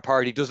our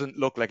party doesn't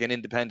look like an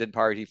independent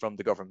party from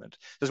the government?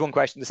 There's one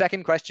question. The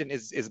second question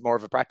is more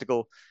of a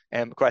practical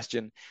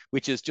question,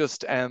 which is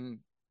just,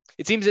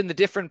 it seems in the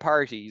different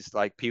parties,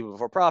 like People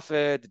Before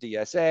Profit, the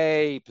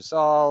DSA,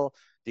 PSOL,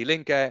 Die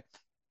Linke,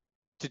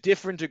 to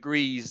different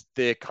degrees,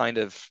 the kind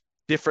of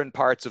different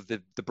parts of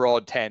the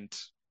broad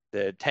tent,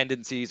 the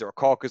tendencies or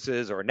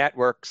caucuses or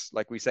networks,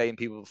 like we say in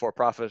People Before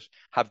Profit,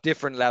 have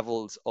different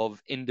levels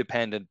of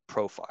independent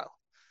profile.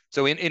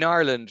 So in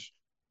Ireland,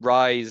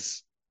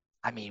 Rise,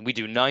 I mean, we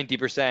do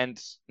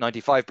 90%,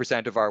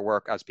 95% of our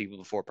work as People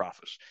Before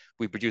Profit.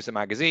 We produce a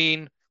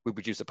magazine, we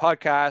produce a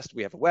podcast,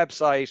 we have a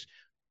website,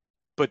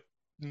 but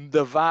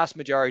the vast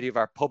majority of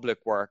our public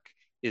work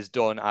is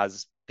done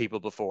as People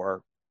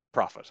Before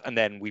Profit. And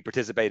then we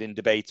participate in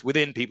debates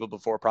within People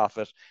Before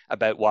Profit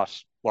about what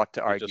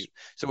to argue.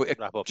 So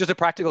just a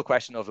practical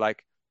question of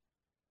like,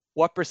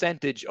 what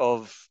percentage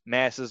of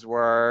MES's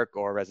work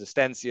or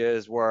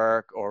Resistencia's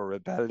work or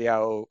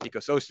Rebellia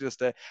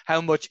Ecosocialista, how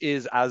much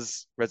is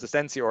as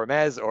Resistencia or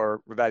MES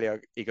or Rebellia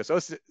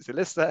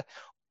Ecosocialista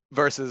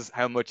versus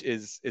how much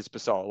is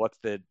PSOL? What's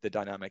the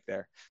dynamic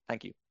there?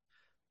 Thank you.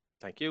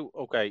 Thank you.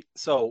 Okay,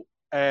 so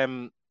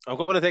I'm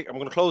going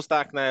to close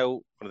back now.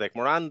 I'm going to take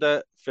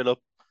Miranda, Philip,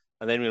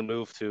 and then we'll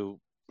move to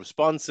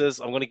responses.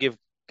 I'm going to get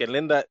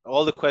Linda.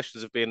 All the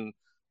questions have been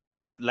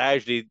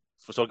largely,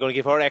 so I'm going to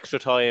give her extra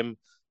time.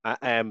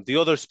 The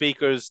other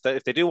speakers, that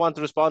if they do want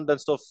to respond and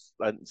stuff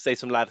and say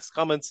some last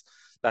comments,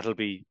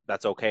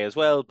 that's okay as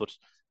well. But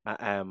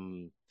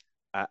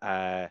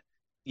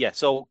yeah,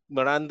 so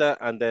Miranda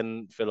and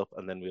then Philip,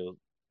 and then we'll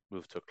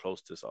move to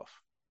close this off.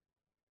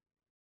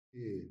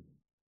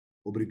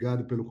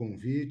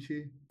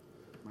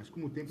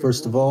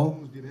 First of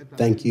all,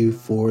 thank you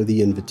for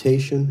the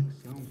invitation.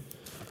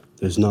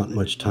 There's not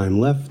much time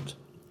left,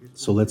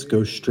 so let's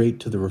go straight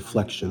to the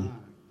reflection.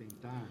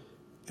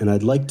 And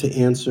I'd like to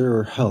answer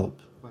or help,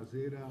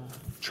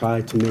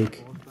 try to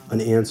make an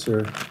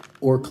answer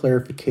or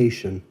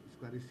clarification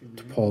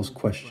to Paul's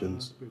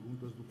questions.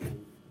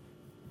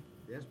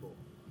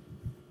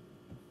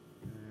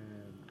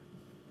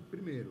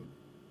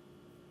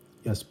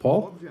 Yes,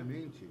 Paul?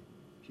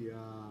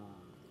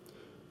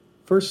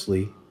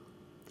 Firstly,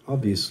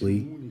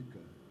 obviously,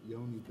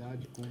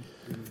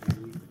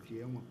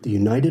 the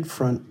united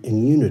front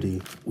and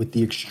unity with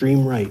the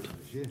extreme right,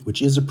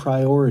 which is a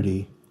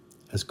priority,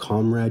 as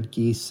Comrade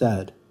Guy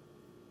said.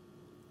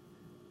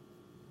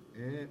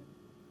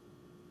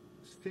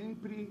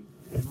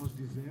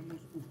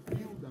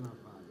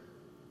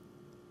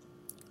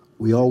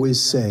 We always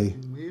say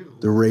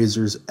the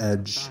razor's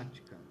edge,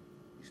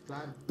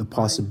 the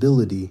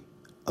possibility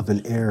of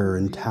an error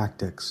in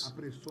tactics,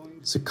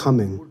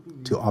 succumbing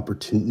to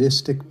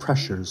opportunistic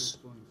pressures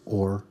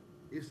or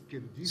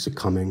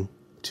succumbing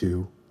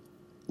to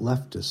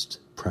leftist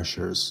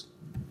pressures.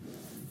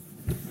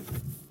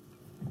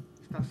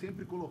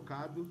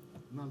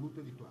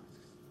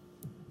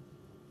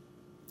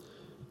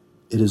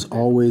 It is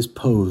always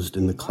posed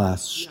in the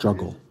class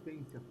struggle.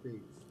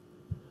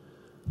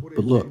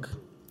 But look,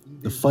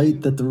 the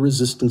fight that the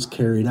resistance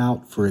carried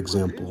out, for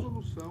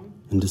example,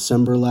 in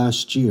December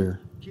last year,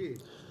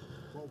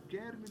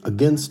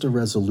 against a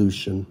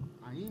resolution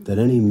that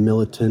any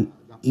militant,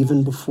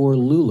 even before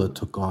Lula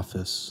took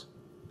office,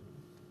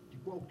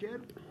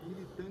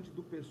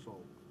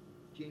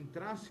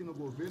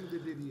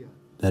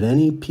 that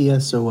any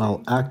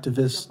PSOL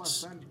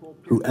activists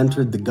who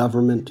entered the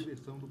government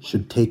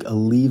should take a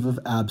leave of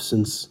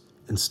absence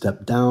and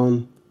step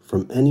down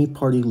from any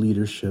party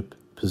leadership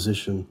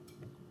position.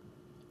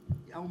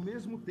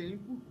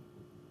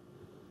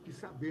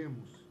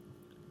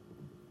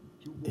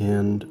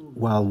 And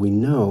while we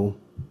know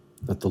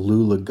that the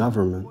Lula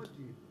government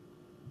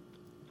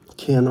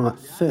cannot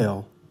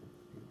fail,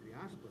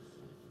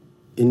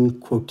 in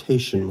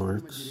quotation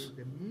marks,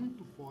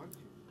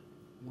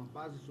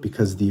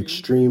 because the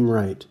extreme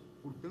right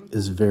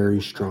is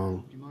very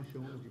strong,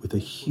 with a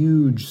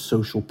huge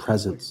social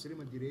presence,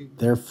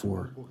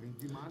 therefore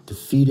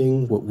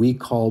defeating what we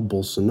call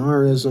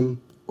Bolsonarism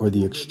or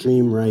the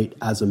extreme right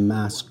as a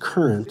mass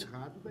current,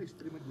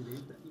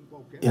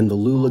 and the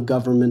Lula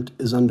government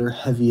is under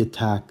heavy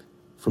attack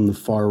from the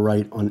far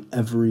right on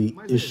every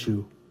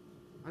issue.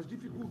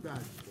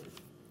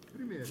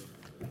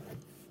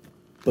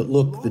 But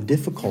look, the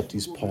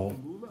difficulties, Paul.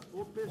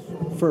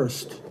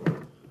 First,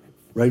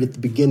 right at the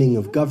beginning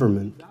of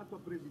government,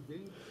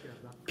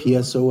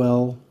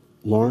 PSOL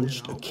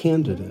launched a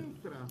candidate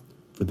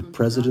for the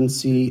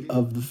presidency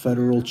of the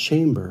federal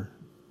chamber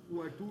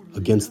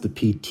against the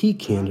PT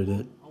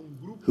candidate,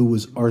 who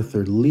was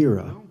Arthur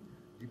Lira,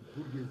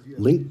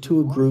 linked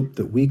to a group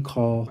that we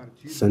call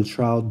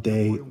Central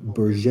de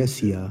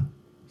Burguesia,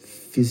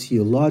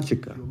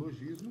 Fisiologica,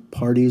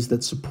 parties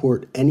that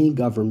support any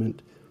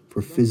government.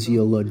 For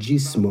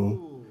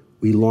Fisiologismo,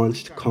 we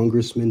launched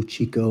Congressman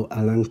Chico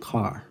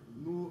Alencar.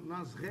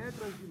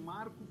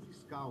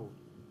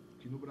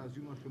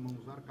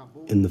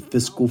 In the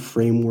fiscal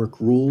framework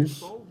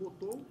rules,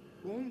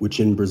 which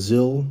in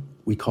Brazil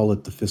we call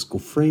it the fiscal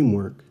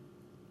framework,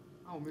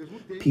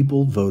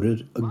 people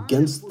voted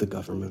against the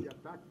government.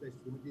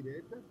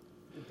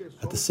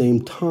 At the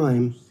same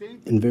time,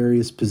 in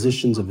various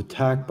positions of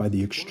attack by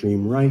the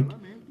extreme right,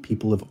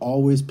 people have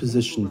always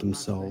positioned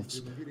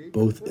themselves,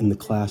 both in the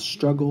class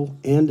struggle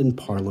and in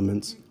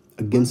parliaments,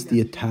 against the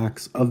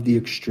attacks of the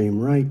extreme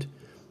right,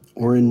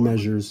 or in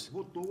measures,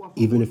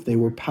 even if they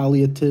were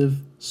palliative,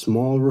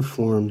 small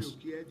reforms,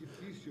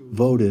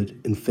 voted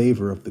in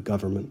favor of the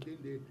government.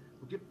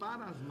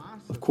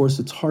 Of course,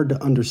 it's hard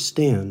to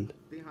understand,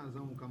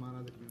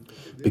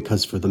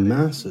 because for the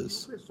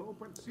masses,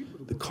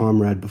 the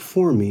comrade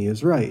before me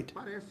is right.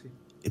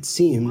 It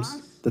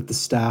seems that the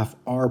staff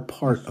are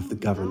part of the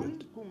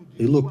government.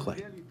 They look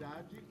like.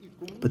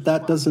 But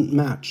that doesn't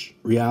match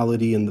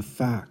reality and the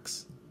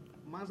facts.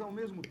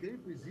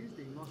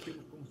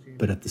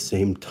 But at the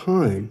same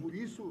time,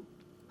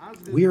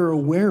 we are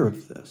aware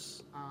of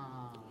this,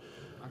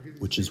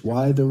 which is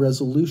why the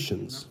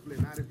resolutions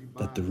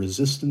that the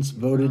resistance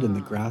voted in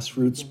the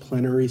grassroots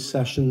plenary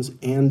sessions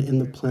and in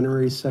the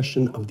plenary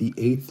session of the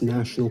 8th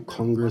National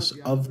Congress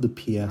of the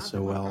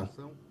PSOL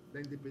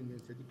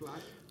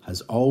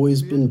has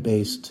always been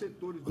based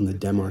on the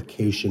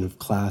demarcation of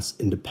class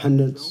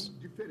independence,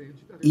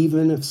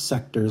 even if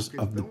sectors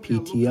of the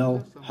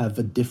PTL have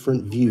a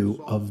different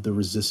view of the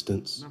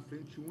resistance.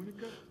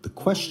 The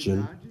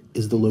question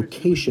is the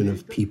location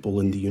of people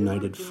in the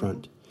United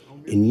Front,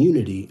 in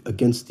unity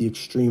against the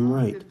extreme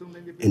right,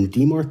 and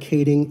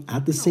demarcating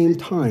at the same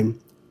time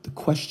the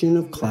question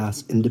of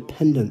class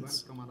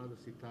independence.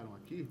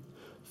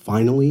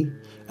 Finally,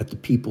 at the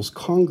People's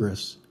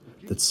Congress,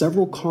 that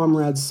several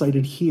comrades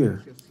cited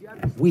here,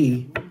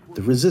 we,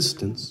 the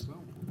resistance,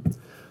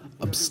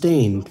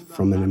 abstained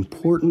from an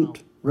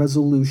important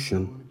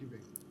resolution,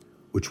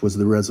 which was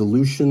the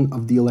resolution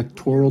of the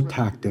electoral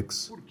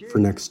tactics for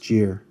next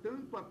year.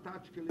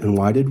 And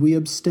why did we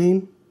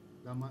abstain?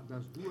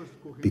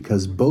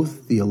 Because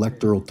both the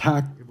electoral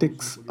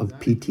tactics of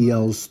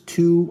PTL's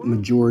two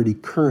majority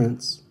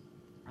currents,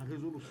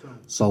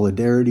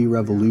 Solidarity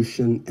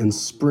Revolution and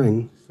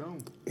Spring,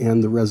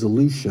 and the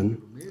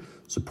resolution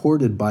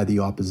supported by the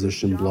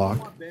opposition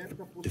bloc,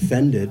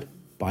 defended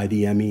by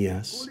the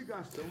MES,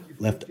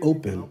 left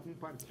open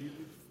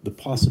the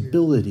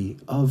possibility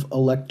of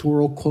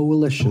electoral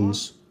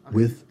coalitions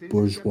with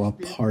bourgeois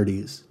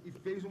parties.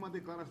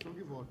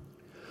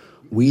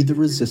 We, the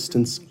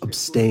resistance,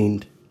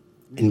 abstained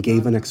and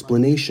gave an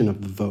explanation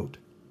of the vote.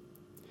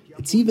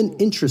 It's even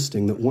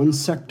interesting that one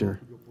sector,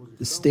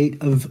 the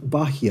state of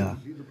Bahia,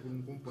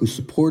 who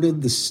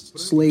supported the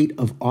slate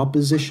of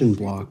opposition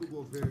bloc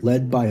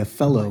led by a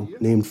fellow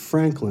named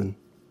Franklin,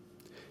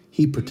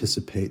 he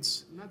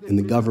participates in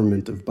the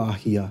government of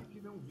Bahia,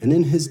 and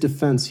in his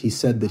defense he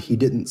said that he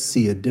didn't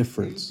see a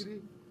difference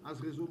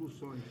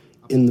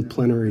in the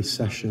plenary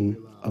session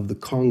of the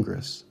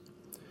Congress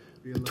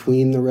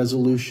between the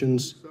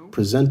resolutions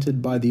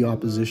presented by the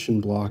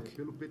opposition bloc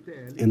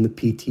and the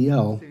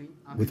PTL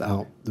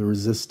without the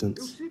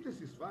resistance.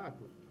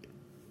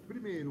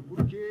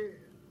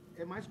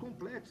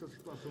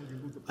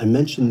 I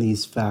mention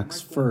these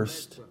facts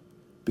first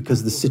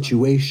because the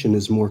situation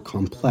is more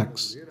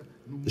complex.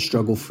 The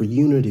struggle for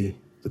unity,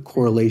 the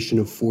correlation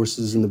of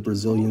forces in the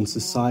Brazilian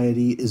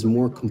society is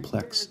more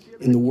complex,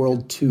 in the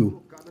world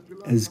too,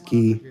 as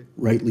Guy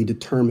rightly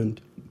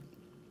determined.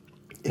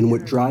 And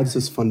what drives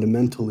us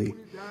fundamentally,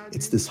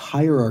 it's this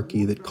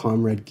hierarchy that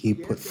Comrade Guy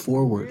put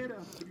forward.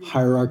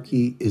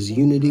 Hierarchy is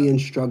unity and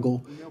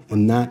struggle,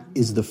 and that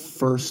is the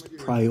first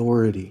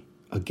priority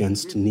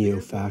against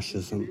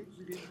neo-fascism,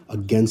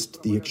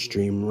 against the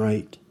extreme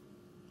right.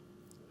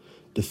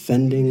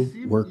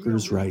 Defending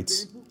workers'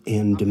 rights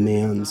and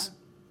demands,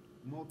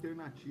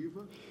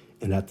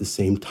 and at the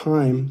same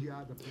time,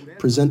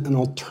 present an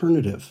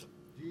alternative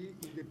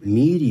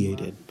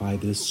mediated by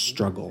this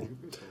struggle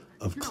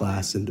of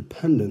class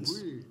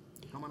independence.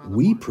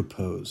 We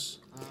propose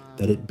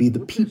that it be the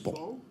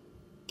people.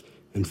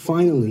 And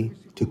finally,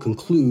 to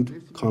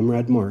conclude,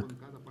 Comrade Mark,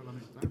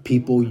 the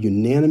people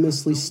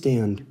unanimously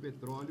stand,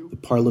 the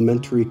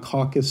parliamentary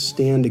caucus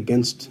stand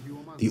against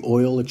the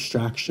oil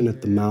extraction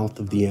at the mouth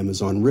of the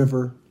Amazon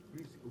River,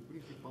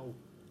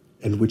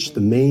 and which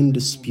the main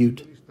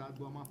dispute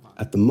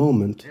at the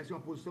moment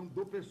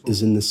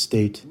is in the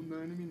state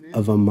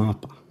of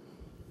Amapá.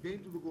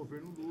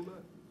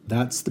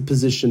 That's the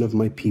position of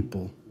my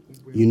people,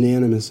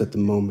 unanimous at the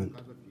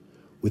moment.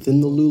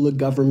 Within the Lula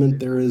government,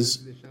 there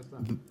is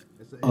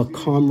a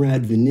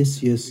Comrade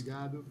Vinicius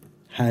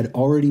had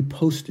already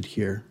posted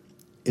here.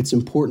 It's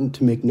important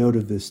to make note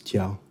of this,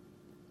 Tiao.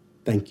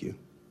 Thank you.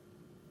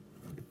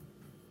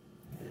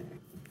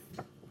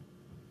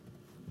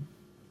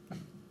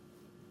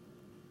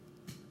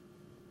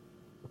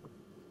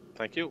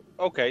 Thank you.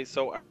 Okay,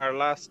 so our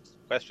last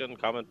question,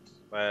 comment,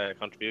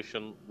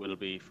 contribution will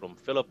be from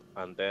Philip,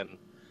 and then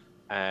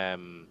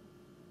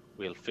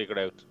we'll figure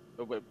out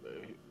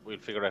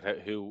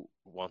who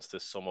wants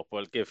to sum up.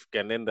 We'll give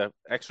Linda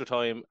extra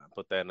time,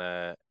 but then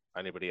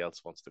anybody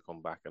else wants to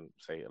come back and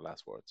say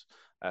last words.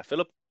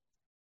 Philip.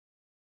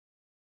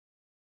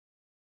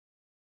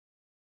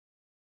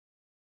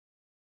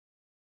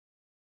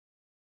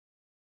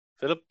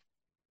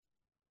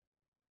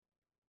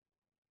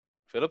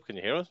 Philip, can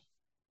you hear us?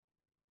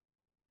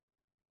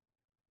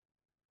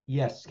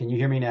 Yes, can you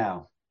hear me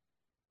now?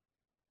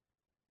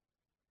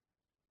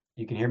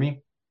 You can hear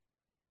me?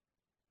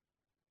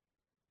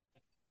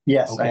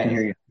 Yes, okay. I can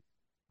hear you.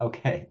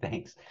 Okay,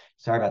 thanks.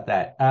 Sorry about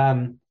that.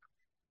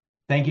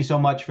 Thank you so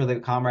much for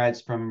the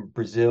comrades from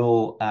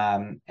Brazil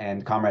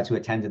and comrades who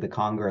attended the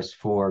Congress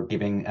for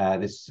giving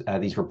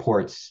these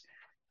reports.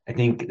 I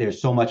think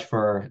there's so much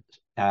for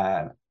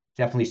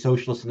definitely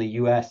socialists in the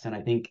U.S. and I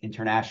think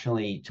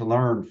internationally to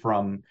learn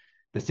from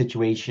the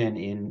situation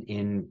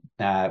in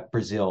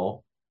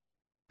Brazil,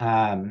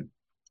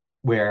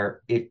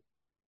 where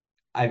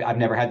I've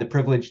never had the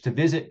privilege to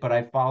visit, but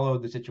I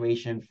followed the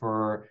situation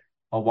for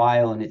a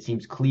while, and it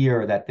seems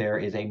clear that there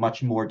is a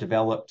much more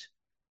developed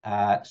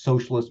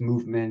socialist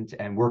movement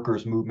and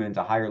workers' movement,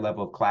 a higher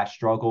level of class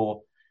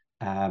struggle,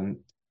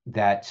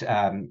 that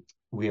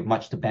we have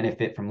much to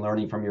benefit from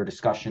learning from your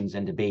discussions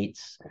and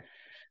debates,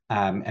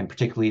 and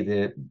particularly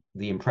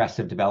the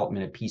impressive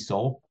development of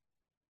PSOL.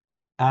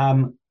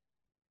 I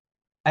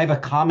have a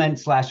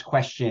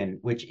comment/question,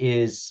 which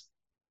is,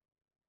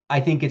 I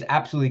think it's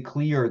absolutely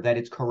clear that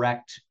it's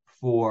correct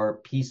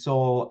for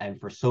PSOL and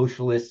for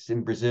socialists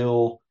in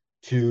Brazil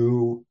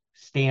to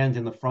stand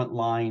in the front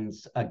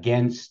lines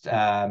against,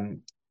 to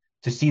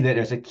see that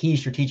as a key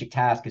strategic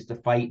task is to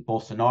fight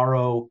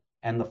Bolsonaro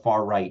and the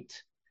far right.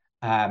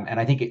 And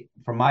I think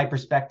from my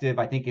perspective,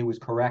 I think it was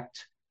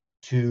correct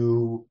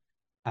to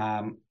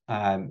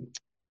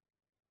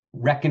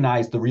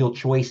recognize the real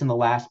choice in the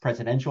last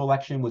presidential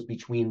election was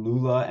between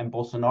Lula and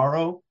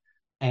Bolsonaro,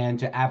 and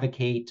to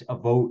advocate a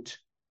vote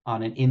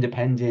on an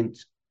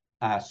independent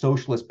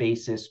socialist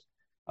basis,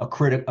 a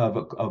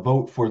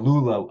vote for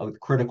Lula with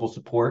critical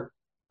support.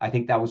 I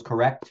think that was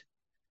correct.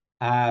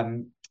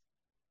 And,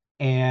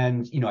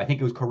 I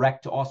think it was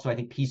correct to also, I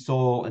think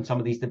PSOL in some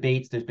of these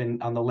debates, there's been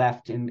on the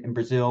left in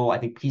Brazil, I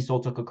think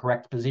PSOL took a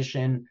correct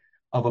position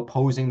of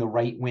opposing the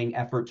right-wing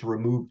effort to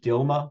remove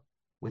Dilma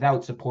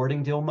without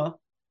supporting Dilma.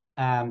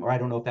 Or I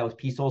don't know if that was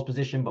PSOL's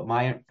position, but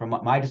from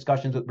my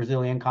discussions with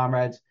Brazilian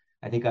comrades,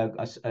 I think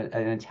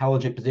an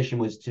intelligent position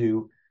was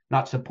to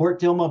not support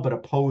Dilma, but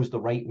oppose the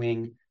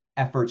right-wing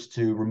efforts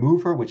to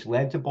remove her, which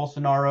led to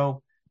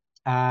Bolsonaro.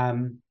 I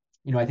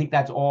think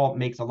that's all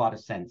makes a lot of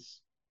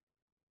sense.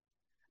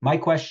 My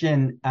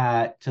question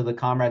to the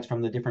comrades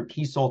from the different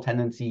PSOL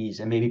tendencies,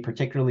 and maybe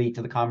particularly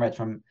to the comrades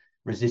from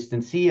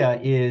Resistencia,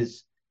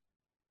 is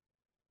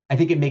I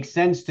think it makes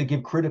sense to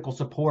give critical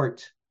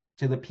support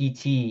to the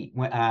PT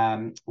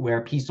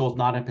where PSOL is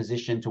not in a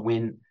position to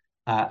win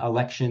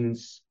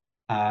elections.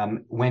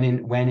 When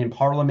in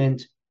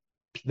Parliament,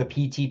 the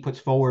PT puts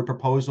forward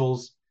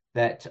proposals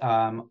that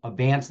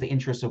advance the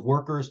interests of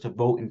workers to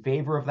vote in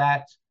favor of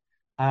that.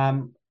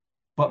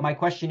 But my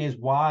question is,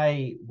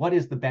 what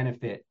is the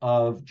benefit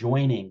of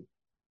joining,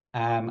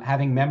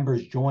 having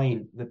members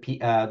join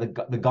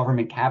the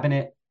government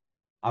cabinet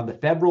on the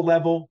federal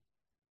level,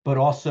 but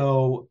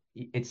also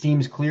it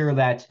seems clear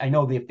that I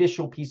know the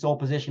official PSOL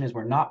position is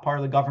we're not part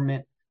of the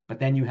government, but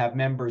then you have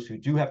members who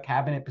do have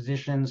cabinet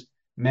positions,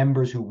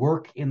 members who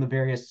work in the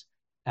various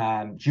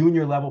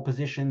junior level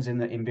positions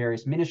in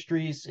various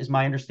ministries, is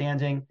my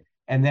understanding.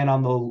 And then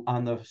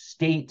on the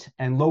state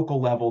and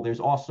local level, there's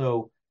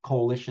also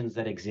coalitions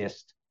that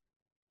exist.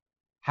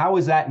 How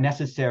is that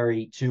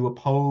necessary to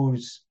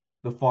oppose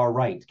the far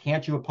right?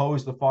 Can't you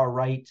oppose the far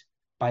right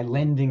by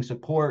lending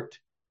support,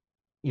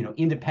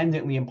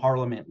 independently in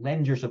Parliament,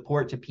 lend your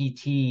support to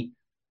PT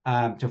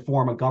to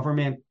form a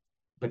government,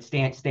 but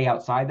stay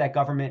outside that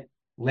government,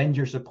 lend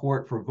your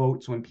support for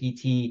votes when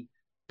PT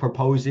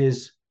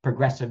proposes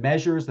progressive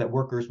measures that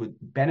workers would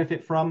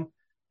benefit from,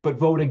 but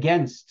vote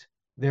against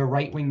their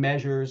right-wing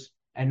measures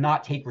and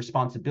not take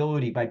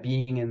responsibility by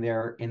being in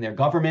their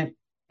government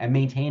and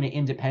maintain an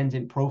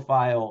independent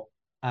profile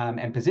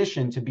and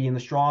position to be in the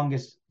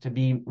strongest, to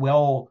be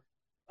well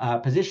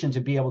positioned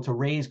to be able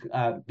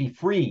to be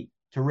free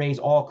to raise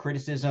all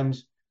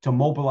criticisms, to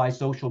mobilize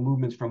social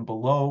movements from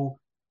below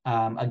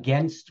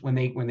against when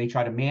they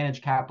try to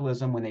manage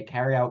capitalism, when they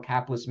carry out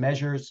capitalist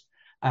measures,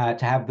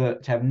 to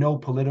have no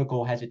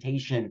political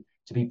hesitation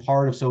to be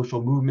part of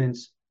social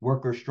movements,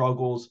 worker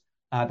struggles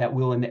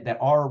that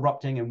are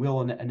erupting and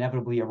will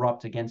inevitably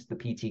erupt against the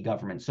PT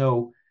government.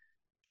 So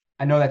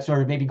I know that's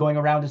sort of maybe going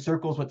around in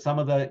circles what some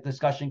of the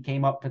discussion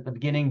came up at the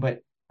beginning,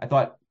 but I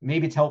thought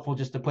maybe it's helpful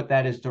just to put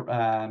that as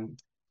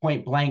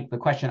point blank. The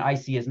question I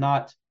see is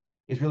not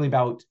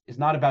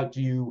about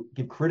do you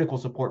give critical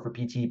support for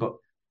PT, but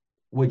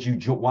why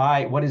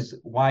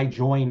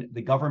join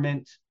the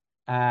government?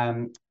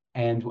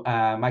 And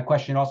my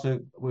question also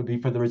would be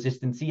for the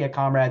Resistencia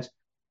comrades.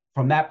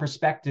 From that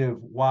perspective,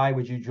 why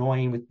would you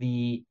join with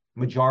the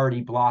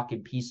majority bloc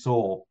in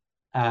PSOL?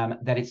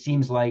 That it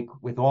seems like,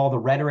 with all the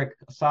rhetoric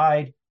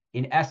aside,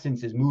 in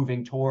essence is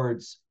moving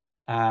towards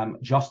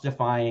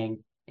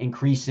justifying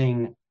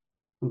increasingly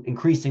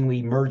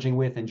merging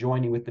with and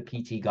joining with the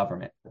PT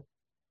government.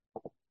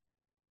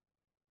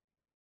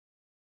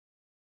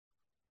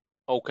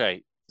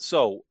 Okay,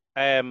 so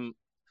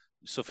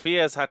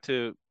Sophia's had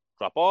to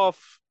drop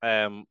off.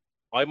 I'm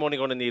only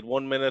going to need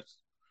 1 minute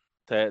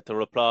to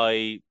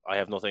reply. I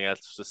have nothing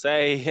else to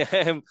say.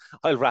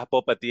 I'll wrap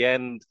up at the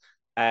end.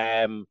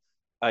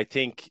 I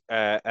think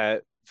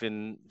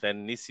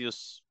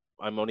Vinicius,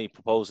 I'm only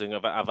proposing,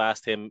 I've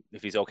asked him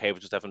if he's okay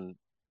with just having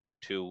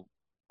 1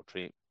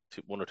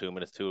 or 2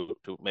 minutes, to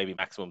maybe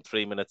maximum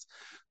 3 minutes,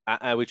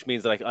 which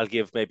means that I'll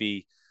give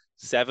maybe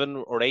 7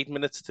 or 8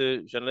 minutes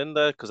to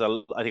Jeanlinda, because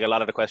I think a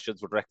lot of the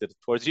questions were directed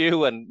towards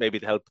you, and maybe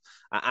to help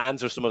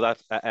answer some of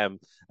that,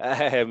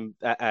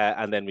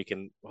 and then we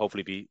can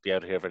hopefully be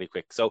out of here very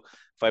quick. So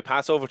if I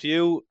pass over to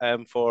you,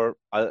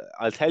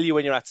 I'll tell you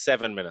when you're at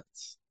 7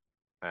 minutes.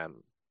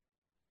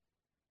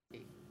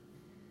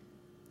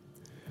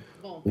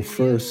 Well,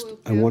 first,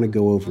 I want to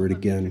go over it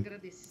again.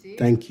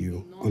 Thank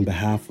you on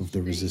behalf of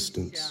the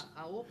resistance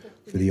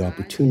for the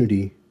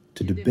opportunity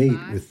to debate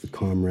with the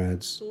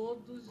comrades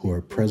who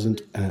are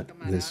present at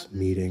this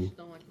meeting.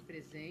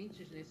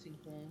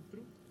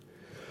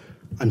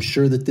 I'm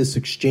sure that this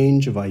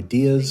exchange of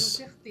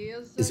ideas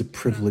is a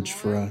privilege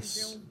for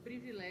us.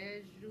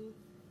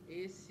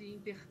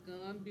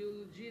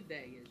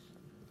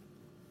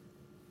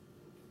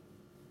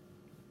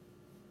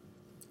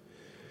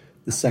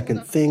 The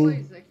second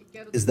thing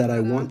is that I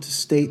want to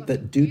state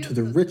that due to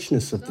the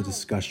richness of the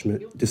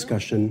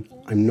discussion,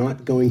 I'm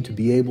not going to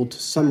be able to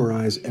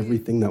summarize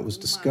everything that was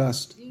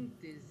discussed.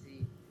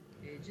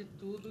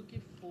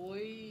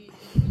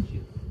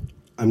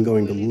 I'm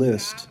going to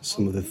list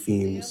some of the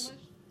themes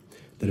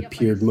that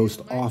appeared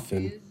most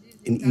often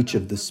in each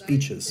of the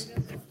speeches.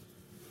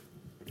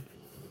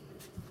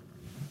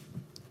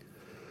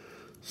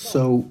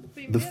 So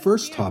the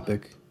first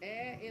topic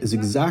is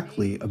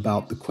exactly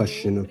about the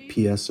question of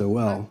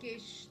PSOL,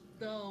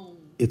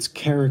 its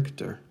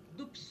character,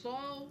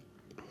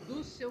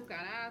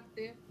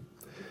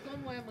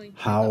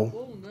 how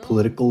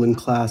political and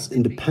class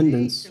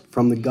independence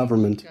from the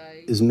government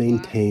is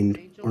maintained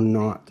or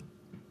not.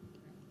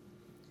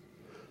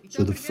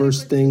 So the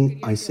first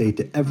thing I say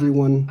to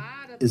everyone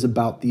is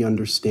about the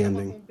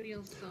understanding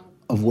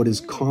of what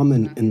is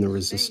common in the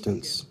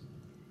resistance,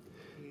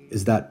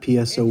 is that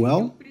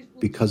PSOL,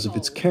 because of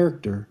its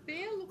character,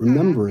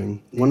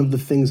 remembering one of the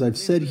things I've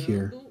said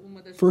here,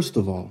 first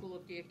of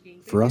all,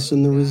 for us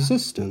in the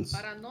resistance,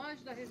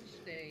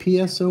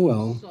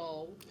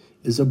 PSOL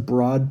is a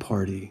broad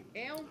party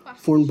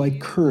formed by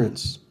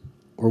currents,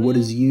 or what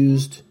is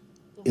used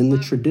in the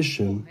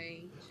tradition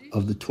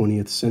of the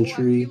 20th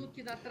century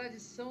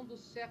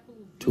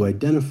to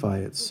identify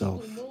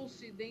itself,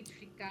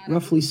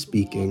 roughly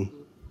speaking,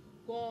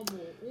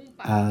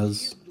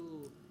 as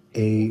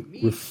a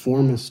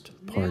reformist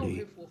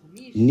party,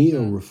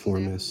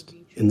 neo-reformist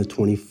in the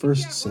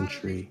 21st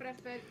century,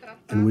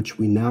 and which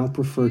we now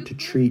prefer to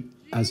treat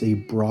as a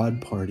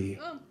broad party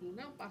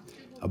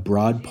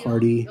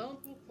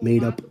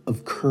made up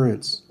of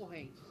currents,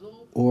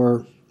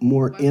 or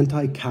more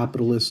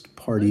anti-capitalist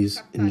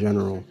parties in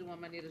general.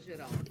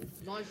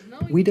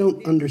 We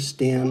don't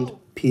understand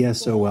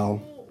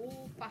PSOL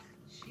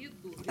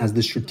as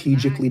the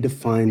strategically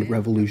defined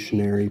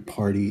revolutionary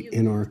party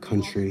in our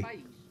country.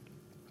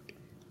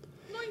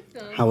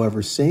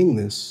 However, saying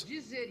this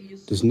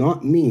does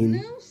not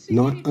mean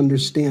not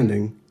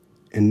understanding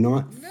and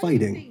not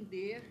fighting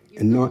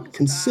and not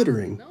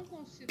considering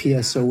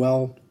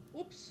PSOL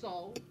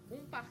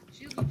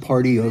a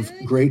party of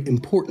great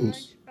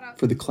importance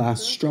for the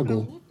class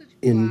struggle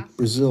in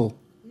Brazil.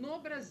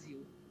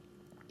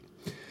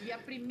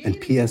 And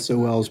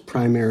PSOL's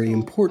primary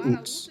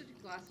importance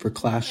for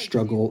class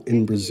struggle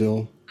in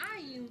Brazil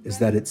is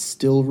that it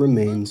still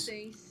remains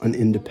an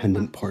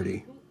independent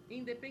party.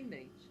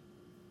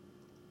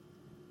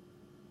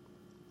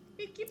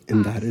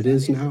 And that it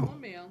is now,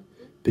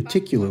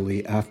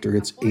 particularly after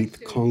its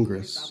 8th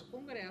Congress,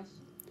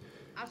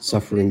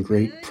 suffering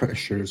great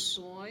pressures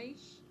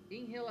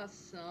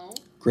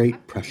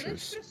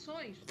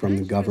from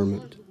the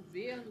government,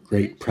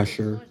 great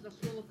pressure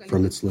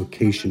from its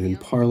location in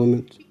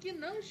Parliament,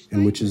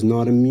 and which is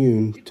not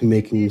immune to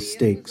making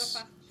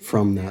mistakes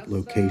from that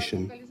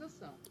location.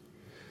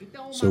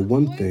 So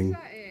one thing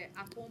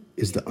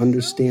is the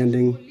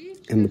understanding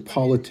and the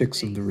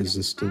politics of the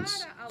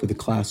resistance for the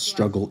class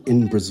struggle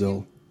in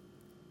Brazil.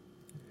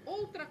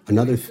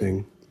 Another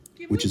thing,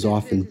 which is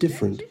often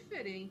different,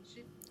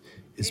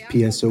 is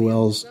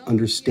PSOL's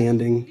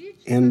understanding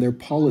and their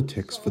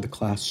politics for the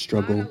class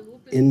struggle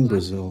in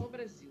Brazil.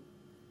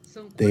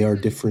 They are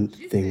different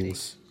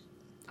things.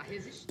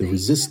 The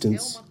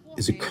resistance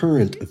is a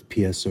current of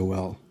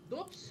PSOL.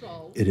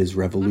 It is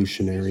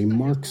revolutionary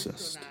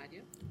Marxist.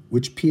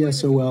 which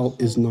PSOL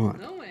is not,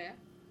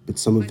 but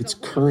some of its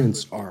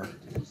currents are.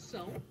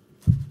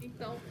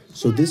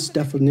 So this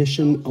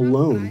definition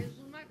alone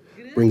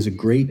brings a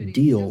great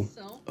deal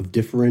of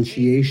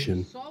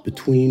differentiation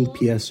between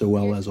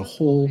PSOL as a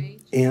whole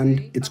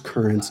and its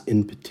currents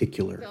in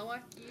particular.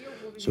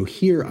 So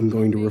here I'm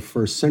going to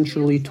refer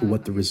centrally to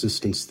what the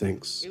resistance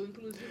thinks.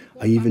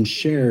 I even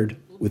shared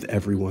with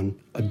everyone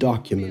a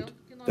document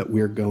that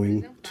we're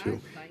going to.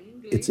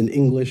 It's in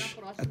English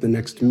at the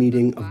next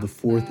meeting of the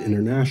Fourth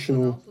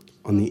International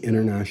on the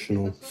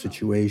international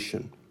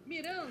situation.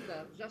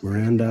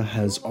 Miranda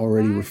has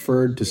already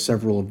referred to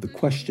several of the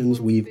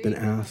questions we've been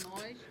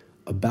asked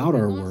about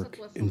our work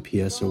in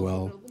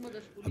PSOL,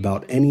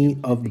 about any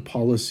of the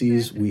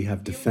policies we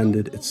have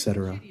defended,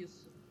 etc.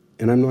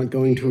 And I'm not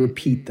going to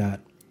repeat that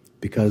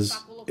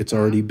because it's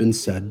already been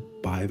said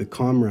by the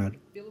comrade.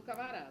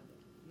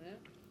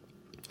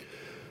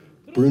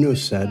 Bruno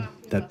said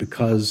that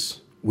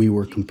because we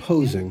were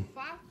composing,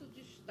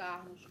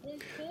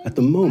 at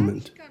the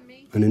moment,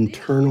 an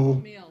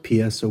internal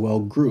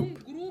PSOL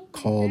group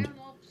called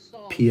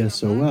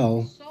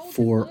PSOL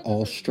for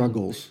All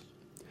Struggles.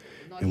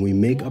 And we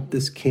make up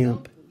this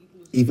camp.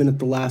 Even at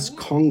the last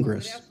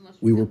Congress,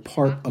 we were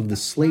part of the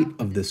slate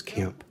of this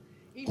camp,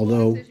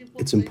 although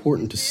it's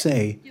important to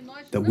say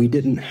that we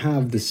didn't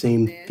have the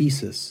same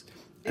thesis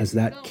as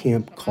that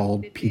camp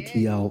called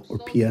PTL or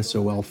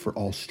PSOL for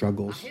All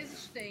Struggles.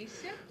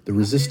 The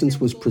resistance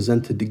was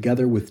presented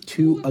together with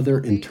two other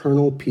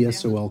internal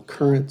PSOL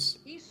currents,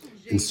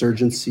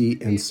 insurgency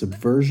and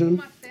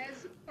subversion,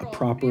 a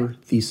proper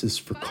thesis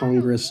for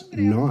Congress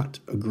not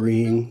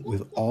agreeing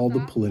with all the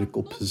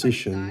political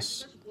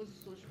positions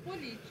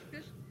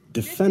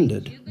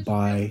defended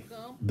by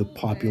the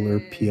popular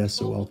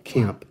PSOL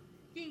camp,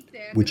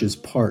 which is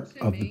part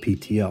of the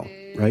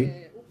PTL,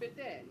 right?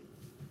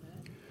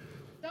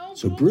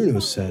 So Bruno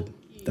said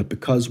that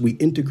because we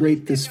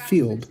integrate this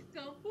field,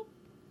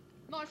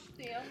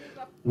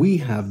 we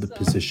have the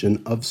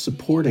position of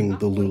supporting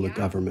the Lula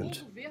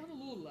government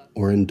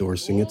or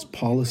endorsing its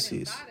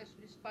policies.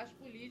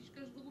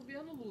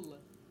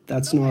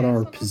 That's not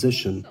our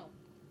position.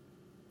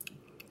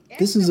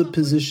 This is a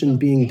position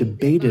being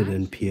debated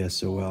in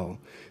PSOL.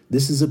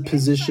 This is a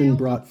position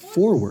brought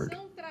forward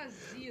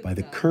by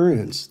the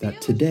currents that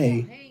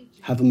today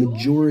have a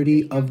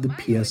majority of the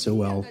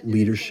PSOL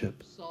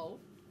leadership.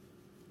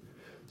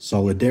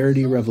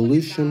 Solidarity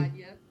Revolution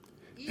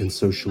and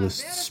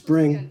Socialist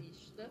Spring,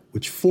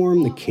 which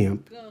form the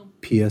camp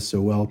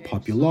PSOL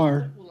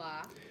Popular,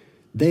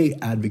 they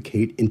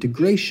advocate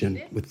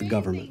integration with the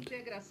government.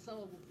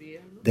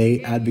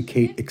 They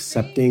advocate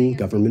accepting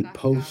government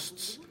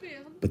posts,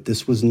 but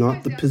this was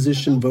not the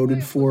position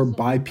voted for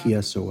by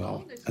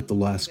PSOL at the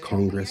last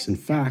Congress. In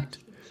fact,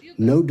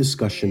 no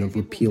discussion of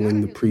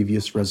repealing the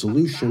previous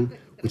resolution,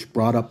 which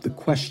brought up the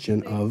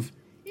question of,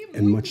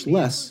 and much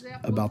less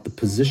about the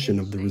position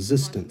of the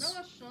resistance.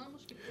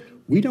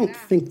 We don't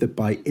think that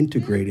by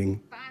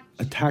integrating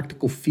a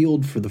tactical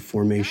field for the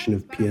formation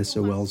of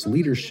PSOL's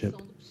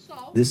leadership,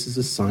 this is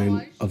a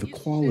sign of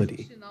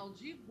equality,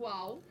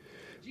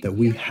 that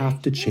we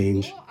have to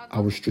change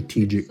our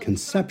strategic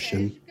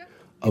conception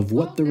of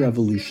what the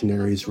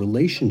revolutionaries'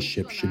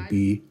 relationship should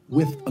be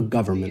with a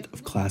government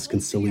of class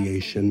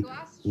conciliation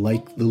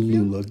like the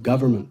Lula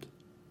government.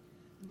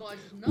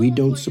 We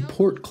don't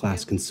support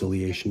class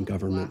conciliation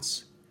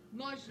governments.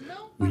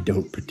 We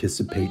don't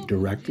participate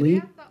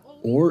directly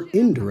or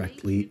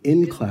indirectly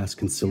in class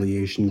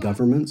conciliation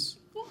governments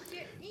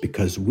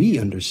because we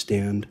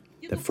understand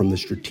that from the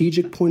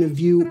strategic point of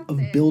view of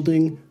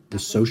building the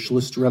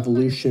socialist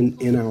revolution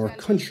in our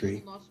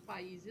country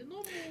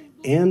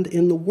and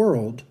in the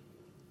world,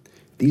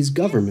 these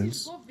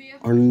governments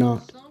are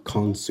not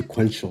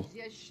consequential.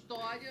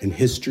 And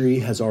history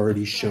has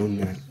already shown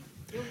that.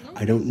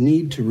 I don't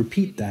need to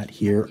repeat that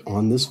here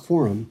on this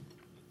forum.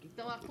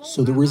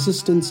 So the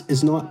resistance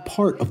is not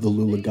part of the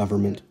Lula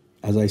government,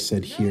 as I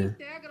said here.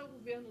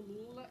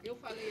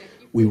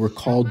 We were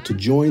called to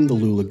join the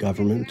Lula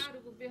government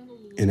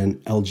in an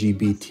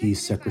LGBT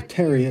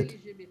secretariat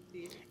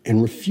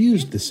and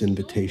refused this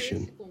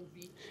invitation.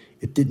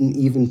 It didn't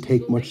even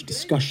take much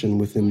discussion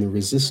within the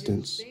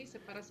resistance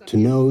to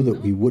know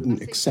that we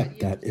wouldn't accept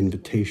that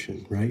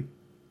invitation, right?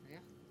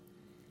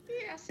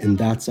 And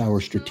that's our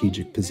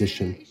strategic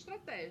position.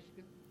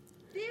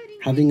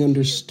 Having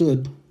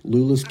understood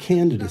Lula's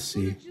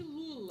candidacy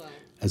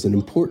as an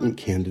important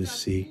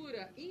candidacy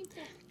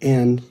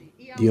and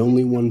the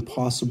only one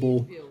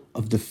possible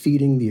of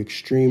defeating the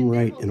extreme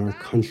right in our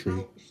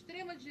country,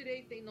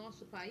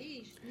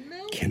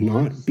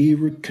 cannot be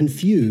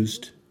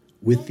confused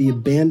with the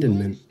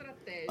abandonment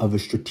of a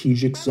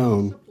strategic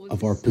zone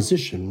of our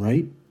position,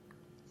 right?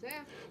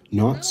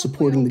 Not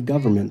supporting the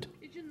government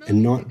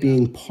and not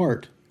being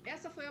part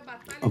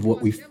of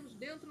what we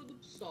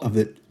of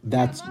it.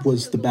 That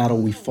was the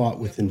battle we fought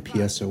within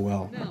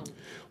PSOL.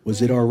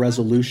 Was it our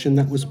resolution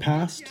that was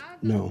passed?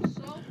 No.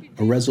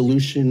 a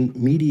resolution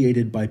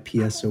mediated by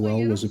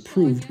PSOL was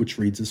approved, which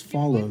reads as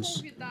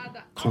follows.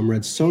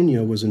 Comrade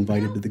Sonia was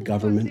invited to the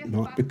government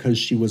not because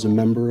she was a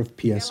member of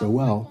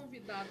PSOL.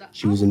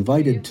 She was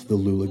invited to the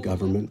Lula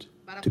government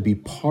to be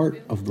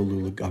part of the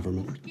Lula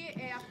government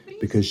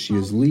because she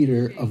is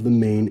leader of the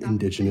main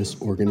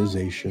indigenous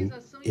organization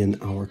in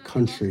our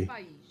country.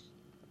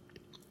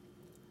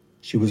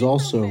 She was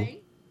also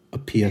a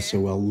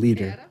PSOL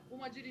leader.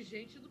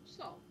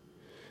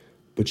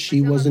 But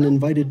she wasn't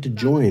invited to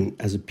join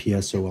as a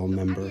PSOL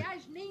member.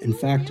 In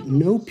fact,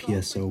 no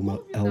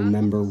PSOL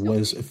member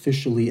was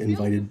officially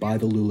invited by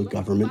the Lula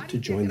government to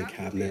join the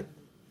cabinet.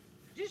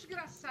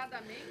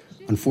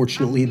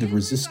 Unfortunately, the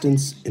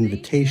resistance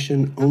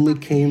invitation only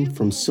came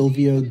from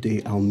Silvio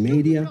de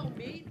Almeida,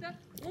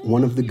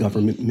 one of the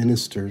government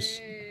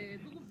ministers,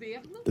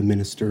 the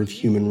Minister of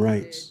Human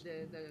Rights,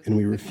 and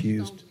we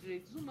refused.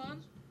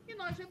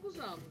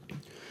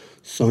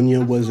 Sonia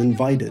was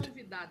invited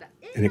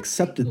and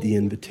accepted the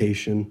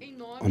invitation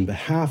on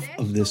behalf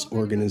of this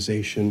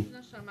organization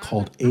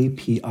called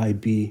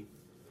APIB.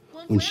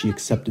 When she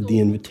accepted the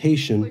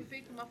invitation,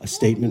 a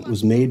statement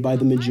was made by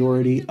the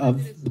majority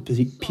of the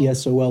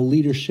PSOL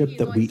leadership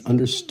that we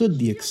understood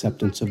the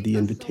acceptance of the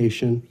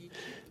invitation,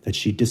 that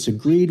she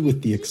disagreed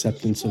with the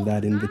acceptance of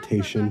that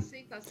invitation,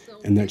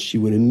 and that she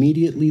would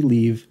immediately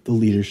leave the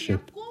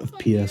leadership of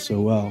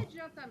PSOL.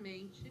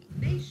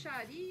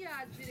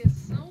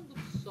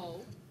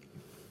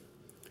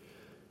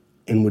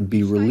 And would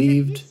be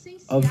relieved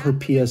of her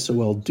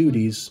PSOL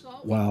duties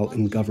while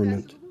in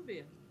government.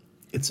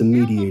 It's a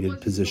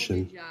mediated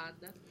position.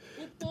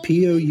 The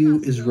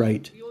POU is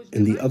right,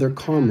 and the other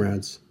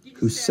comrades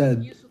who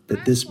said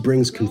that this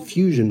brings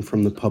confusion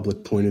from the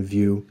public point of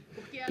view,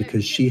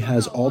 because she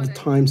has all the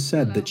time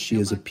said that she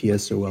is a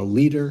PSOL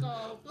leader,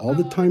 all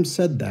the time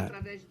said that,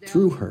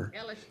 through her,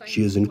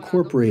 she is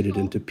incorporated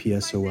into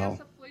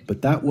PSOL.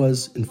 But that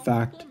was, in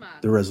fact,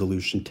 the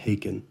resolution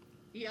taken.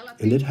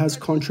 And it has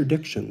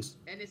contradictions.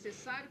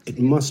 It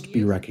must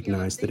be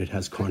recognized that it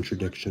has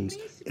contradictions,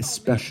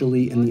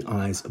 especially in the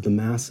eyes of the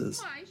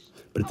masses.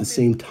 But at the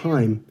same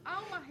time,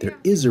 there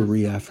is a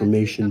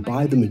reaffirmation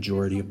by the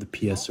majority of the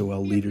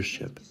PSOL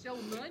leadership.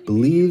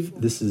 Believe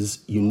this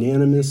is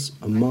unanimous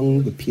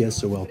among the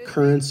PSOL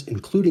currents,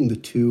 including the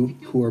two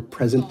who are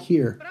present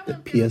here,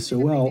 that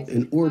PSOL,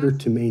 in order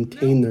to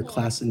maintain their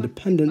class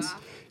independence,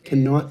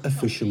 cannot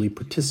officially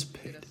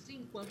participate.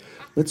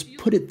 Let's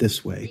put it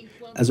this way.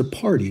 As a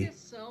party,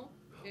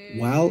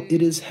 while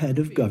it is head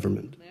of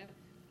government.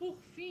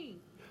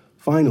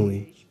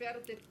 Finally,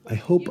 I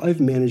hope I've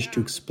managed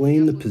to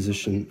explain the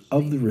position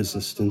of the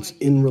resistance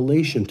in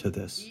relation to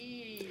this,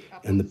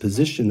 and the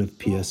position of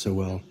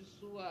PSOL,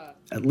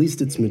 at least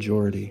its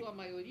majority.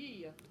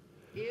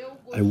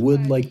 I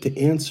would like to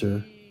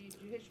answer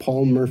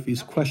Paul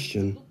Murphy's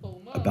question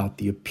about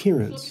the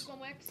appearance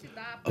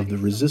of the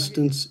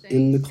resistance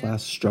in the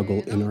class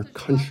struggle in our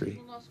country.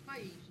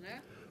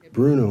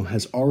 Bruno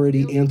has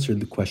already answered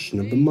the question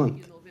of the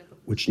month,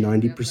 which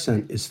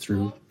 90% is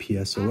through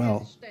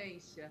PSOL.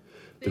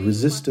 The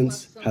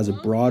resistance has a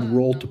broad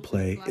role to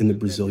play in the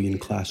Brazilian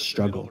class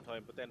struggle.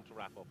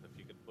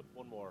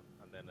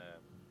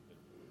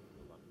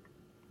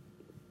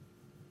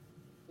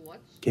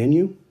 Can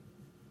you?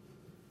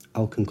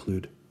 I'll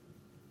conclude.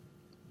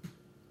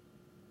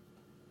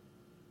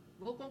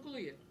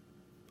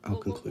 I'll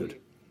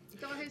conclude.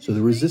 So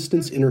the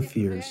resistance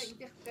interferes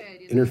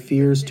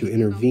to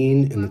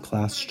intervene in the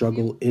class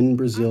struggle in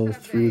Brazil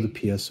through the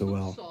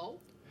PSOL.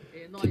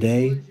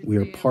 Today, we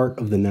are part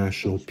of the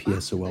national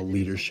PSOL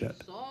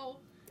leadership.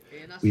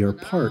 We are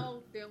part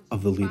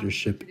of the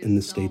leadership in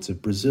the states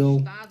of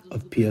Brazil,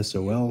 of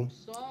PSOL.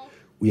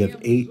 We have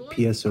 8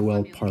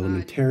 PSOL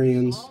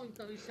parliamentarians.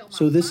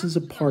 So this is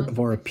a part of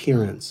our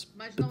appearance,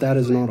 but that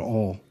is not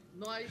all.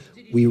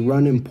 We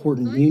run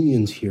important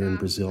unions here in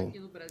Brazil.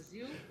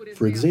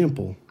 For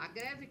example,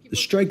 the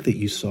strike that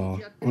you saw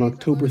on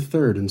October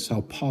 3rd in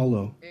Sao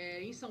Paulo,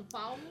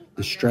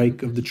 the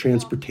strike of the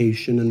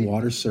transportation and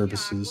water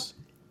services,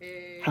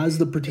 has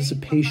the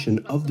participation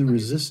of the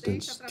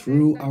resistance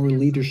through our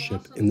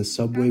leadership in the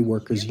Subway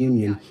Workers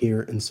Union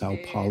here in Sao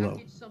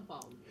Paulo.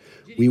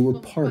 We were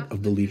part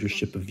of the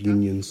leadership of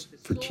unions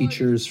for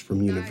teachers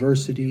from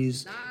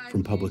universities,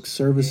 from public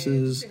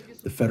services,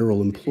 the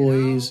federal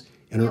employees,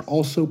 and are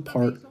also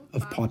part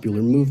of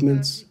popular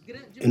movements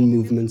and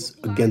movements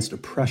against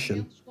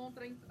oppression.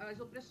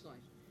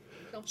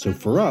 So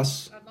for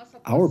us,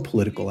 our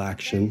political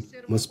action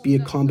must be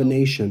a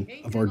combination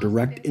of our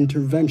direct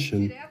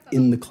intervention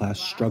in the class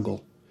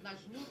struggle,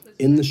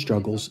 in the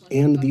struggles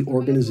and the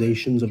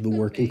organizations of the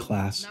working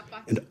class,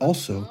 and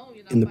also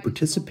in the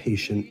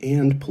participation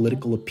and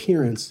political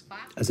appearance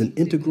as an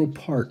integral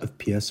part of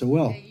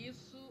PSOL.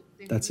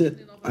 That's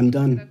it. I'm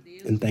done.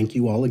 And thank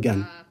you all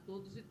again.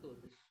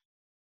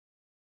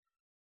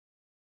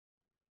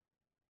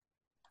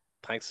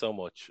 Thanks so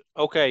much.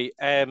 Okay,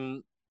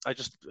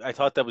 I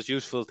thought that was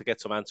useful to get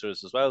some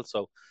answers as well.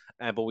 So,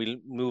 but we'll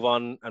move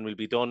on and we'll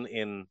be done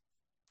in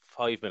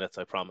 5 minutes,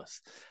 I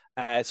promise.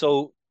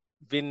 So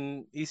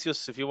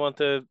Vinicius, if you want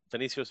to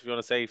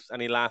say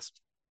any last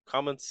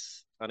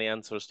comments, any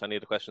answers to any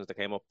of the questions that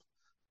came up,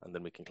 and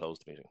then we can close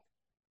the meeting.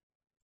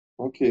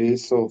 Okay,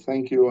 so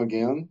thank you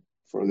again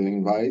for the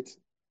invite.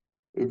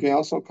 You can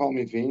also call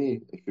me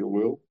Vinny if you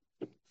will.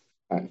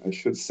 I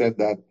should said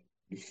that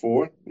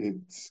before.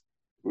 It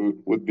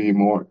would be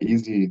more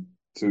easy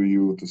to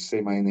you to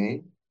say my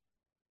name.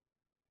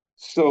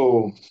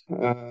 So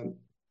the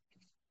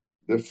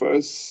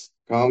first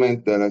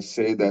comment that I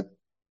say that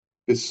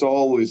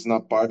PSOL is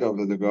not part of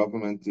the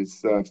government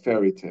is a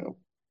fairy tale.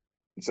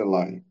 It's a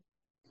lie.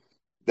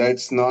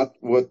 That's not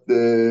what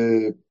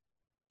the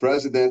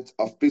president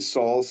of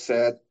PSOL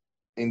said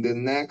in the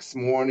next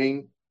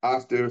morning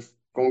after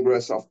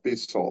Congress of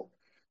PSOL.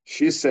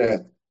 She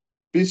said,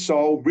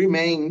 PSOL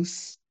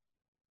remains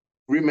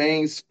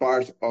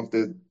part of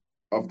the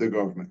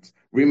government,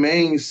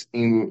 remains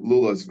in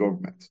Lula's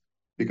government,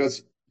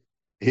 because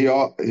he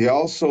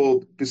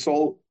also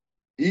PSOL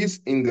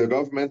is in the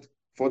government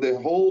for the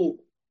whole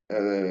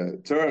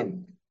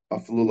term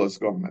of Lula's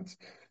government.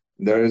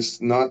 There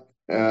is not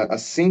a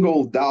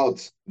single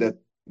doubt that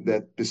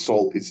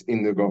PSOL is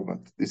in the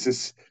government.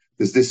 This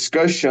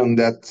discussion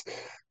that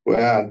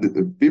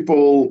the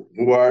people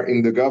who are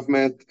in the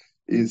government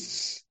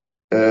is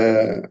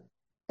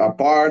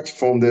apart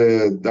from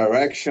the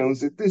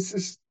directions. This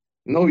is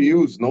no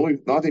use,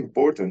 not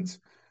important.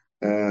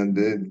 And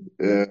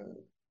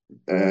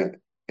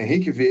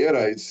Henrique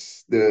Vieira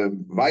is the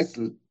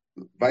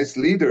vice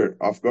leader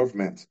of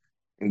government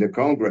in the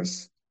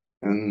Congress,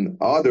 and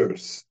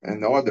others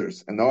and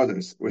others and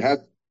others. We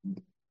have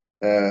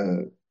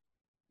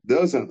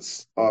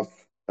dozens of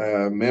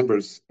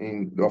members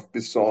of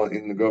PSOL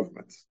in the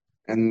government,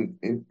 and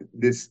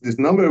this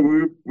number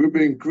will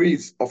be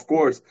increased, of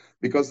course,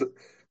 because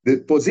the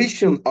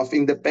position of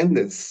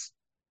independence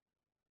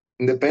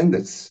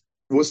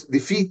was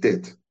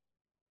defeated,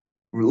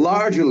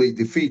 largely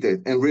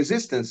defeated, and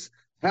resistance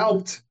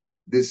helped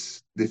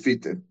this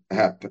defeat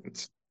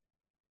happened.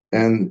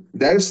 And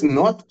there's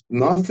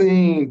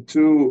nothing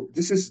to,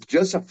 this is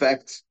just a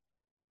fact.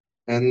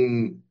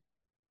 And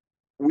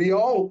we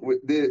all,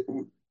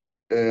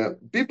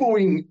 people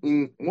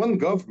in one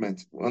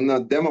government, on a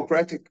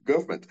democratic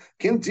government,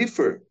 can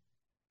differ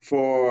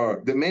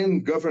for the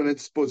main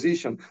governance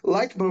position,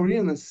 like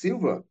Marina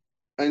Silva,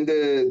 and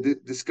the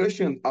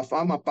discussion of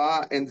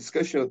Amapá and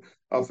discussion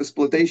of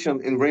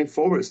exploitation in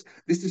rainforest.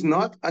 This is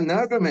not an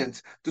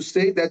argument to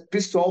say that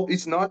PSOL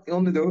is not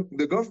on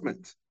the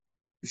government.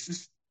 This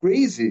is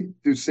crazy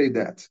to say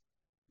that.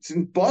 It's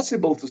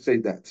impossible to say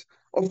that.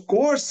 Of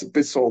course,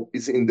 PSOL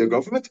is in the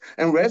government,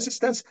 and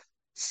resistance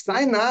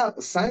sign up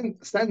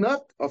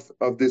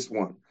of this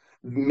one.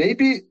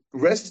 Maybe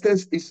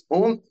resistance is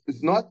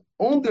not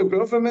on the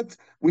government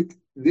with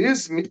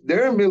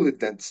their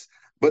militants,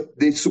 but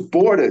they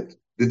supported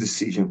the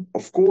decision.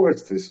 Of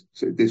course,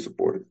 they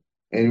supported,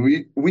 and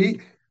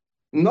we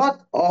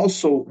not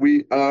also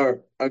we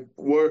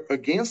were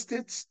against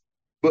it,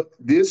 but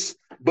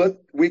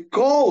we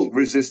call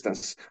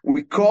resistance,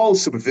 we call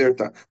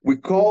subverta, we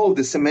call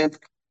the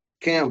semantic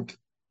camp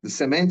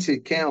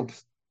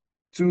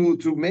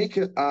to make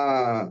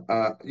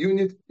a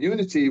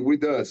unity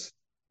with us.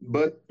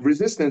 But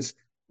resistance,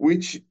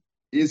 which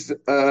is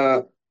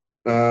a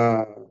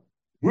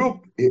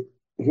group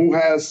who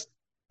has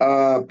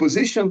a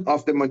position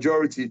of the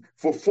majority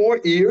for 4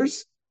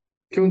 years,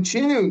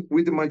 continue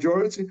with the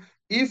majority,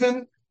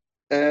 even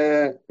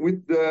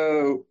with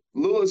the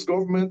Lula's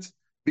government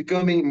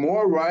becoming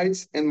more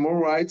rights and more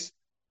rights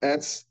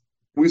as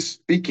we're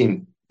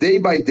speaking. Day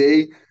by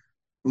day,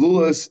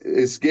 Lula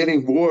is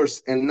getting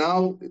worse, and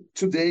now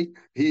today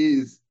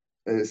he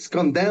is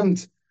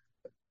condemned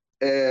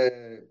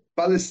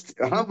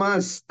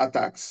Hamas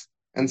attacks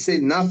and say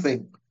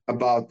nothing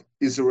about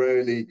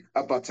Israeli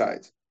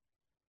apartheid.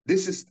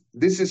 This is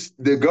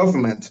the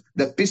government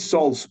that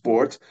PSOL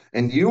support,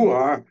 and you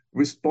are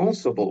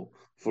responsible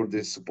for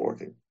this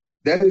supporting.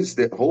 That is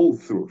the whole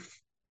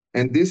truth,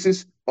 and this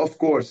is, of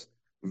course,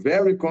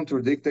 very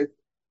contradicted.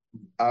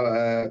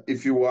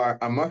 If you are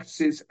a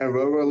Marxist and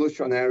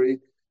revolutionary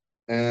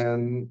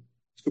and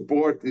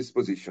support this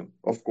position,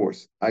 of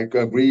course, I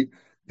agree.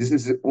 This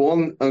is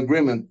one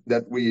agreement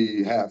that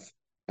we have,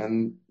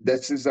 and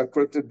that is a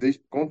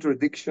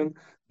contradiction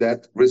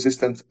that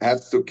resistance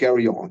has to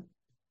carry on.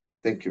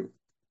 Thank you.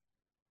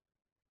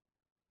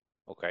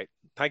 Okay,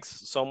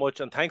 thanks so much,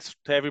 and thanks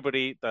to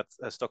everybody that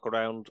has stuck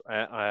around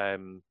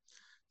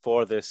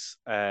for this.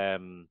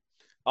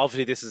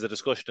 Obviously, this is a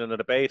discussion and a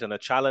debate and a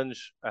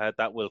challenge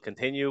that will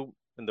continue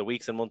in the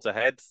weeks and months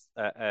ahead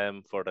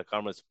for the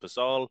Comrades of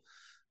PSOL.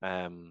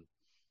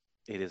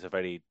 It is a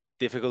very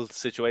difficult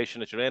situation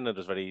that you're in, and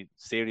there's very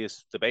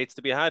serious debates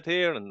to be had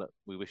here, and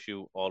we wish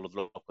you all of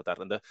luck with that.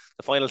 And the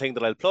final thing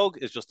that I'll plug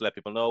is just to let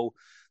people know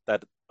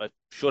that I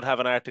should have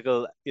an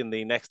article in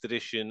the next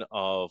edition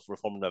of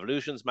Reform and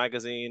Revolutions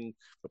magazine,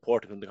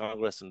 reporting from the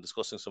Congress and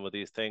discussing some of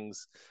these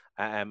things,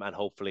 and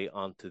hopefully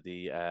onto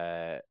the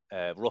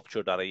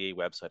rupture.ie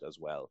website as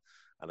well.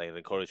 And I'd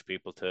encourage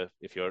people to,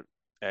 if you're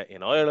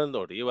in Ireland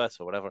or the US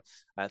or whatever,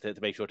 to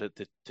make sure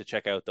to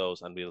check out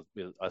those, and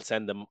I'll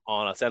send them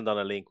on. I'll send on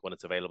a link when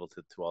it's available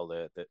to all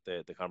the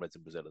comrades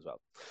in Brazil as well.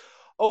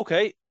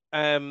 Okay.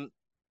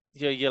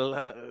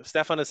 Yeah,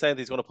 Stefan is saying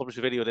he's going to publish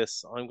a video of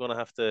this. I'm going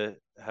to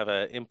have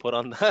an input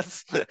on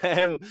that.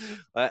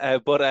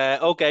 But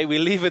okay,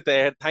 we'll leave it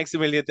there. Thanks a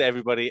million to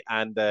everybody,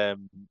 and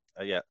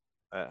yeah,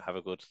 have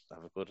a good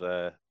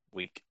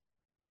week.